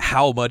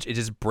how much it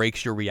just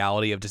breaks your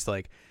reality of just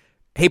like,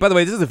 hey, by the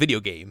way, this is a video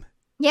game.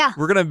 Yeah.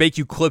 We're going to make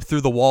you clip through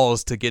the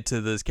walls to get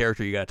to this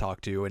character you got to talk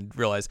to and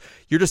realize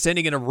you're just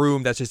standing in a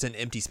room that's just an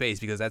empty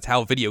space because that's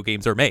how video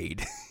games are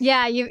made.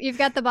 Yeah, you've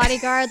got the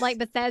bodyguard like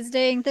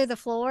Bethesda-ing through the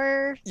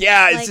floor.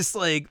 Yeah, it's just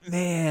like,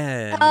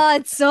 man.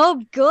 It's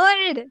so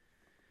good.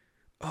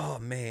 Oh,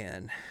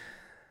 man.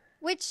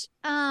 Which,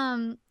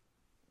 I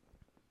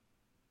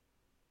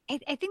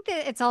think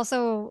that it's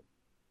also,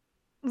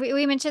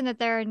 we mentioned that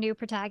there are new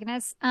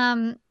protagonists.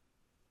 Mizuki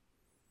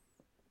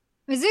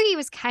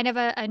was kind of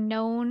a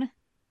known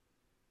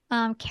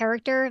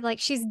character. Like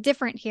she's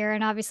different here,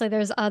 and obviously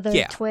there's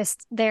other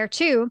twists there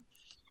too.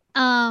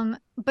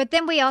 But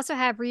then we also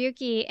have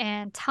Ryuki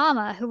and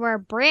Tama, who are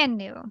brand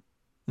new.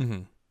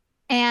 Mm-hmm.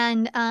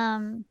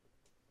 And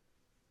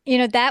you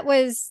know, that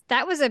was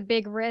a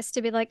big risk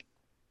to be like,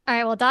 all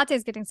right, well,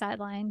 Date's getting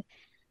sidelined.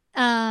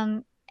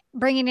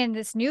 Bringing in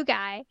this new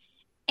guy,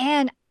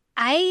 and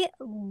I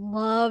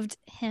loved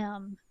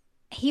him.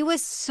 He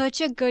was such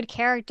a good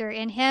character,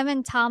 and him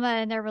and Tama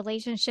and their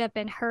relationship,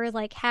 and her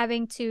like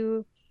having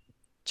to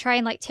try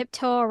and like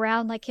tiptoe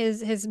around like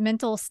his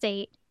mental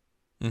state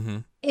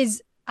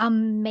is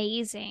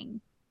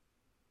amazing.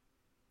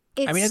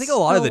 I mean, I think a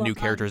lot of the new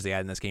characters they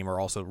had in this game are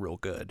also real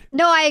good.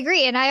 No, I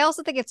agree, and I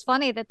also think it's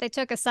funny that they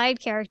took a side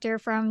character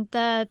from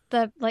the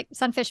like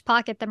Sunfish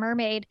Pocket, the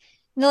mermaid.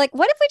 And they're like,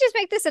 what if we just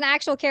make this an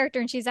actual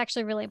character and she's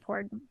actually really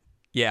important?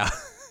 Yeah.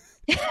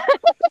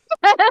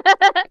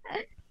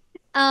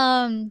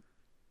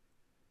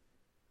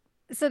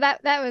 So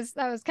that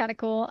was kind of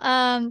cool.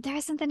 There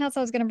was something else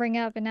I was gonna bring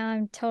up and now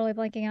I'm totally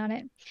blanking on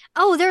it.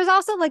 Oh, there's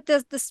also like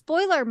the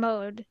spoiler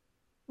mode,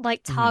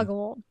 like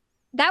toggle.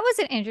 That was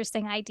an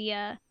interesting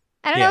idea.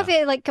 I don't know if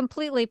it like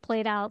completely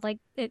played out like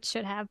it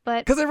should have,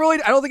 but because I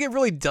don't think it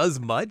really does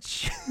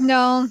much.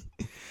 No.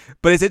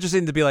 But it's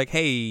interesting to be like,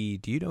 hey,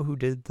 do you know who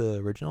did the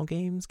original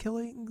game's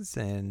killings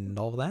and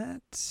all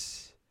that?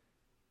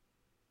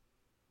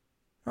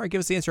 All right, give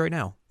us the answer right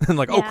now. And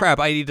like, oh crap,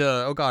 I need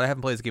to. Oh god, I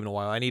haven't played this game in a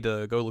while. I need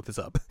to go look this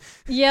up.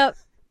 Yep.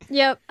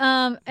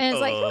 And it's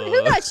like,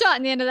 who got shot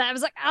in the end of that? I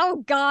was like,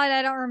 oh god,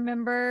 I don't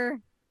remember.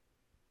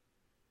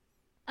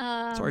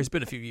 Sorry, it's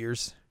been a few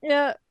years.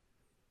 Yeah.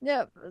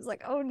 Yep. I was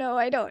like, oh no,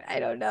 I don't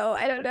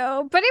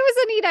know. But it was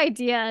a neat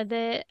idea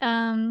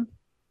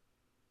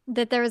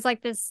that there was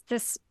like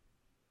this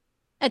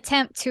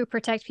attempt to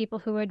protect people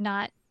who had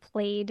not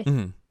played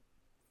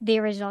the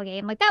original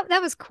game. Like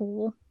that was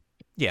cool.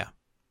 Yeah.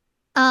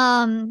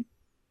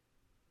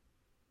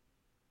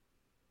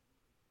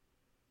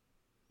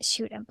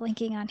 Shoot, I'm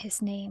blanking on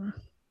his name.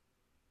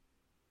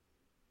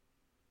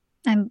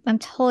 I'm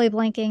totally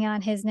blanking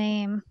on his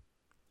name.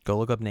 Go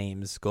look up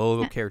names. Go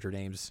look up character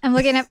names. I'm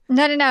looking at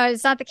no,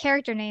 it's not the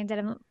character name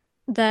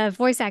the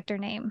voice actor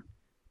name.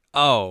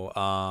 Oh,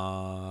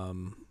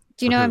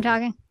 do you know what I'm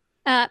talking?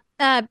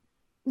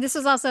 This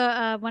was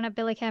also one of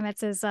Billy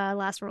Kamitz's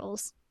last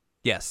roles.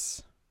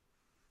 Yes.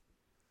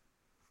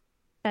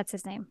 That's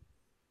his name.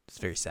 It's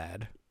very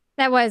sad.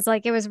 That was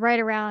like, it was right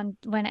around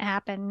when it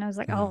happened. And I was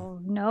like, oh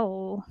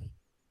no.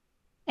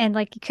 and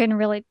like you couldn't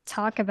really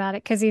talk about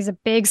it because he's a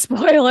big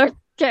spoiler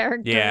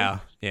character.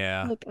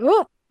 Yeah. Like,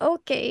 oh,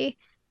 okay.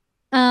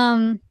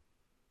 Um,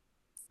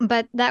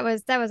 but that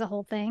was a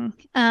whole thing.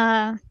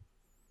 God,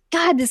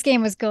 this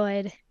game was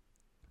good.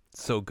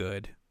 So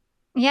good.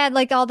 Yeah,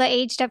 like all the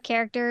aged up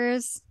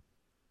characters.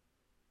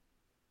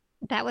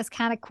 That was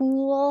kind of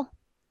cool.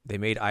 They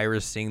made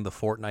Iris sing the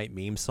Fortnite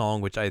meme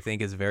song, which I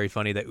think is very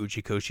funny that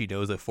Uchikoshi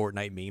knows a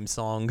Fortnite meme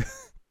song.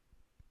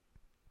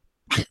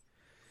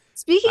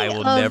 Speaking I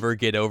will of, never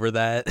get over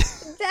that.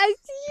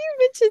 you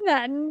mentioned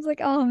that, and I was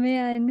like, oh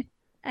man,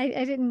 I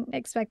didn't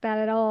expect that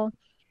at all.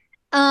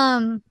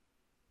 Um,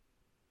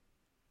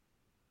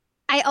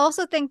 I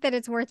also think that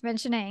it's worth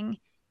mentioning.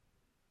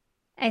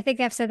 I think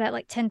I've said that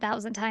like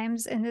 10,000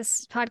 times in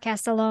this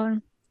podcast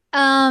alone.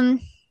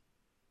 Um,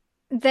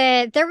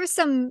 that there was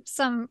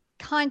some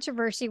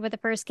controversy with the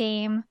first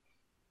game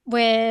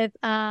with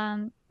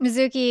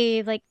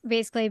Mizuki like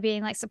basically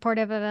being like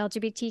supportive of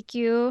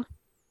LGBTQ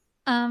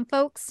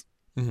folks.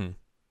 Mm-hmm.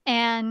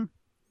 And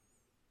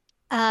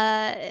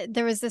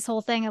there was this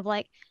whole thing of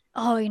like,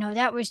 oh,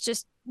 that was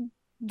just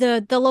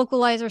the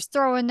localizers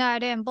throwing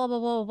that in, blah blah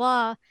blah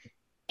blah.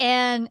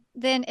 And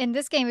then in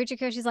this game,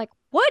 Uchikoshi's like,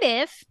 what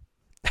if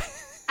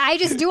I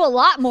just do a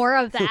lot more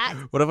of that?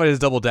 What if I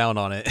just double down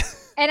on it?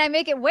 And I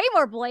make it way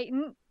more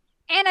blatant.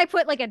 And I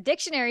put like a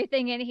dictionary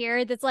thing in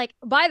here that's like,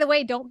 by the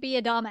way, don't be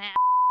a dumbass.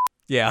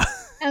 Yeah.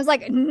 I was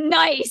like,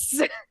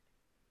 nice.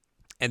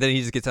 And then he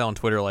just gets out on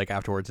Twitter like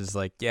afterwards. Is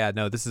like, yeah,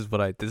 no, this is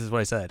what I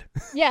said.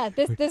 Yeah,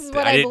 this is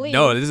what I believe.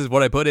 No, this is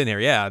what I put in here.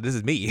 Yeah, this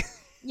is me.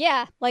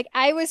 Yeah, like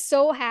I was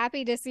so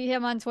happy to see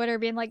him on Twitter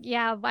being like,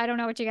 yeah, I don't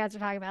know what you guys are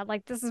talking about.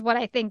 Like, this is what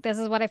I think. This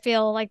is what I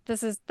feel. Like,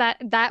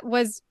 that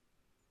was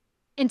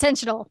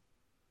intentional.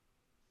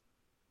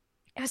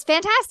 It was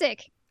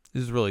fantastic.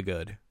 This is really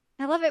good.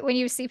 I love it when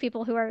you see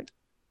people who are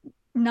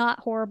not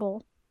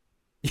horrible.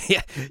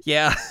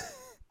 Yeah.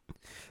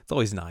 It's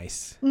always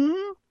nice.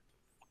 Mm-hmm.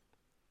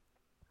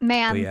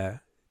 Man. But yeah,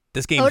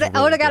 this game.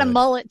 Oda got a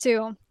mullet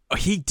too. Oh,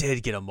 he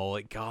did get a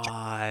mullet.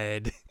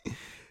 God.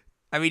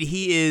 I mean,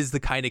 he is the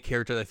kind of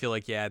character that I feel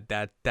like, yeah,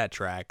 that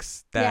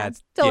tracks.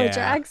 Totally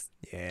tracks.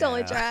 Yeah.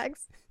 Totally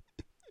tracks.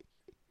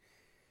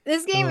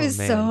 This game is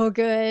so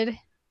good.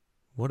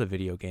 What a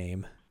video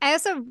game. I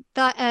also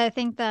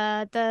think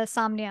the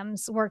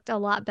Somniums worked a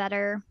lot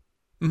better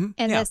in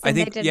this than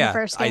they did in the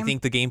first game. I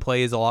think the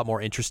gameplay is a lot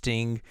more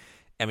interesting.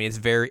 I mean,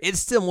 it's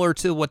similar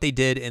to what they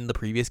did in the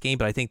previous game,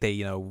 but I think they,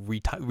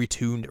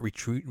 retuned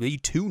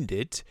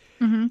it.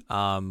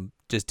 Mm-hmm.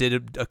 Just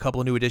did a couple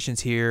of new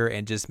additions here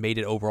and just made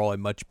it overall a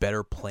much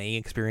better playing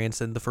experience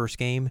than the first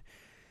game,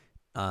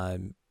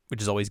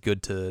 which is always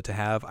good to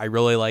have. I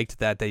really liked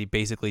that they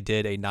basically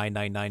did a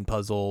 999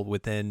 puzzle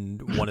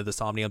within one of the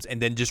Somniums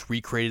and then just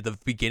recreated the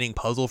beginning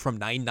puzzle from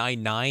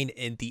 999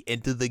 in the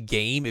end of the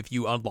game if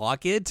you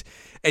unlock it.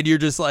 And you're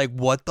just like,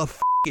 what the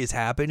is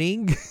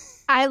happening?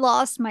 I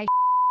lost my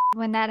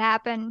when that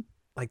happened.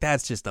 Like,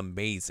 that's just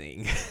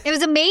amazing. It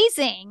was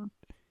amazing.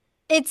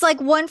 It's like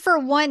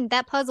 1-for-1,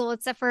 that puzzle,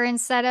 except for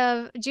instead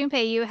of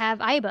Junpei, you have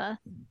Aiba.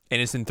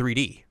 And it's in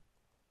 3D.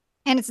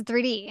 And it's in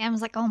 3D. And I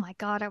was like, oh my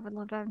God, I would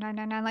love to have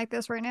 999 like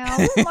this right now.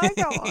 Oh my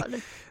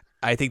God.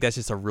 I think that's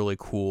just a really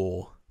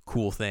cool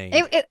thing.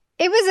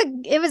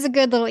 It was a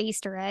good little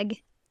Easter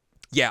egg.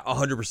 Yeah,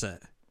 100%.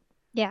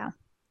 Yeah.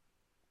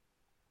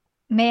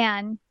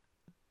 Man.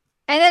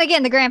 And then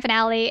again, the grand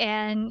finale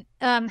and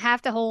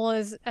Half the Whole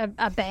is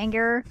a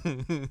banger.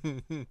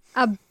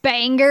 A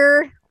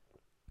banger.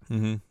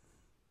 Mm-hmm.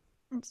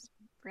 It's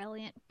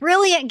brilliant.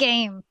 Brilliant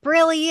game.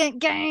 Brilliant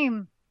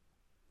game.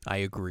 I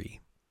agree.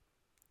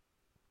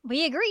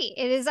 We agree.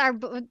 It is our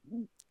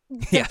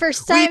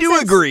first time we do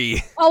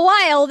agree. A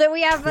while that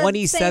we have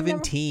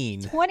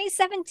 2017.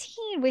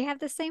 2017. We have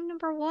the same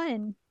number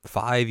one.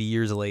 5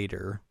 years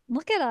later.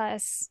 Look at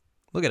us.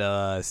 Look at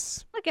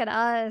us. Look at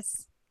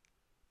us.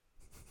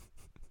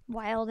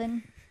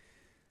 Wilden.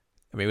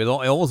 I mean, it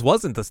almost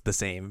wasn't the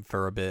same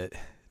for a bit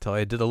until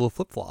I did a little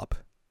flip flop.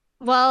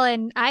 Well,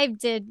 and I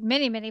did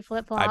many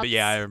flip flops.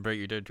 I remember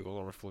you did do a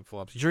little flip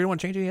flops. You sure you don't want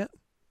to change it yet?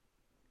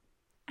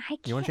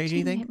 You want to change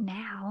anything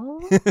now?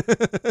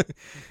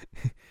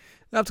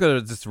 I'm just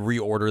gonna just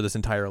reorder this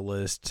entire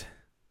list.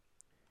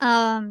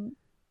 Zero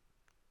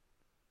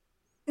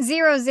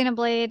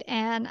Xenoblade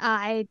and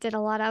I did a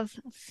lot of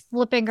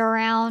flipping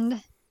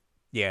around.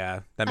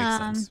 Yeah, that makes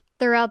sense.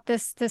 Throughout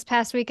this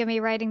past week of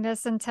me writing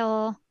this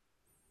until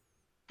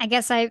I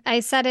guess I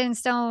set it in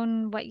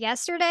stone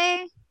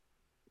yesterday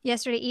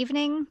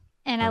evening,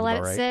 and I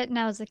let it sit, and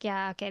I was like,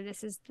 yeah, okay,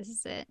 this is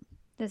it.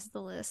 This is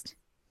the list.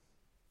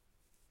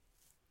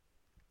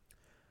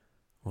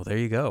 Well, there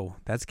you go.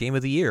 That's Game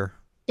of the Year.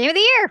 Game of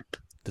the Year.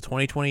 The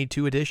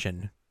 2022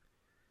 edition.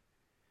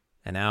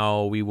 And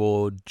now we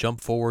will jump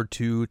forward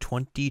to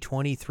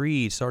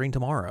 2023 starting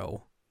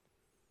tomorrow.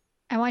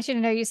 I want you to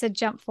know you said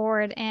jump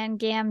forward, and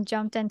Gam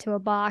jumped into a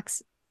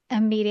box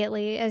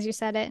immediately as you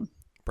said it.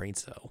 Brain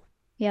cell.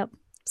 Yep.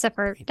 Except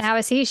for now,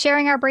 is he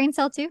sharing our brain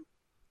cell too?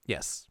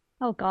 Yes.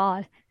 Oh,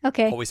 God.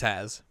 Okay. Always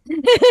has.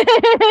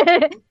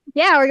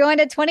 Yeah, we're going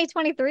to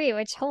 2023,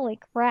 which holy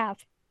crap.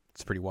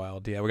 It's pretty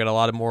wild. Yeah, we got a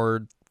lot of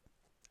more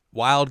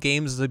wild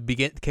games to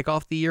kick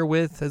off the year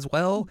with as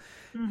well.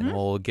 Mm-hmm. And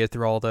we'll get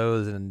through all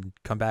those and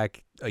come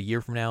back a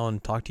year from now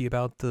and talk to you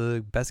about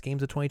the best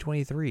games of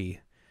 2023.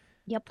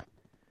 Yep.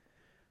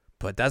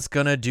 But that's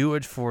going to do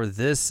it for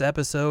this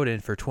episode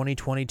and for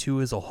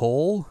 2022 as a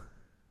whole.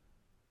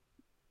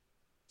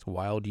 It's a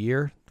wild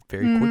year.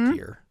 Very quick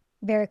year.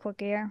 Very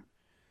quick year.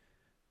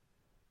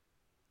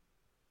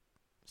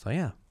 So,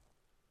 yeah.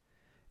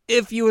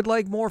 If you would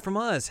like more from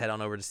us, head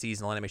on over to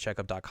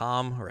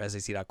seasonalanimecheckup.com or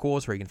sac.cool,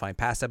 where you can find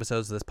past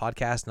episodes of this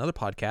podcast and other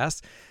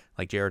podcasts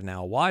like Jared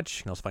Now Watch.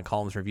 You can also find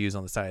columns and reviews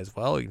on the site as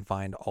well. You can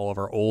find all of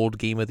our old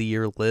Game of the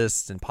Year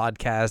lists and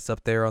podcasts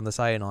up there on the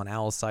site and on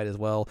Owl's site as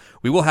well.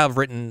 We will have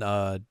written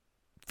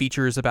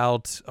features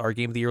about our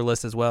Game of the Year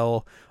list as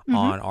well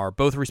on our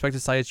both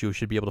respective sites. You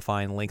should be able to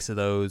find links to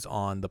those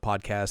on the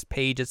podcast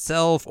page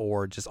itself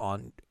or just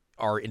on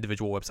our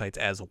individual websites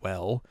as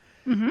well.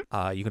 You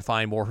can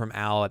find more from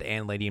Al at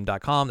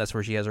annladium.com. That's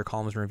where she has her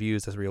columns and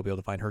reviews. That's where you'll be able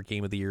to find her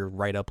Game of the Year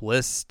write-up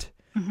list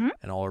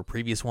and all her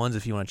previous ones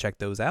if you want to check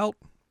those out.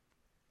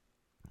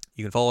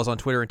 You can follow us on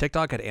Twitter and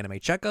TikTok at Anime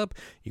Checkup.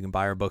 You can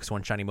buy our books,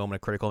 One Shiny Moment, a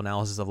critical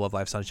analysis of Love,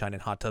 Life, Sunshine,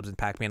 and Hot Tubs and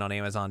Pac-Man on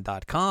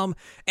Amazon.com.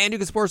 And you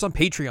can support us on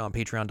Patreon,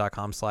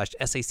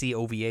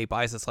 patreon.com/SACOVA.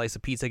 Buy us a slice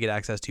of pizza, get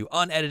access to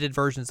unedited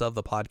versions of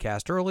the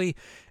podcast early,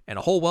 and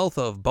a whole wealth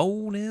of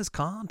bonus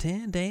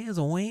content as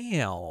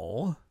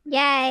well.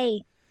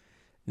 Yay!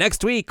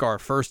 Next week, our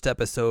first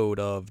episode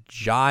of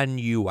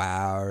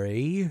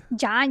January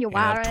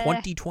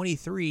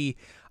 2023.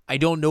 I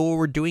don't know what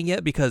we're doing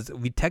yet because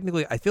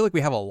I feel like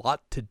we have a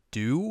lot to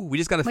do. We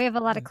have a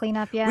lot of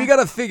cleanup, yeah. We got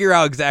to figure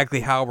out exactly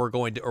how we're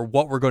going to, or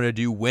what we're going to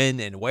do when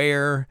and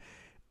where.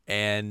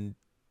 And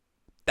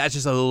that's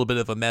just a little bit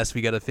of a mess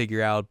we got to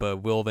figure out, but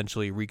we'll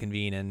eventually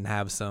reconvene and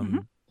have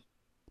some,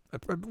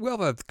 we'll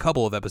have a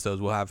couple of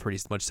episodes we'll have pretty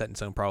much set in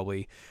stone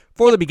probably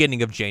for the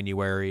beginning of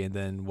January. And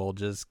then we'll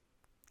just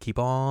keep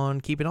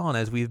on keeping on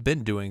as we've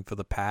been doing for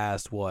the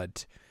past,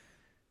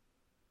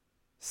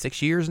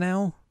 6 years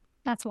now?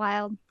 That's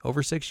wild.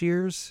 Over 6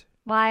 years?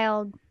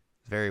 Wild.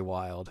 Very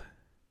wild.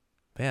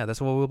 But yeah, that's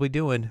what we'll be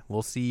doing.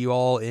 We'll see you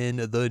all in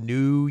the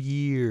new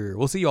year.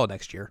 We'll see you all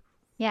next year.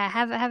 Yeah,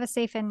 have a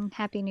safe and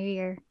happy new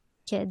year,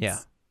 kids. Yeah.